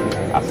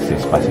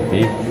 axis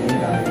positive,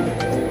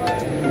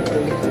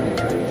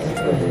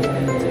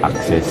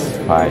 axis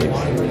 5,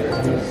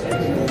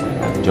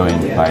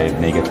 joint 5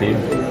 negative,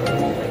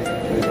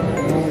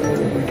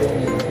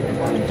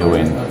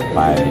 joint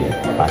 5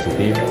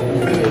 positive,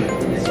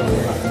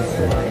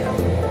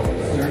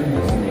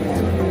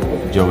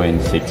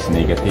 joint 6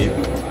 negative,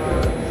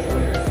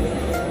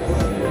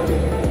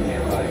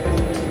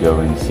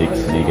 joint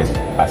 6 negative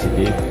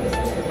positive,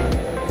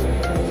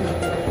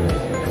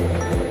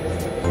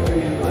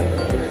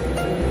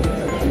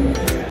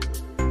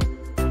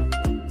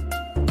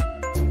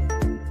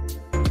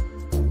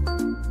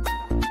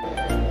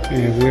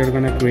 we're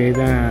gonna create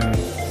a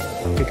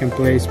pick and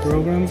place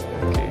program.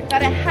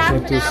 Got a half Go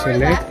an to hour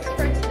select. left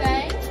for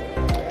today.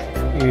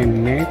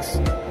 And next,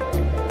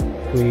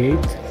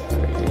 create.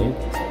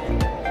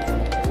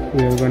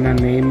 We are gonna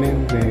name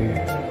it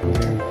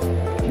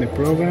the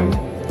program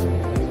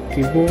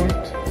keyboard.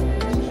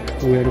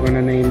 We are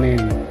gonna name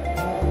it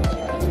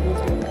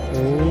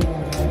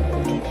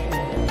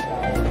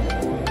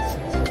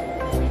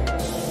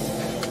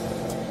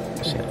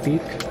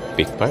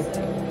pick part. pick part.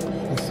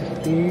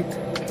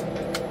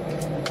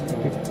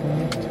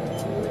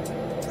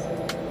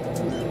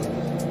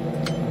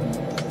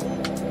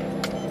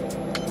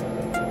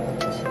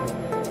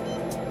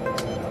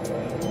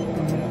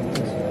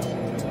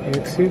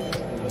 Exit,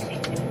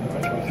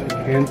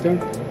 enter.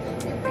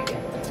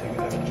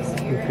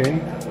 Okay,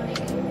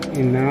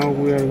 and now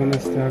we are gonna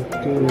start to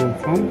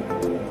home.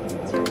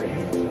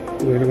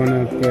 We're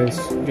gonna press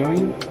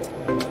join,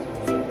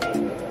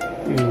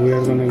 and we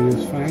are gonna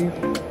use find.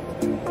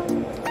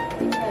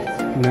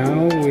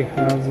 Now we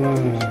have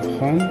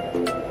home,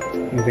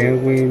 and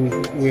then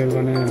we are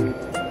gonna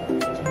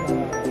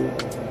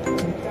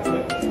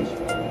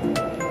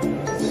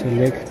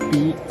select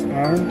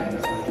PR.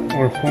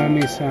 Our home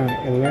is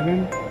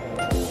 11.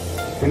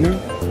 Enter.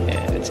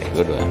 Yeah, that's a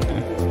good one.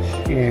 Huh?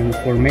 And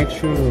for make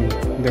sure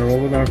the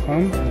robot are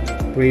home,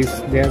 please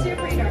that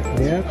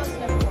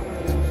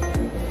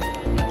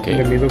Okay. in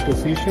the middle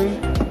position,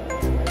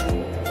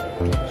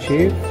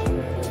 shift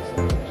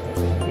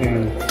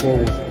and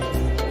forward,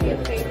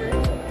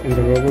 and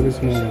the robot is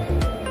moving.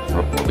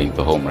 Moving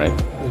to home, right?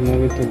 It's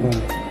moving to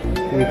home.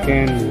 We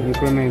can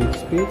increment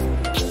speed.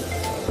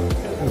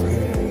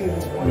 Okay.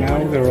 Now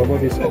the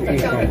robot is home.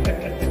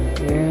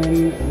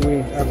 And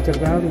after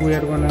that we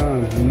are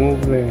gonna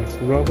move the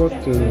robot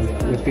to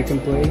the pick and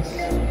place.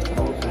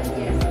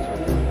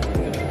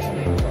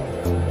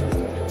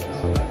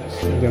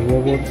 The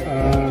robot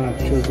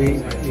should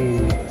be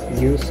in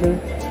user.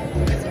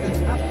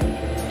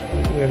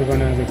 We are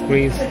gonna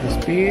decrease the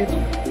speed.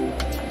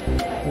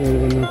 We are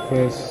gonna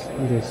press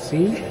the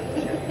C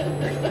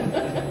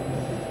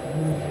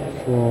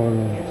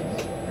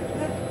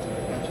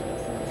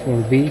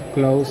for be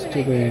close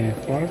to the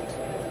part.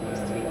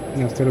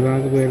 And after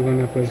that we are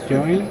gonna press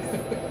join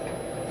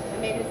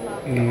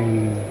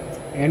and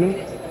enter,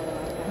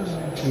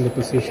 and the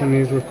position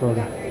is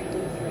recorded.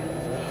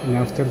 And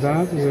after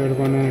that we are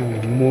gonna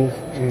move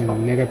in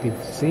negative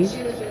C,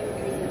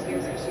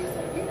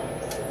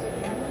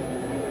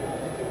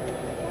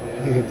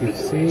 negative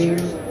C,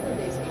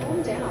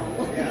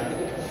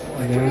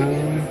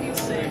 down,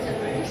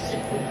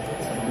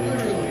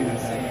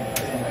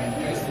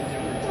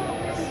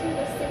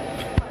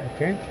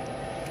 okay.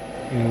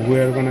 And we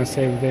are gonna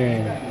save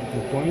the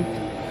point.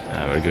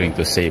 We're going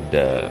to save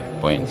the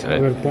points, right?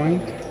 Other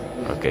point.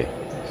 Okay.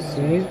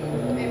 Save.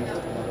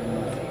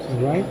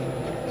 Right.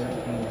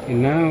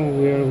 And now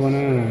we are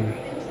gonna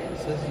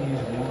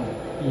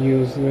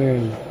use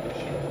the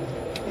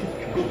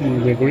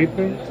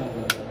gripper.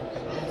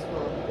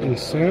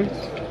 Insert.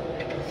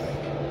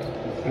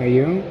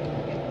 IO.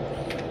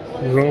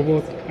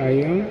 Robot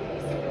IO.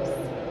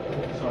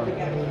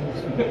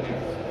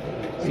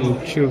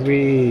 It should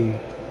be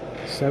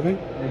 7.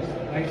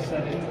 I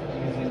set it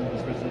using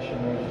this position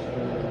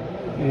register.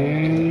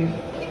 And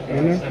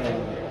enter.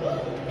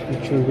 It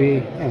should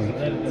be on.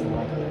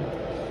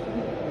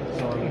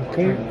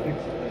 Okay.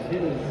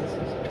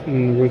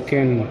 And we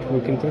can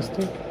test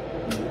it.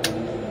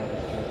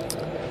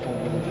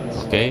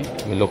 Okay.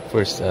 We look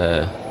first. We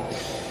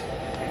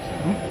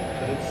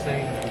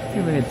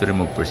need to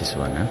remove first this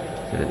one, huh?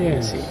 So that we can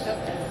Yes. see.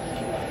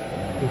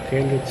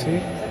 Okay, let's see.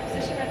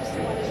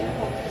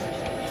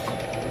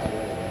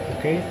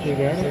 Okay, we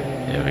got it.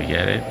 Yeah, we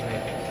get it.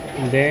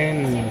 And then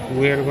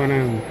we are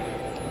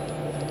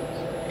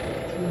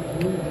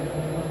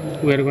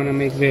gonna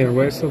make the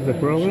rest of the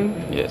program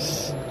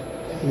Yes.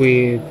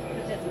 with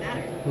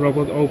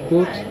robot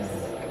output,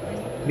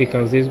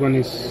 because this one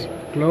is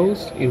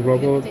closed. In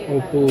robot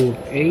output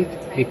 8,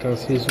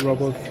 because his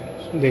robot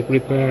the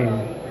gripper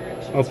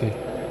open.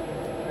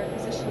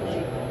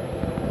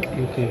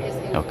 Okay.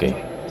 Okay.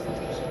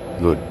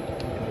 Good.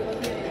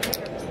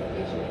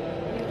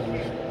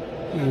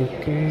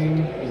 Okay.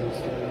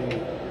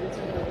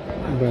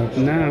 But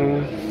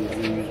now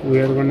we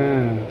are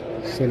gonna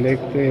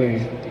select the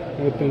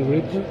open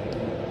gripper.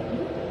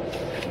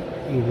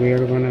 We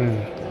are gonna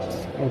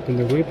open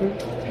the gripper,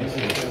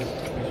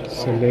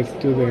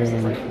 select to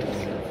the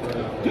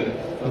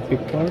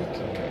pick part,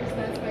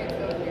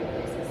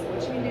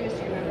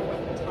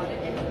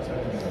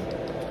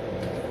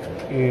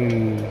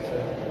 and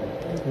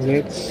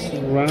let's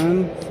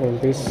run for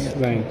this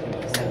line.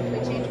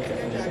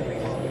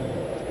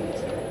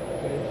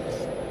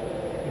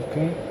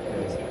 Okay,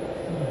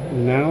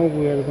 now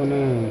we are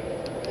gonna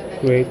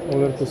create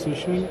other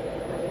position,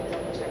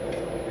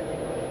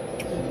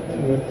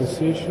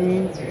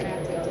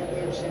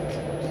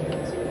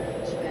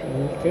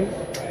 okay,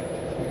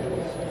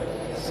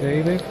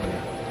 save it,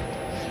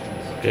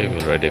 Okay, we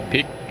already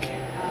pick.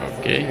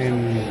 Okay.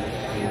 and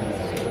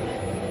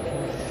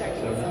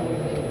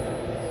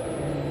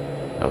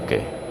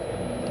Okay.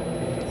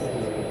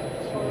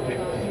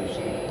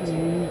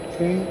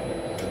 okay,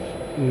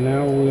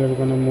 now we are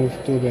gonna move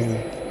to the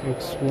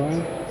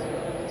X1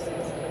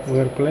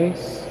 other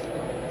place.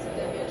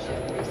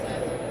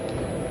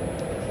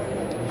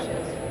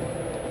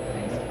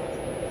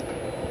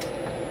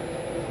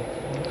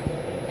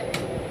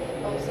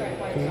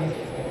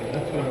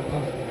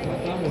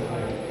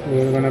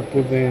 We're gonna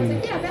put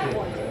them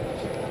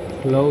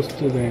close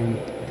to the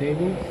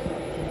table.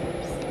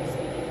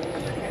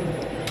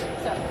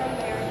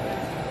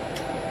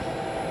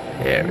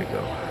 There we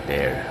go.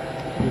 There.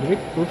 A little bit,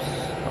 oops,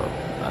 Oh,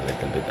 a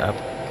little bit up.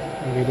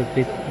 a little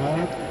bit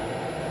up.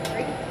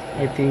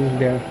 I think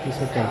that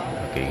is okay.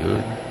 Okay,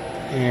 good.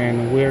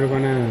 And we're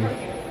gonna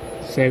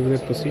save the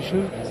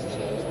position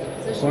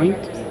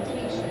point.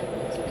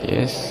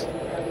 Yes.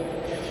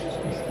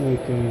 We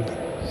can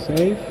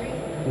save,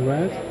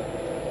 right?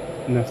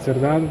 And after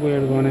that,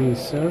 we're gonna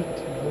insert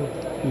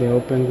the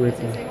open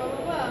gripper.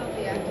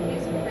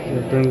 The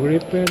open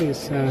gripper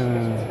is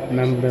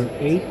number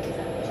 8.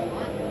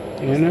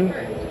 Enter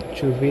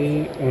should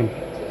be on.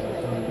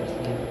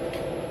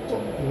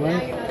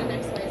 Right?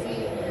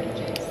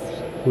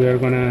 We are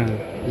gonna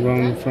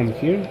run from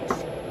here.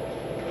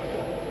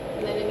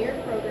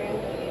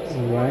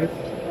 Right?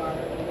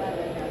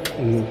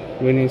 And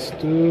we need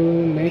to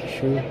make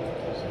sure.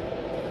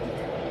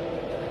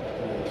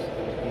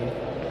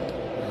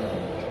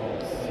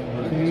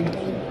 Okay.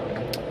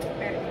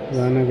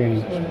 Run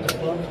again.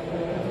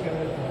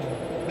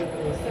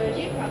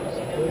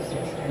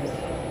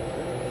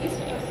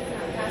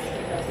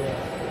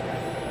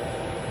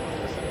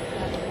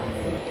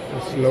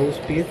 Slow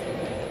speed.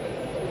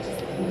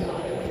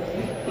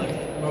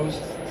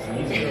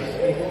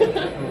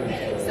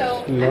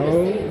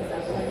 Slow.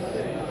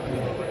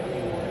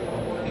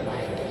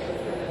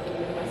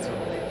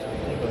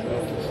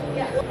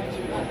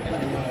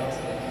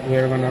 We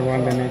are gonna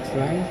run the next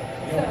line.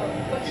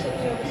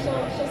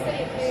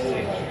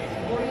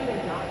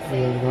 We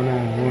are gonna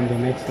run the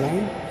next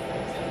line.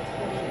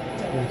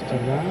 After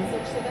that,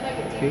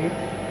 speed.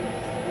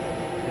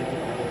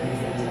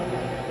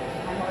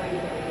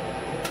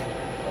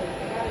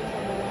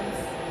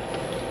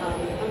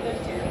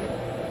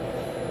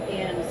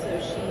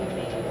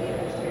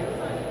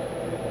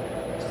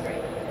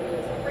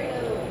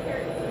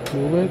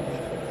 Move it,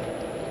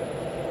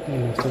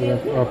 and after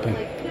that open.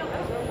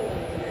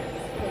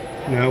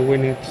 Now we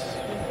need to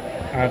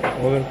add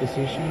other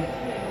position.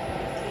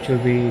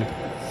 Should be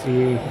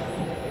C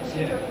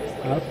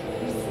up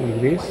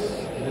like this.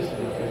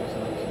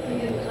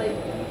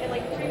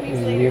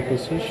 And new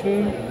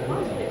position.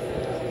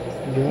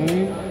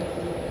 Join.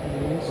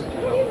 Yes.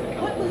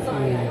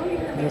 And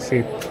that's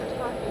it.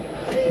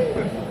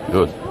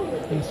 Good.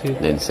 That's it.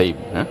 Then save,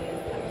 huh?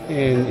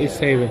 And it's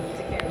saved.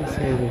 It's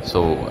saved.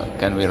 So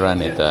can we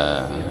run it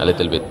a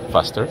little bit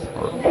faster?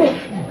 Or?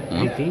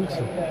 I think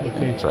so.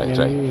 Okay. Try.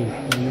 Let me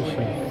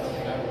show.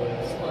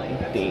 I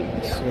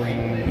think so.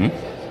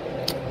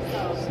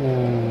 So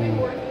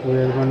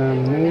we're gonna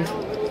move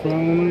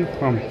from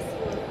home.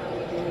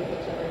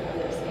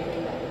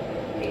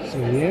 So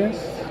yes.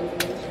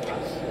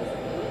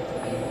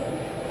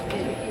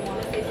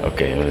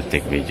 Okay, we'll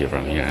take video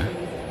from here.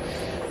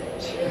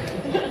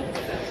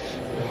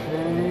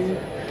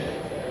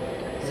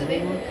 So they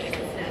were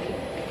Cincinnati.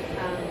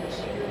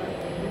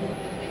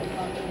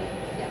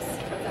 Yes.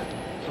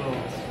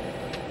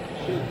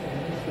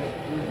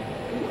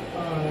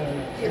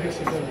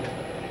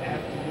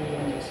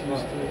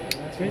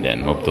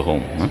 Then move to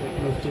home, huh?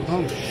 Move to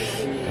home.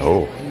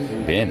 Oh,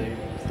 Ben.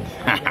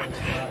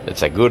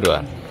 That's a good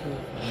one.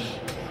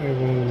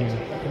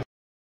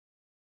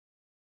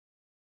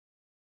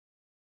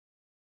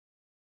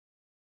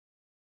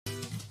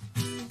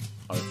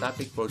 Our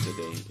topic for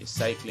today is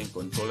cycling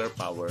controller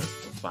power of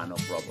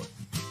Fanuc robot.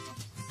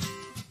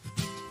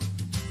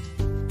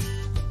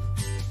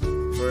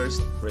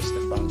 First, press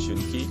the function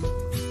key.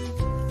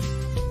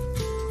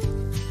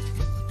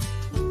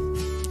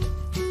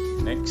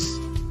 Next,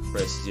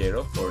 press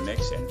 0 for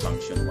next and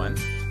function 1.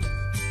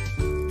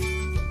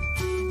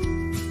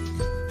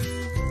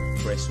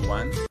 Press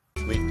 1,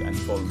 quick and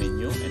full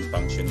menu and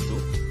function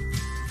 2.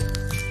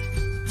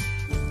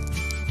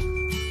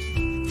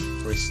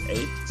 Press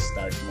 8,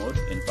 start mode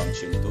in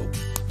function 2.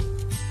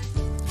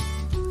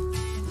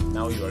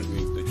 Now you are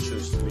going to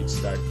choose which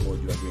start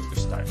mode you are going to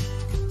start.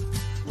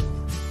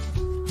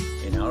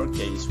 In our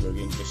case, we're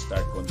going to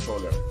start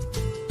controller.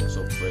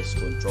 So press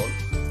control.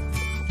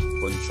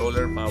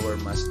 Controller power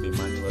must be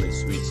manually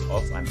switched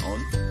off and on.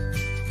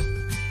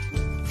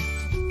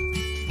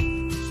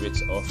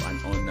 Switch off and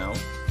on now.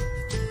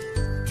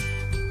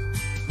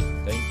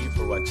 Thank you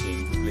for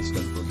watching. Please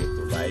don't forget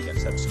to like and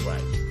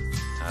subscribe.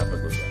 Have a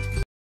good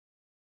one.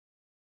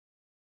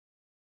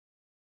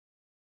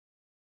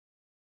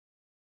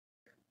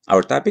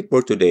 Our topic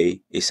for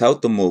today is how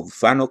to move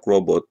Fanuc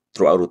robot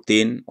through a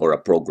routine or a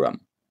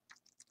program.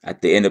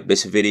 At the end of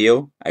this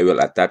video, I will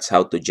attach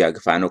how to jog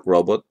Fanuc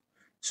robot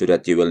so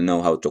that you will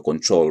know how to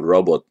control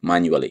robot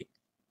manually.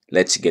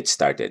 Let's get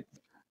started.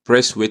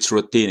 Press which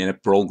routine in a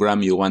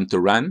program you want to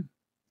run.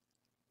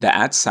 The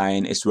 @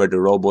 sign is where the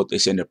robot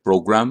is in the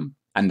program,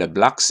 and the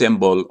black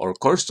symbol or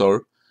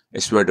cursor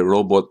is where the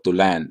robot to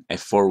land a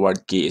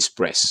forward key is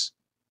pressed.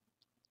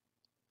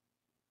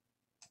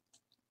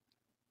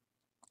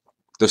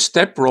 To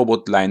step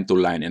robot line to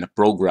line in a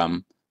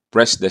program,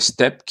 press the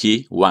step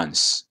key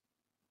once.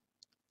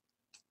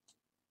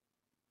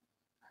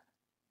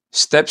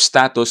 Step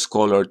status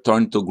color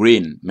turned to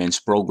green means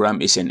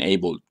program is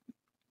enabled.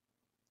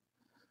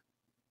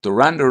 To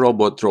run the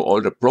robot through all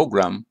the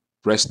program,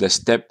 press the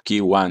step key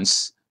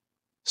once.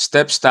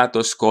 Step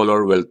status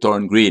color will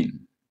turn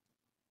green.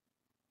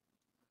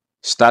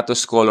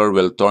 Status color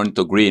will turn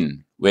to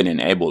green when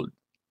enabled.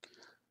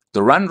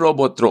 To run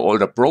robot through all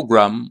the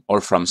program or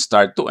from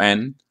start to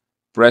end,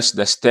 press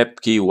the step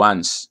key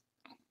once.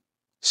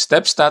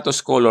 Step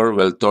status color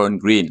will turn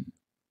green.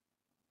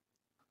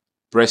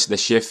 Press the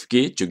shift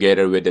key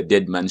together with the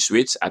deadman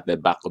switch at the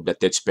back of the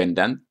touch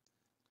pendant,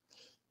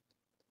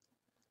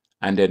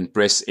 and then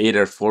press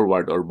either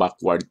forward or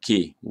backward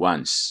key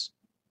once.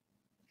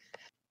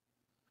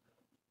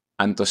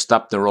 And to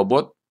stop the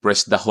robot,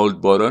 press the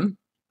hold button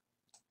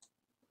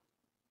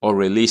or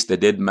release the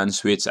deadman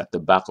switch at the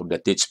back of the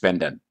touch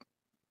pendant.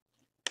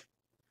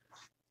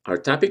 Our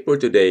topic for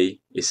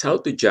today is how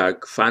to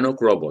jog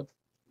Fanuc robot.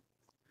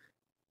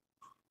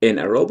 In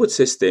a robot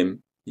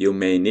system, you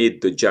may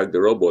need to jog the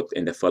robot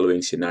in the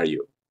following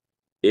scenario.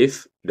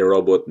 If the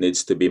robot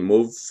needs to be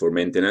moved for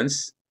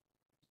maintenance,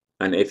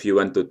 and if you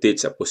want to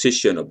teach a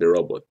position of the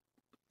robot.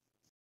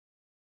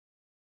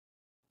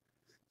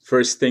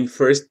 First thing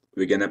first,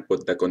 we're gonna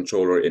put the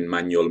controller in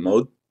manual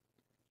mode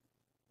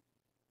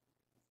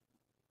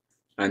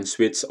and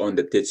switch on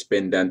the touch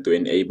pendant to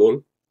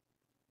enable,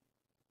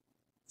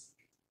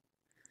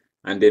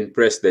 and then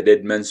press the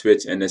deadman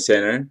switch in the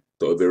center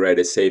to override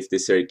the safety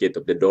circuit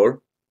of the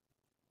door,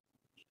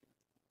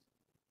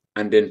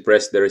 and then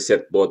press the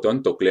reset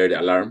button to clear the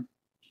alarm.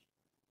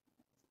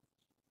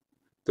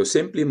 To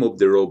simply move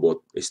the robot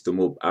is to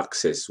move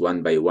axis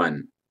one by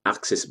one,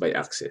 axis by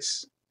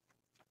axis.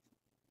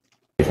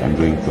 I'm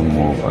going to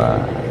move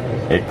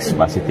X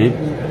positive.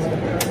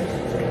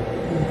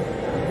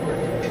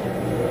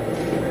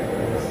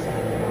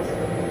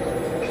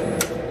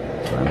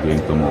 So I'm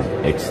going to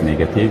move X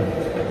negative.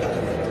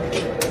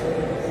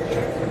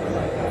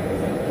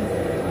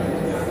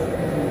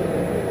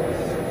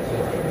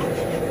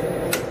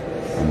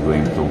 I'm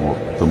going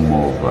to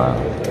move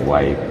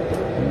Y.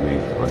 I'm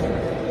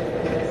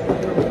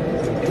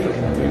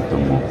going to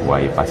move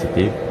Y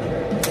positive.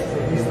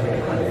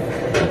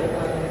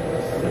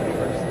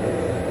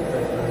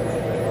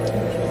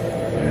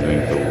 I'm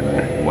going to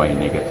move Y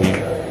negative.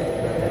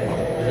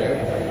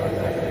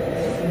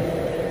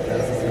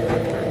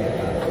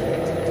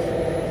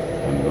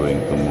 I'm going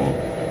to move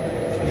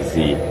Z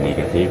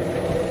negative.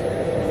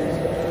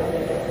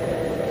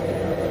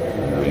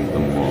 I'm going to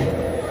move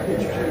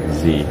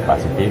Z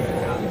positive.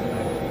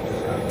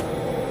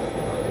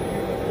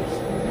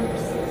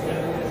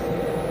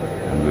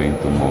 I'm going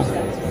to move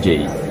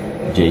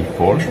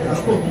J4,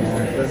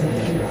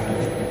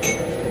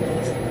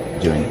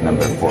 joint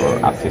number 4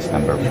 or axis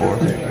number 4,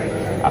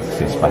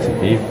 axis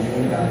positive,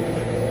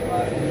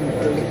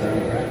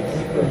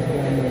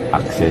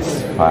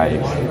 axis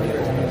 5,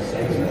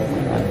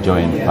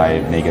 joint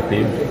 5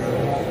 negative,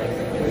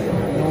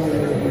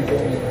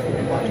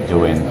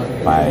 joint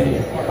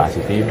 5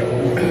 positive,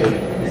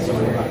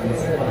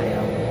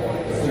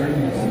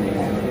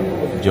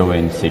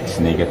 joint 6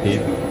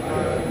 negative,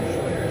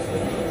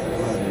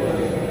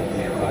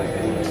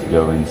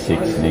 joint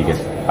 6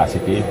 negative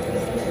positive,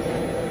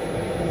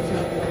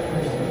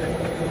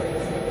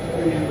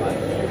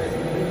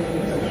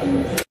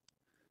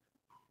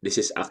 this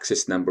is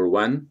axis number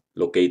 1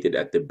 located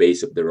at the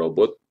base of the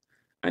robot,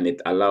 and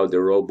it allows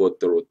the robot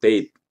to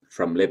rotate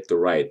from left to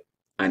right,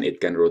 and it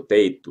can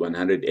rotate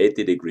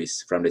 180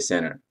 degrees from the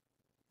center.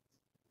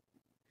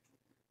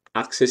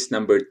 Axis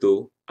number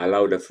 2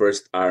 allows the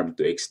first arm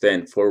to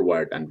extend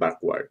forward and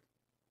backward.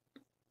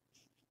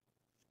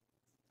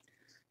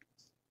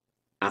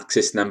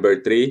 Axis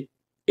number 3,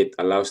 it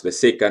allows the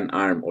second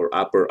arm or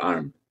upper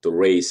arm to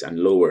raise and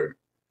lower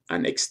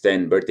and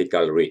extend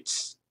vertical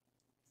reach.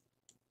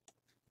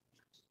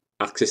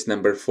 Axis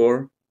number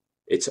 4,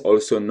 it's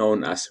also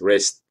known as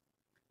rest,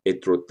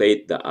 it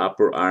rotates the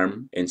upper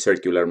arm in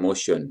circular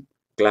motion,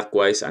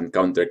 clockwise and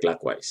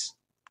counterclockwise.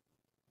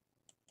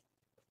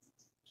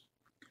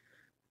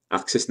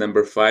 Axis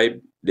number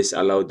 5, this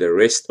allows the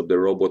rest of the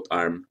robot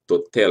arm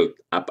to tilt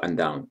up and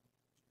down.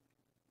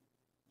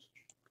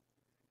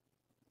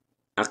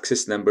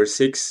 Axis number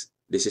 6,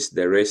 this is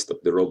the rest of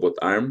the robot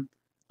arm,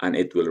 and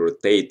it will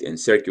rotate in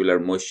circular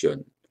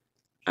motion,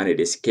 and it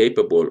is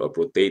capable of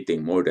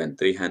rotating more than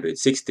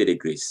 360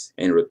 degrees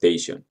in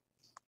rotation.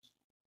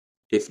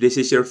 If this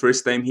is your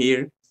first time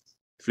here,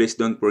 please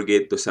don't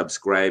forget to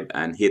subscribe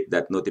and hit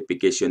that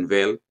notification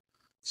bell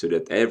so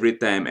that every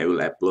time I will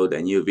upload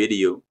a new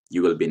video,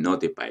 you will be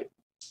notified.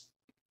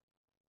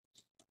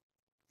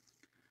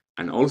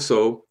 And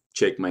also,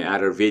 check my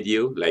other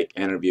video like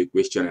interview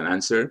question and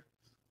answer,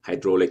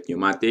 hydraulic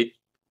pneumatic,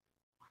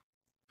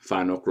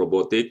 Fanuc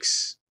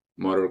robotics,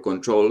 motor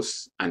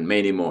controls, and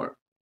many more.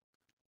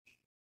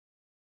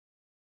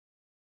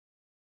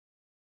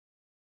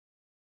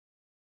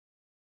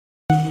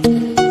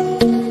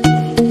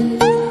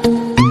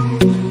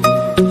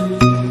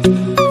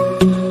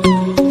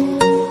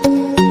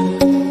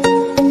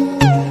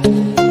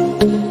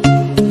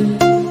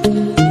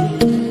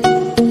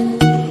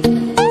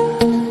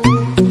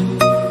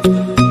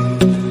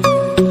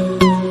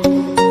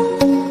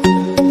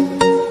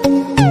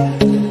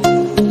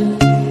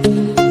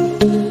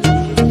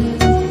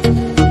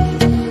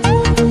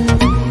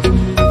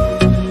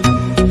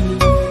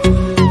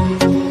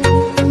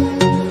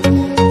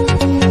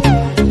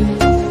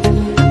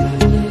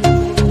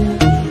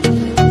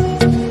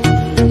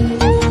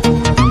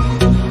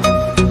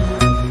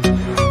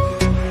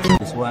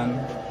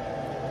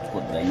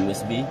 Put the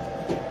USB.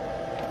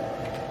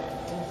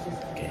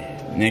 Okay.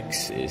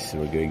 Next is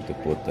we're going to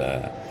put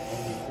a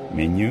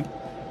menu.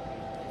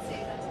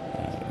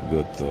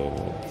 Go to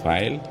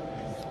File.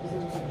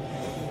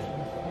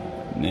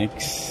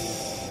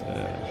 Next,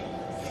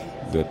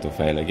 go to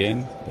File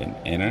again, then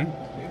Enter.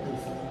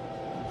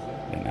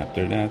 Then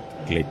after that,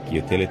 click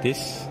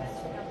Utilities.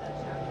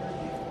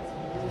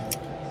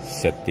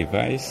 Set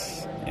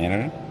Device,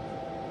 Enter.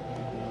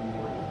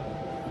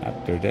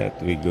 After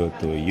that, we go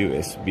to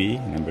USB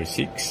number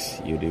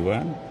 6,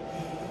 UD1,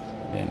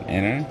 then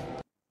Enter.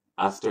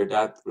 After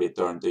that,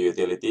 return to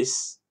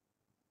Utilities,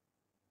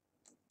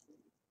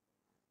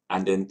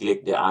 and then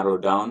click the arrow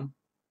down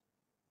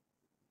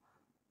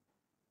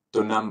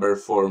to number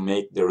 4,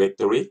 Make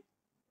Directory,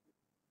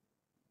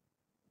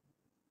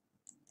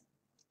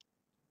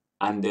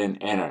 and then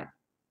Enter.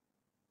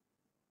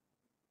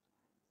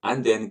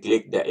 And then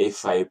click the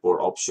F5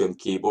 for Option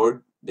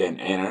keyboard, then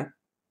Enter.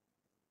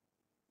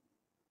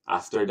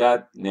 After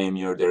that, name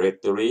your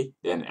directory,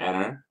 then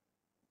Enter.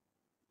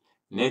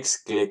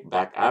 Next, click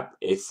Backup,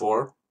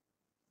 F4.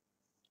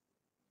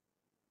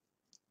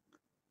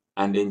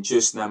 And then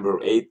choose number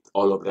 8,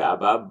 all of the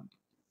above.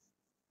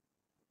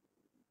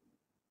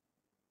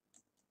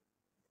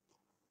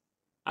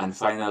 And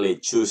finally,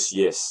 choose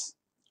Yes.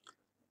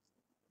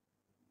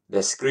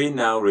 The screen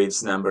now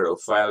reads number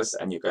of files,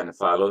 and you can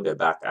follow the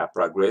backup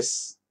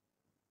progress.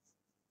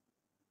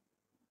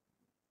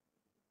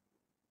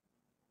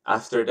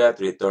 After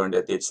that, return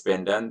the teach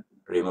pendant,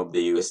 remove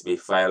the USB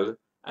file,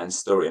 and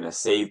store in a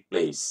safe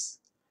place.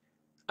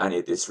 And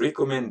it is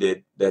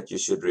recommended that you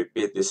should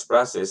repeat this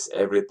process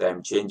every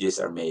time changes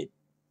are made.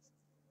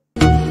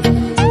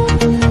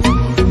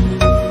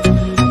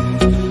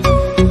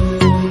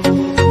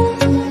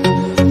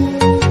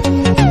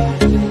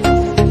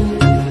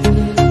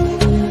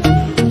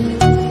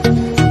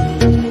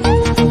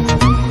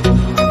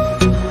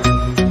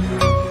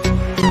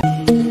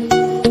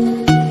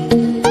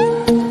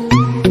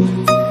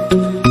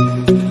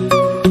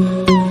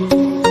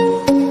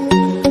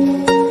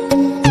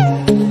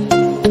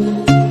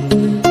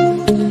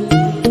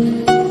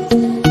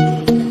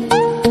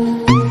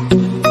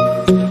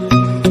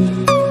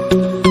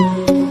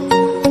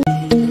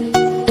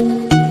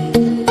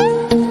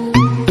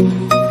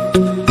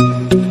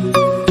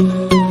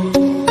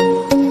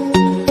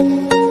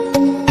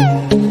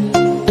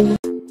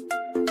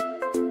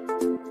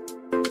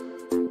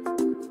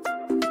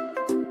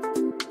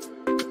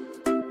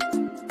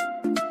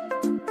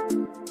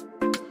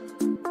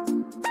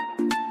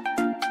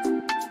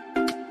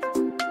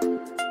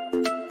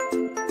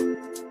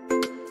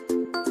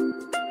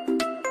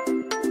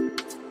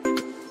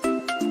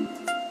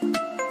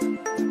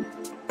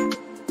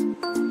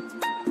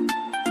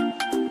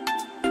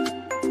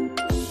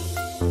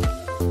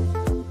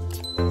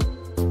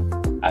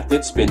 A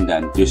teach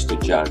pendant used to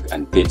jog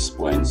and teach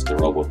points the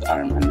robot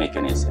arm and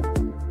mechanism,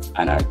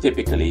 and are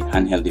typically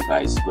handheld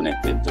device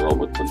connected to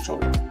robot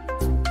controller.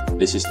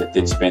 This is the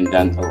teach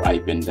pendant or eye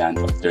pendant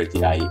of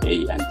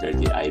 30i-A and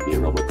 30i-B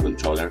robot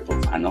controller of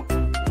Fanuc.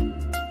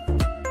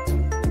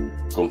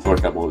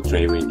 Comfortable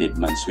tray-way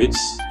Didman switch.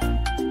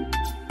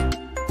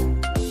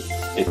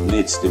 It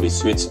needs to be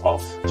switched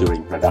off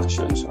during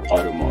productions or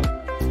auto mode.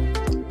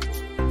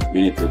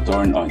 You need to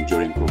turn on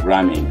during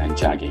programming and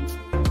jogging.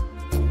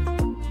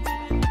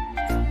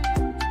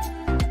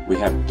 We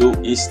have two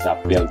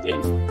E-stop built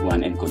in,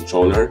 one in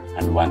controller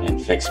and one in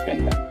flex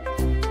pendant.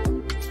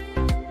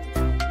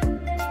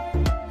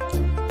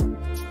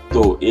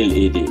 Two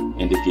LED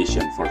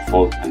indication for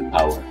fault and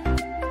power.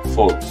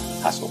 Fault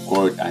has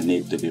occurred and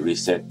need to be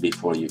reset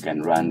before you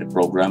can run the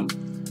program.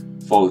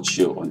 Fault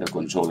show on the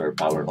controller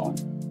power on.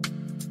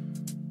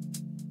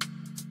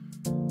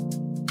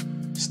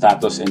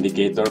 Status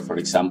indicator, for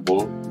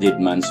example, did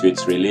man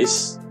switch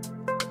release,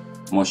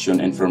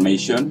 motion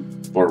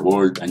information,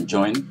 forward and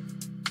join,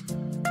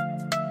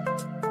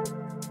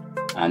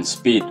 and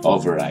speed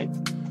override.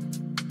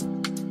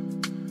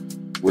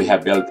 We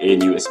have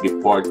built-in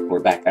USB port for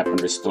backup and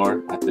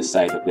restore at the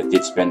side of the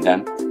teach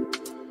pendant.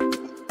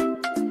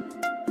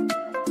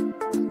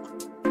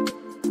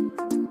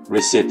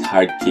 Reset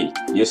hard key.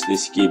 Use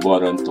this key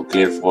button to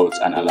clear faults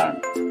and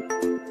alarm.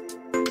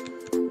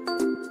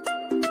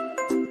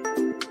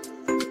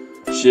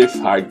 Shift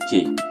hard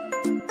key.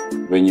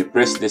 When you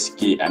press this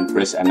key and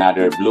press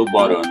another blue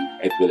button,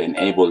 it will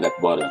enable that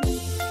button.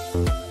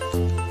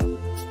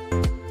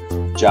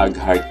 Jog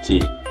hard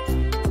key.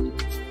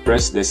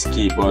 Press this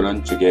key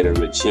button together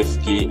with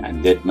shift key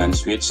and deadman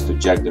switch to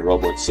jog the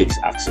robot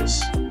 6-axis.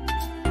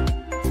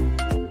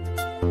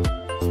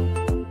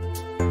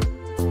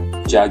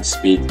 Jog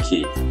speed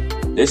key.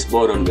 This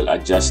button will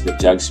adjust the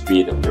jog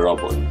speed of the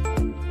robot.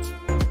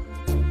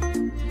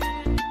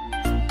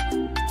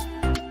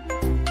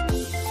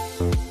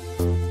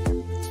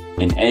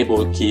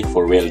 Enable key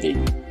for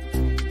welding.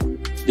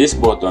 This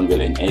button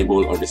will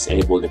enable or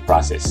disable the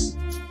process.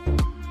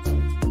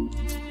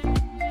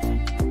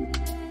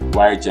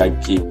 Wire jog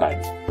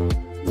keypad.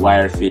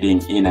 Wire feeding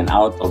in and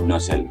out of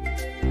nozzle.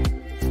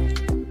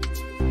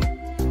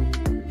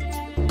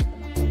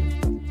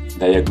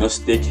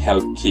 Diagnostic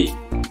help key.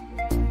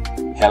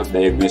 Help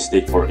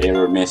diagnostic for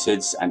error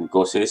message and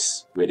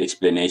causes with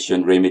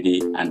explanation,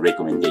 remedy, and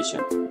recommendation.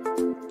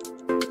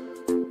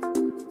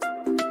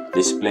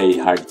 Display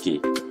hard key.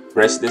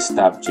 Press this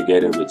tab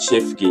together with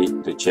shift key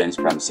to change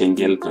from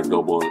single to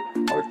double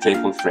or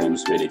triple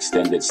frames with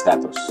extended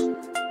status.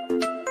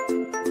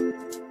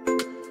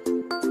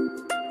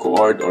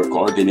 Coord or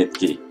coordinate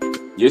key.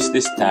 Use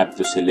this tab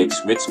to select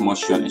which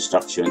motion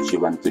instructions you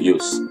want to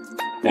use.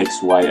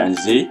 X, Y, and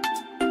Z,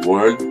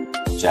 world,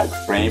 jog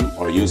frame,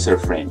 or user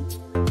frame.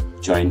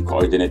 Join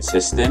coordinate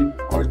system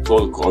or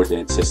tool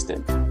coordinate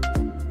system.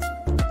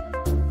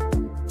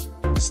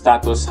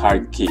 Status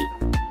hard key.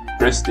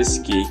 Press this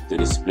key to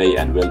display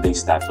and welding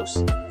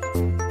status.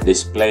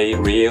 Display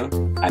real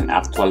and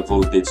actual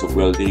voltage of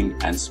welding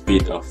and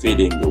speed of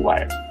feeding the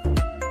wire.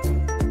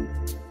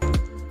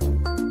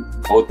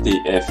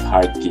 OTF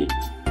hard key.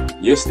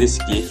 Use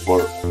this key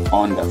for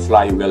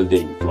on-the-fly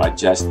welding to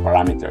adjust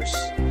parameters.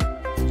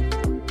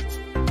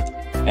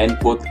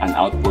 Input and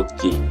output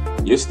key.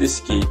 Use this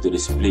key to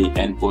display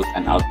input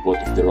and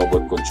output of the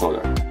robot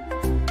controller.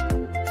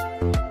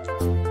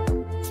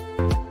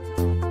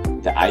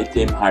 The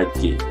item hard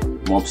key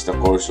moves the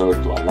cursor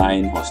to a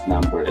line whose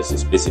number is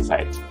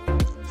specified.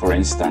 For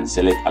instance,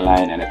 select a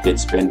line and a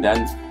teach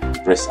pendant,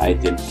 press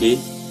item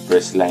key,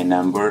 press line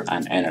number,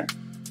 and enter.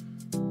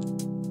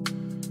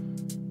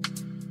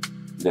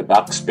 The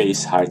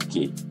backspace hard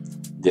key.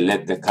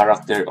 Delete the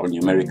character or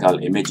numerical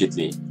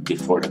immediately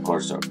before the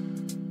cursor.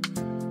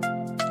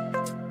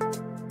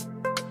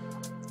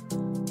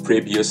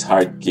 Previous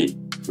hard key.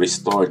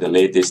 Restore the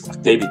latest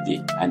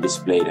activity and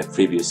display the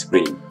previous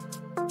screen.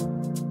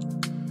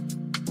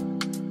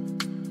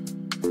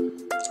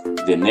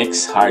 The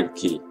next hard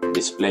key.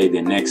 Display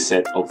the next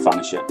set of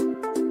function.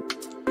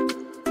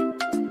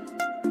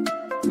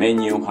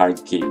 Menu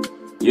hard key.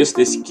 Use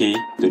this key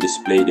to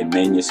display the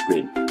menu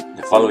screen.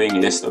 The following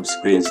list of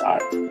screens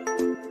are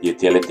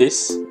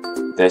Utilities,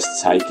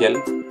 Test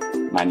Cycle,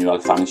 Manual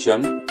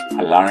Function,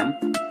 Alarm,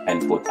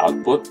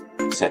 Input-Output,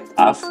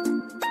 Setup,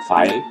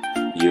 File,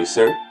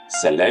 User,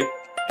 Select,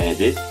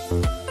 Edit,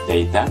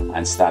 Data,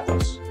 and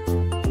Status.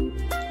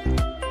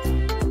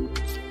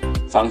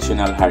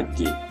 Functional hard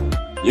key.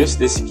 Use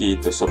this key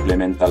to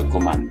supplemental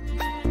command.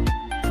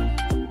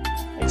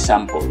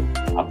 Example,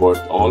 abort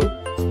all,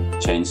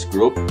 change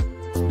group,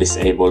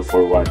 disable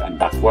forward and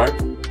backward,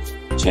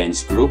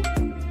 change group,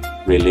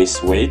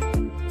 release weight,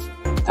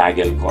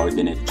 toggle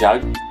coordinate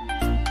jog,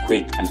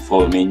 quick and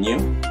full menu,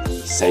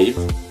 save,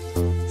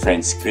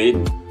 friend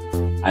screen,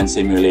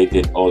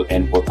 unsimulated all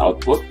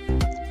input-output,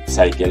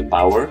 cycle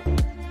power,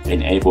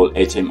 enable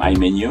HMI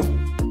menu,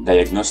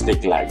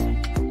 diagnostic lag.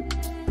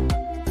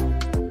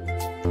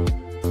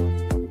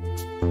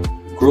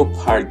 Group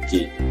hard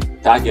key.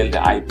 Toggle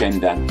the eye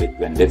pendant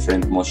between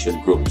different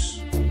motion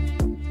groups.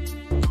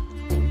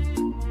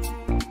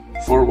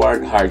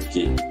 Forward hard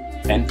key.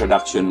 In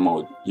production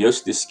mode,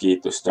 use this key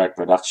to start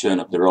production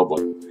of the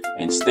robot.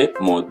 In step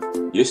mode,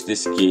 use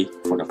this key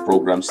for the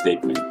program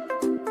statement.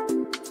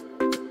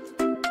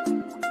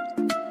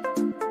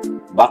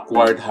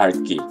 Backward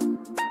hard key.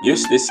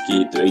 Use this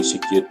key to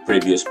execute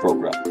previous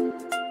program.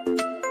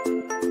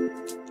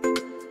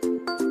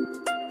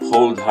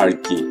 Hold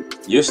hard key.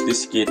 Use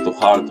this key to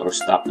halt or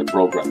stop the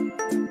program.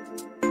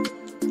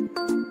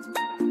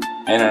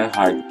 Enter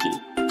hard key.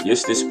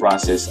 Use this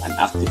process and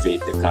activate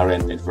the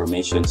current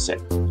information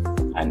set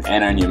and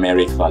enter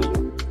numeric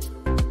value.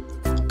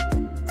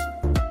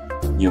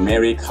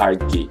 Numeric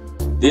hard key.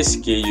 This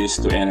key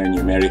used to enter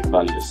numeric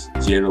values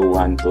 0,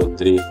 1, 2,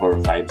 3,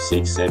 4, 5,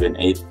 6, 7,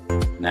 8,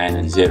 9,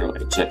 and 0,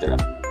 etc.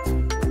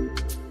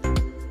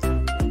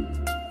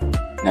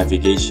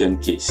 Navigation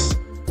keys.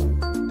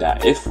 The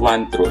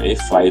F1 through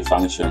F5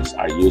 functions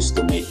are used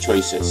to make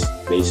choices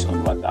based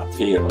on what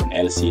appear on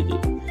LCD.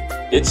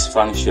 Each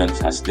function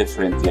has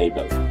different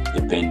label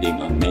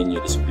depending on menu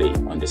display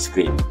on the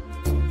screen.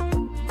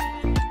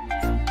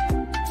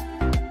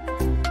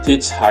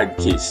 Teach hard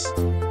keys.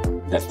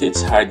 The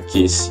teach hard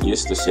keys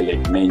used to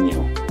select menu,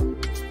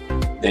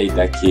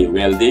 data key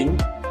welding,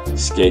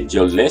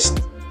 schedule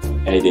list,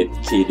 edit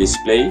key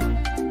display,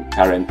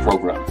 current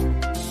program.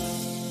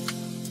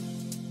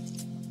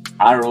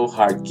 Arrow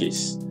hard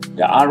keys.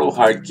 The arrow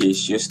hard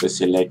keys used to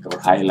select or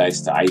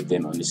highlight the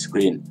item on the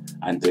screen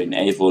and to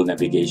enable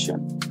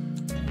navigation.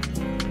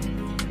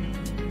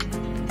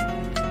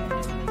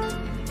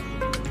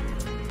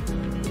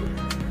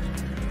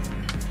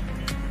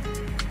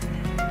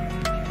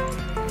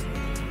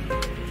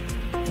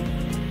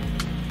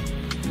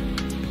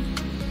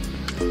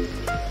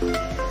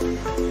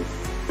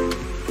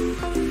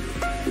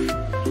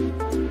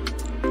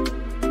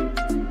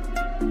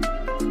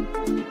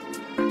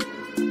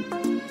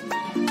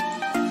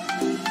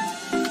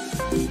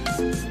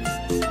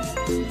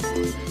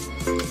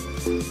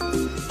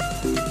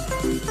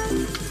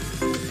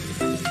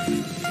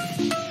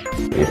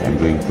 I'm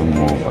going to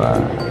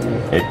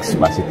move X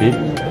positive.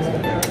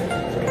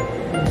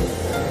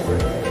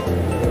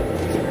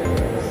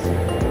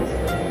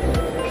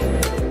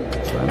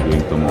 So I'm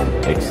going to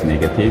move X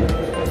negative.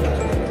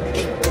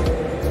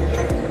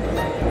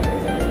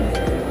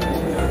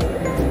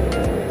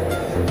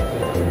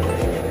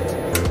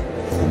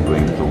 I'm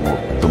going to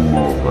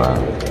move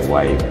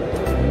Y.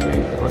 I'm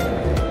going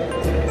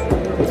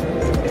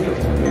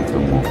to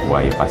move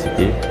Y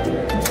positive.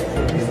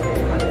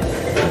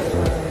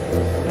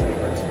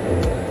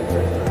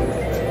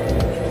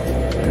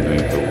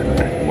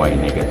 Y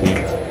negative.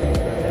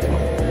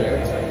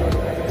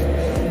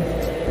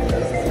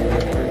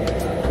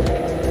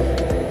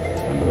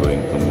 I'm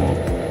going to move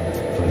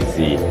Z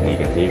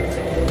negative.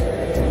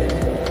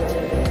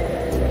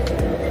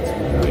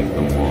 I'm going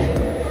to move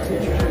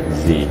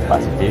Z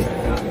positive.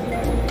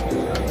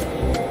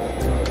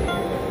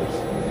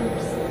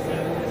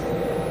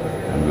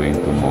 I'm going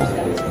to move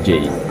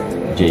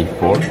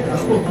J4.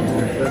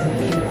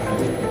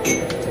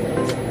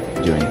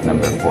 Joint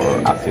number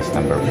 4, axis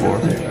number 4.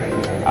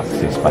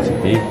 Axis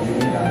positive,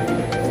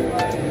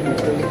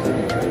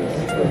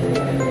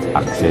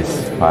 axis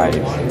 5,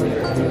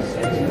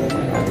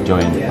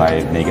 join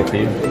 5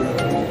 negative,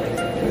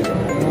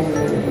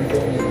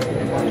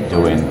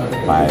 join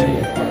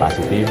 5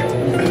 positive,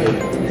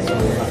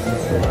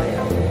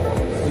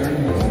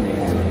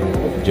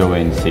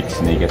 join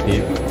 6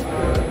 negative,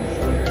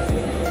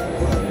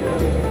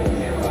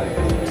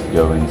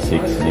 join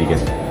 6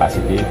 negative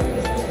positive,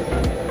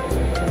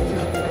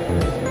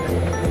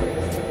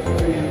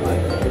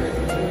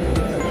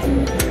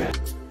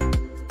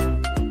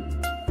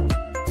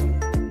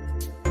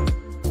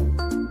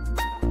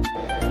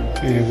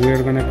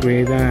 we're gonna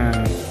create a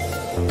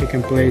pick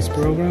and place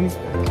program.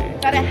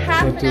 Got a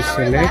half Go an to hour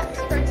select. left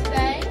for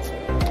today.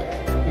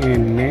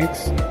 And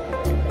next,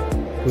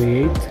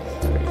 create.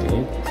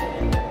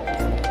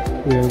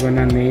 We are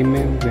gonna name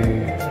it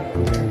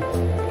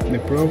the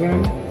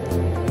program.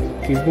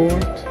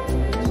 Keyboard.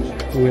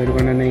 We are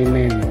gonna name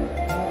it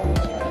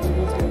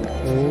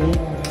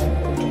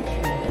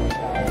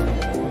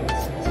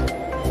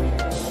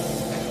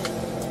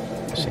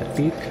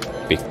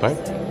Pick part.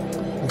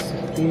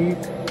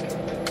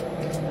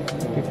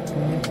 Pick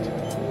part.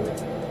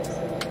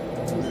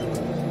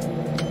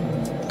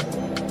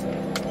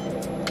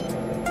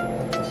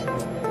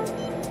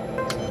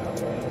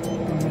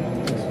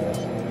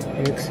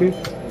 Exit.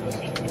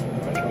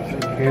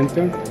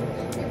 Enter.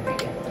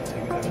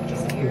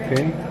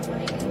 Okay.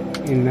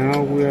 And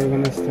now we are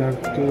gonna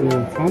start to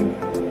home.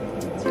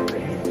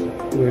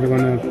 We are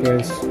gonna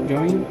press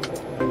join.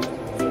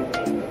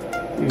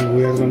 And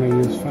we are gonna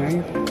use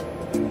find.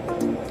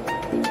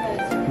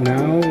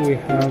 Now we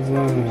have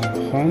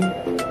home.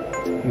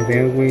 And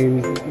then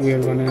we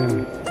are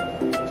gonna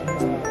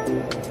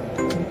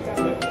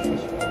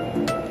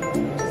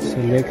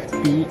select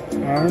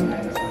PR.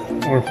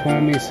 Our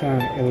home is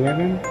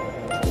 11.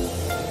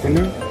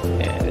 Enter.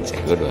 Yeah, that's a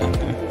good one.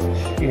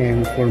 Huh?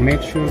 And for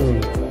make sure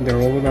the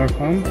robot are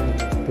home,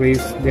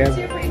 please that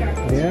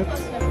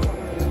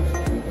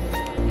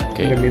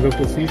Okay. in the middle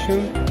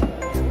position,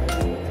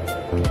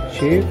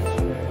 shift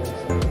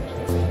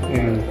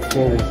and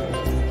forward.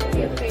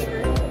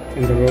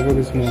 And the robot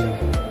is moving.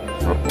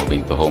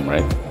 Moving to home,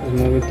 right? It's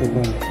moving to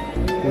home.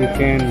 We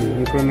can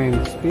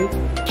increment speed.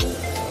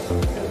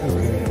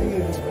 Okay.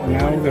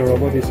 Now the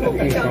robot is home.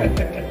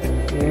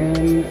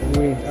 And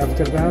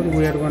after that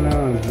we are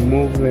gonna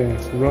move the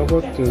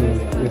robot to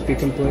the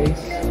pick and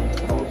place.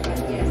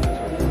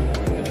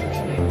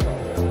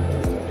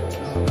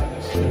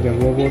 the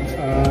robot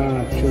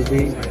should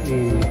be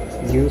in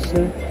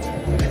user.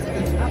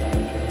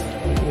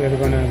 We're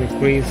gonna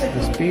decrease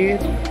the speed.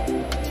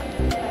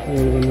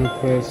 We're gonna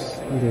press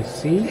the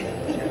C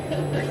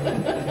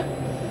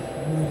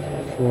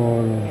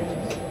for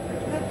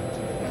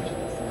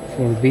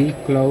be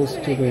close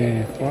to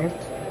the part,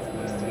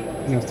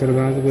 and after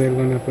that we're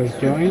gonna press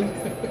join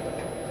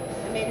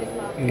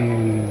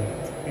and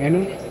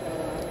enter,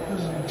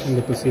 and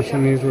the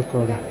position is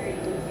recorded.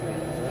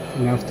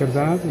 And after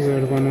that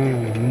we're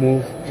gonna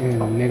move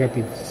in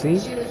negative C,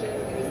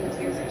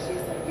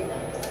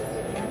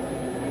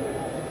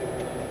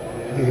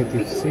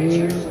 negative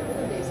C,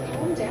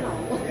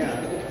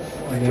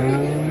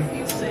 down,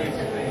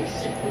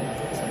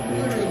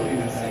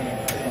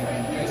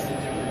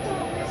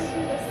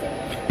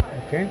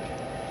 okay,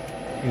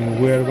 and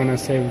we are gonna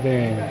save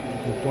the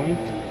point.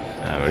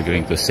 We're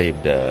going to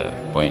save the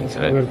points,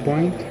 right? Other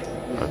point.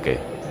 Okay.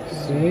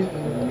 Save.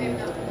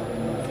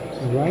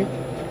 Right.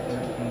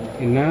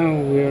 And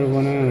now we are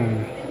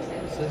gonna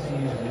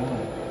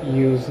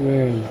use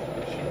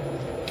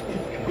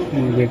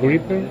the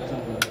gripper.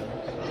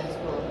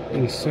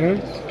 Insert.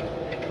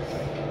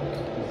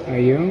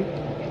 IO.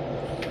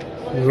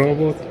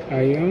 Robot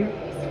IO.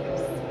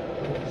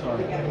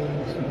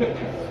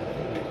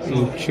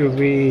 It should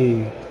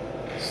be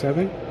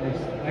 7.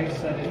 I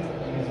set it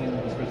using the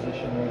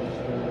position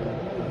register.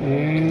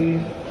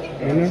 And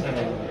enter.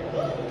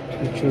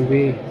 It should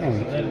be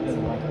on.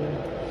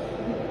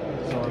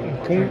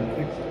 Okay.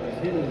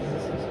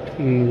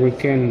 And we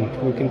can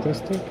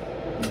test it.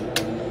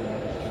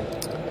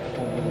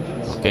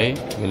 Okay,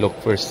 we look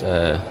first.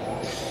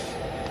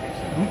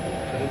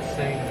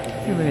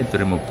 We need to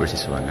remove first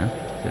this one, huh?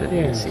 So that we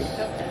can Yes. see.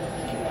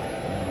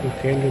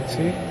 Okay, let's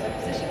see.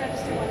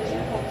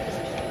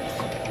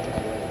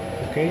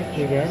 Okay,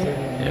 we got it.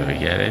 Yeah, we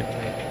get it.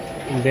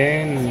 And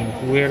then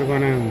we're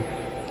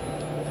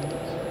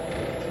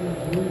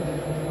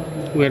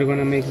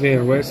gonna make the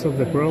rest of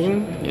the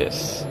program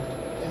Yes.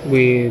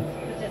 with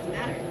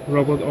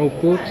robot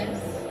output,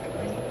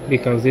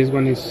 because this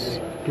one is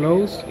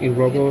closed. In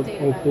robot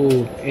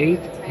output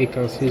 8,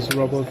 because his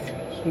robot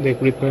the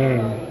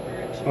gripper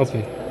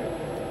open.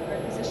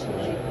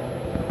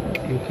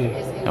 Okay.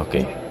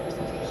 Okay.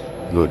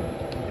 Good.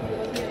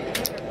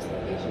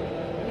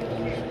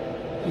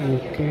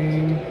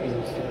 Okay.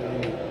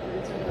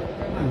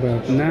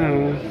 But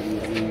now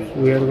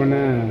we are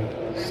gonna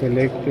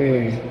select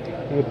the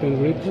open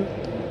gripper.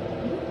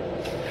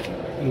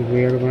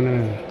 We are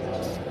gonna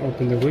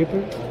open the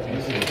gripper.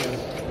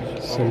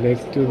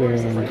 Select to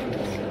the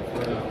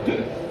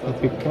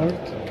big part.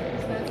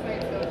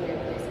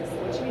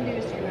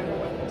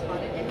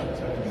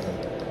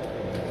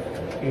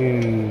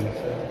 And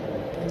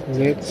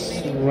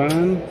let's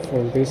run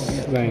for this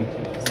line.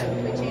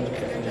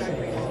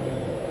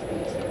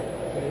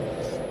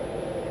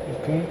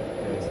 Okay.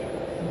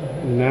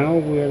 Now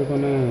we are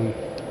gonna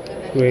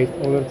create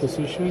other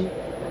position.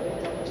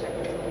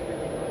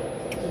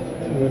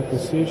 Other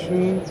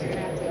position.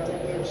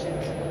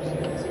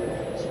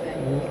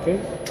 Okay.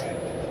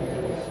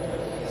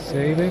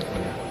 Save it.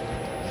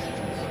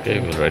 Okay,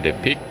 we already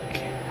pick.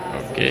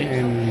 Okay.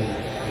 And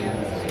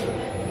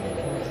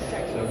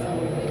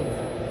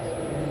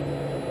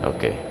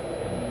Okay.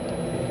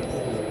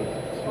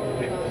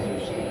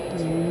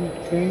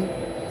 okay.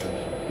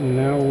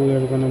 Now we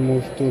are gonna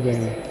move to the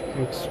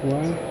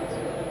X1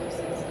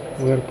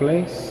 other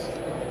place.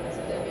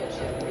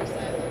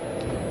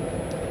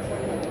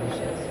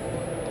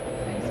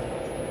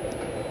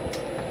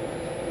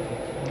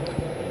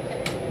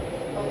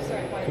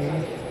 Okay.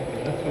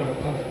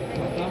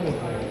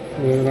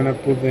 We're gonna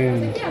put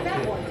them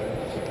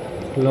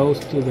close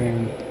to the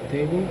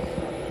table.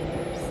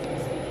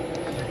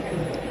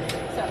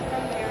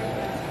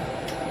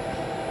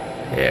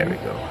 There we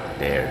go.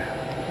 There.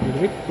 A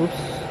little bit,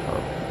 oops,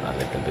 Oh, a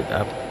little bit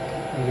up.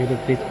 a little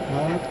bit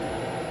up.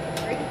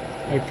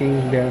 I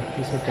think that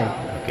is okay.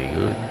 Okay,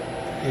 good.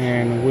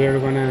 And we're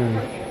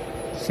gonna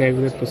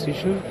save the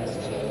position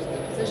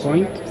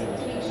point.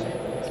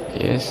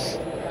 Yes.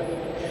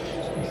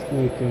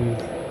 We can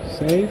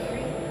save,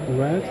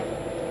 right?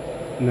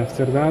 And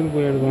after that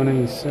we're gonna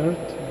insert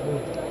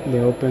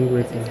the open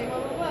gripper.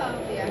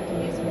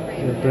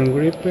 The open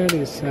gripper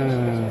is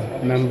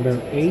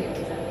number 8.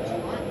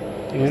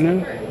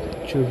 Enter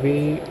should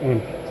be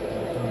on.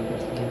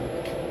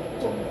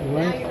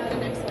 Right?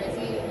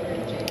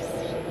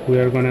 We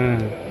are gonna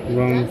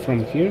run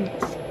from here.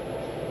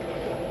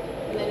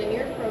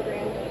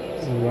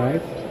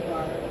 Right?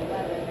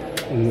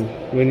 And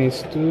we need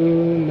to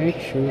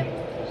make sure.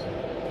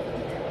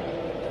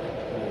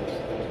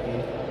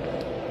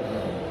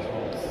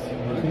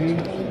 Okay.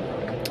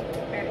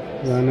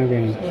 Run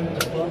again.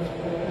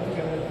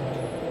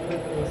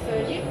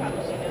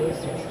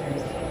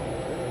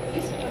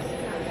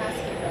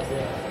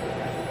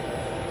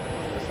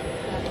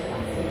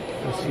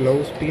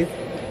 Slow speed.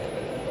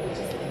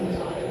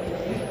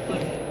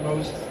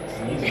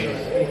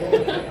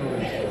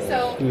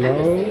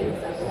 Slow.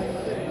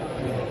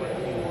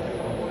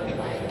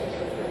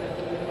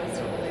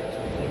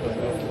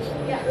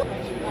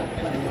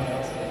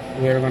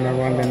 we're gonna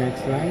run the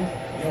next line.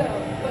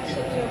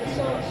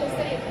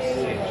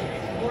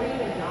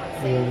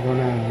 We're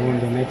gonna run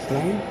the next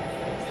line.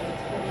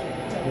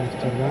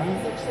 After that,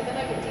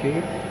 okay.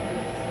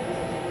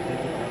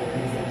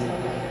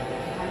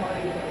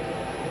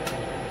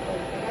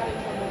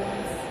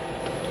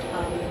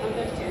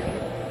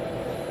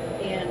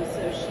 And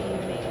so she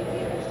made me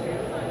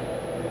understand.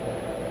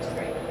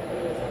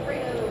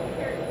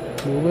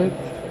 Move it.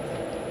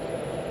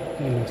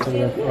 And after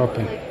that,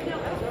 open.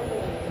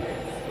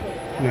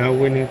 Now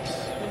when it's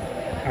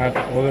at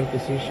other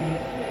position,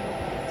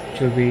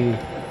 should be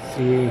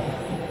see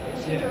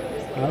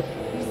up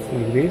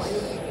like this.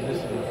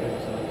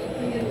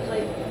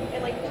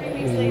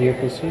 In new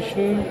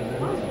position.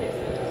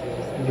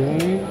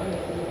 Join.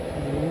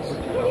 Yes.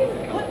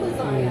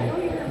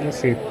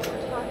 That's it.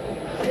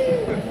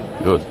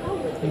 Good.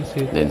 That's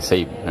it. Then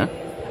save, huh?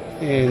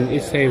 And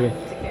it's saved.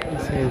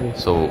 It's saved.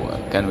 So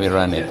can we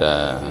run it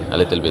a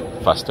little bit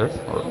faster?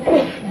 Or?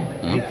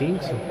 I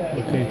think so.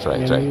 Okay. Try.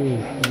 Let me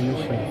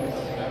show.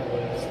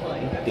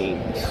 I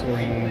think so.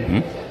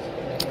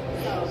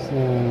 So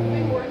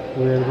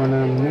we're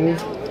gonna move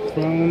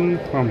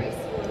from.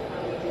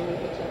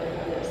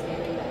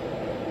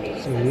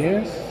 So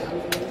yes.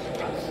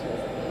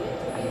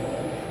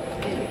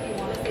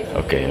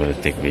 Okay,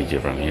 we'll take video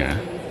from here.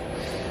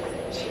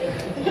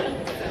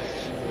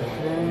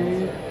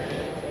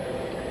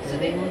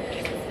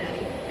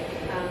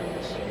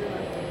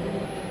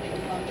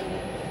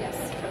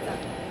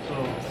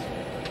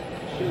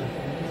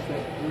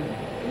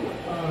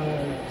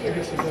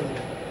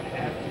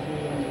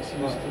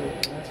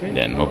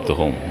 Then move to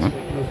home. Huh?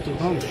 Move to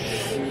home.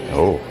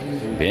 Oh,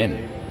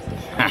 Ben.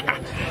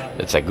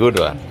 That's a good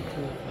one.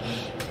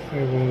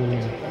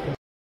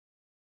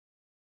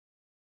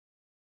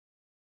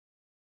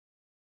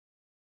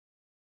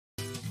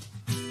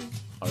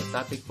 Our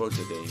topic for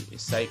today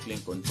is cycling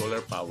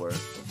controller power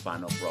of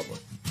Fanuc robot.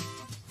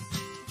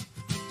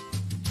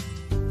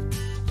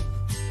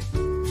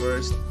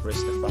 First,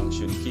 press the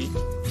function key.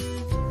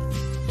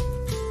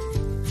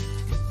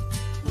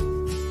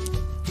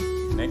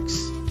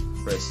 Next,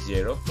 press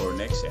 0 for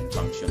next and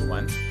function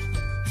 1.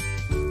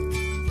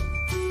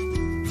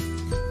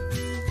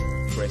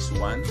 Press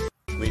 1,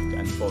 quick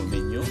and full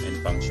menu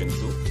and function 2.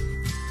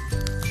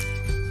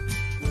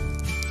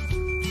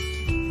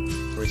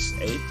 Press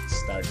 8,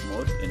 start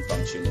mode in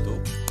function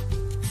 2.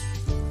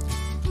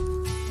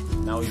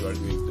 Now you are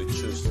going to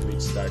choose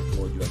which start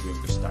mode you are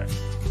going to start.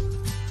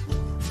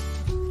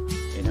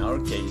 In our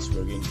case,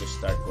 we're going to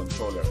start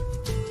controller.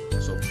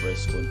 So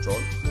press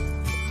control.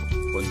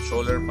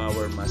 Controller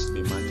power must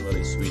be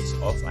manually switched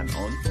off and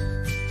on.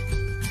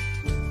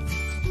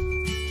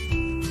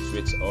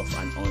 Switch off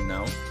and on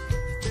now.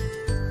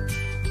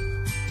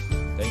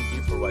 Thank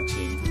you for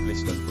watching.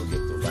 Please don't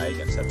forget to like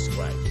and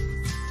subscribe.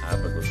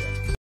 Have a good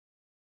one.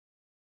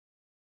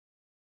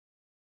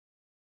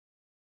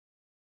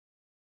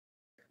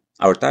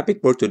 Our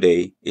topic for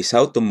today is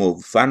how to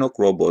move Fanuc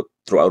robot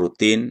through a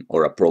routine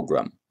or a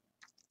program.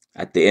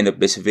 At the end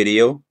of this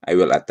video, I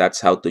will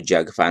attach how to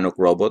jog Fanuc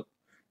robot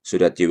so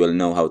that you will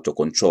know how to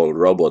control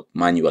robot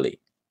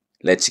manually.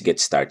 Let's get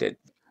started.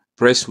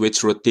 Press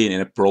which routine in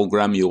a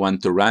program you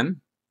want to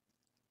run.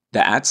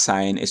 The @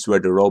 sign is where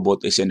the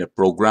robot is in the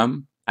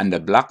program, and the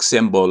black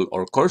symbol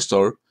or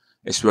cursor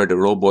is where the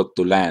robot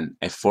to land.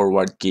 A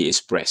forward key is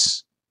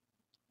pressed.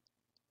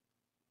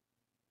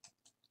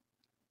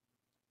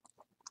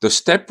 To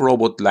step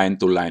robot line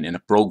to line in a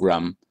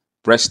program,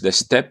 press the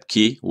step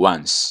key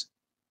once.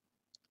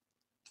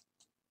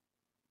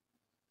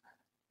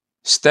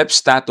 Step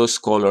status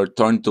color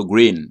turned to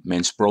green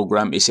means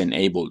program is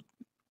enabled.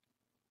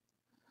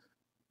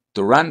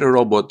 To run the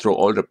robot through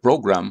all the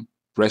program,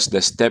 press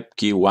the step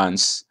key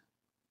once.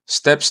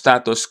 Step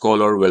status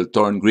color will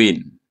turn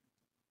green.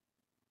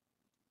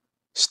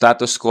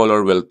 Status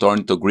color will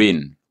turn to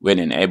green when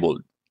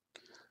enabled.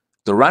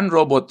 To run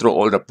robot through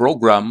all the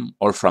program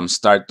or from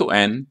start to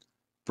end,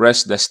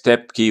 press the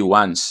step key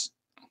once.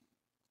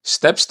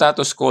 Step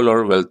status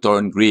color will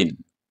turn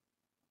green.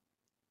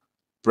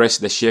 Press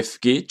the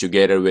shift key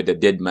together with the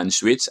deadman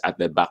switch at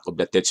the back of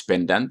the touch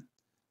pendant.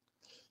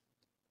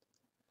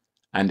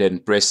 And then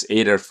press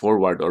either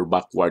forward or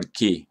backward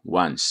key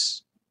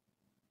once.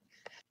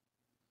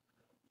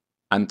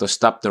 And to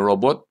stop the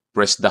robot,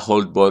 press the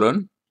hold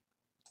button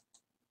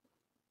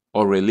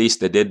or release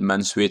the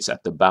deadman switch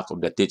at the back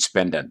of the touch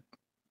pendant.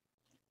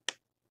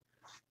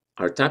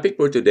 Our topic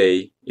for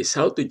today is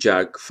how to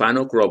jog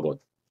Fanuc robot.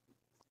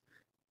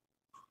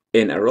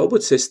 In a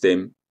robot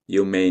system,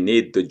 you may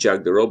need to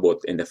jog the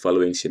robot in the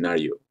following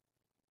scenario.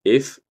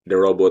 If the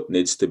robot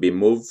needs to be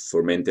moved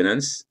for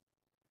maintenance,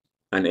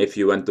 and if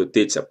you want to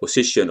teach a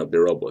position of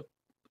the robot.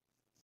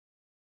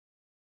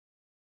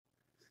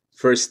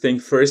 First thing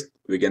first,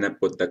 we're gonna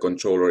put the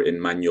controller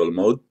in manual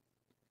mode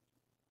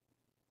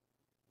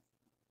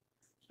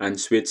and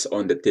switch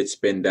on the touch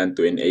pendant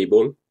to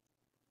enable.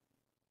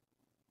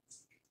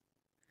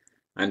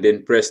 And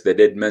then press the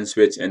deadman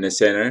switch in the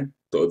center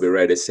to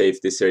override the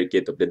safety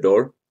circuit of the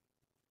door.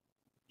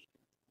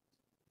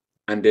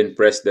 and then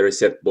press the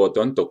reset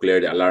button to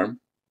clear the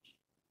alarm.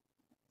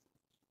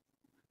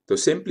 To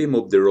simply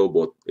move the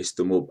robot is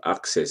to move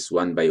axes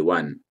one by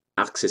one,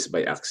 axis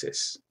by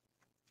axis.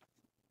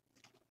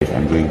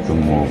 I'm going to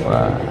move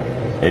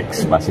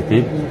X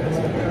positive.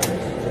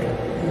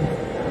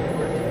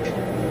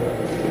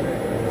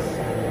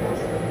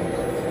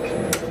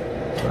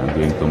 So I'm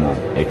going to move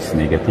X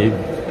negative.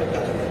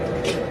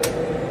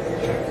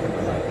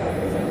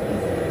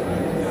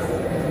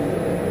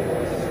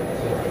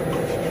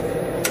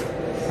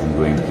 I'm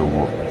going to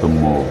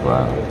move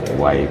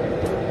Y.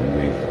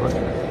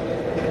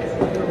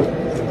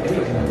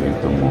 I'm going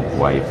to move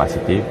Y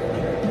positive.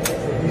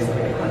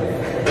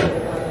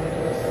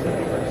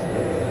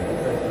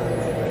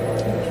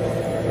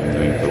 I'm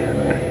going to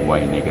move Y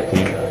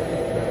negative.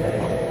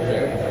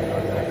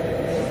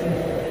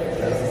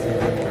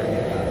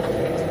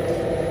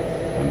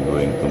 I'm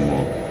going to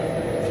move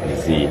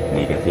Z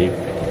negative.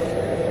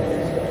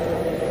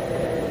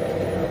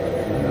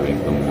 I'm going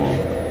to move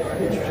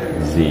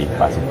Z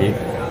positive.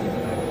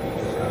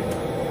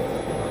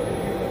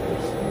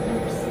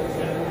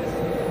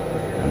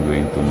 I'm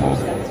going to move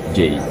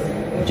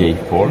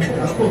J4,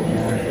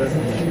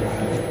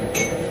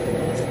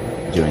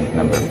 joint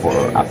number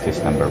 4, axis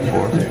number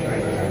 4,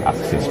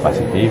 axis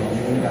positive,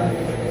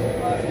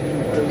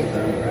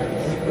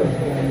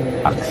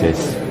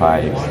 axis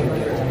 5,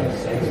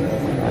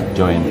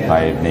 joint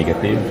 5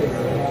 negative,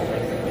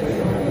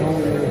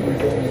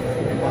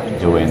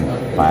 joint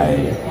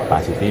 5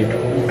 positive,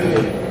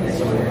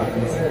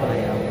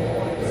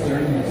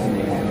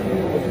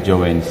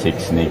 joint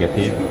 6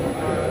 negative,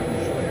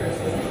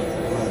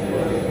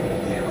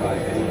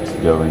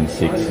 joint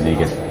 6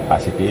 negative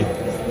positive,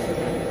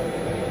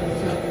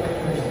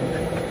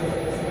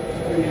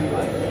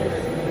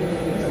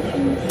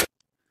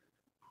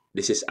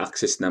 This is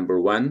axis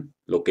number 1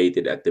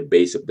 located at the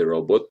base of the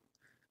robot,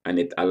 and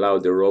it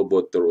allowed the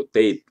robot to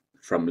rotate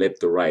from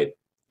left to right,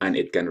 and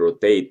it can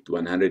rotate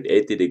 180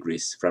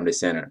 degrees from the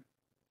center.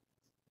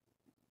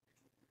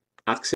 Axis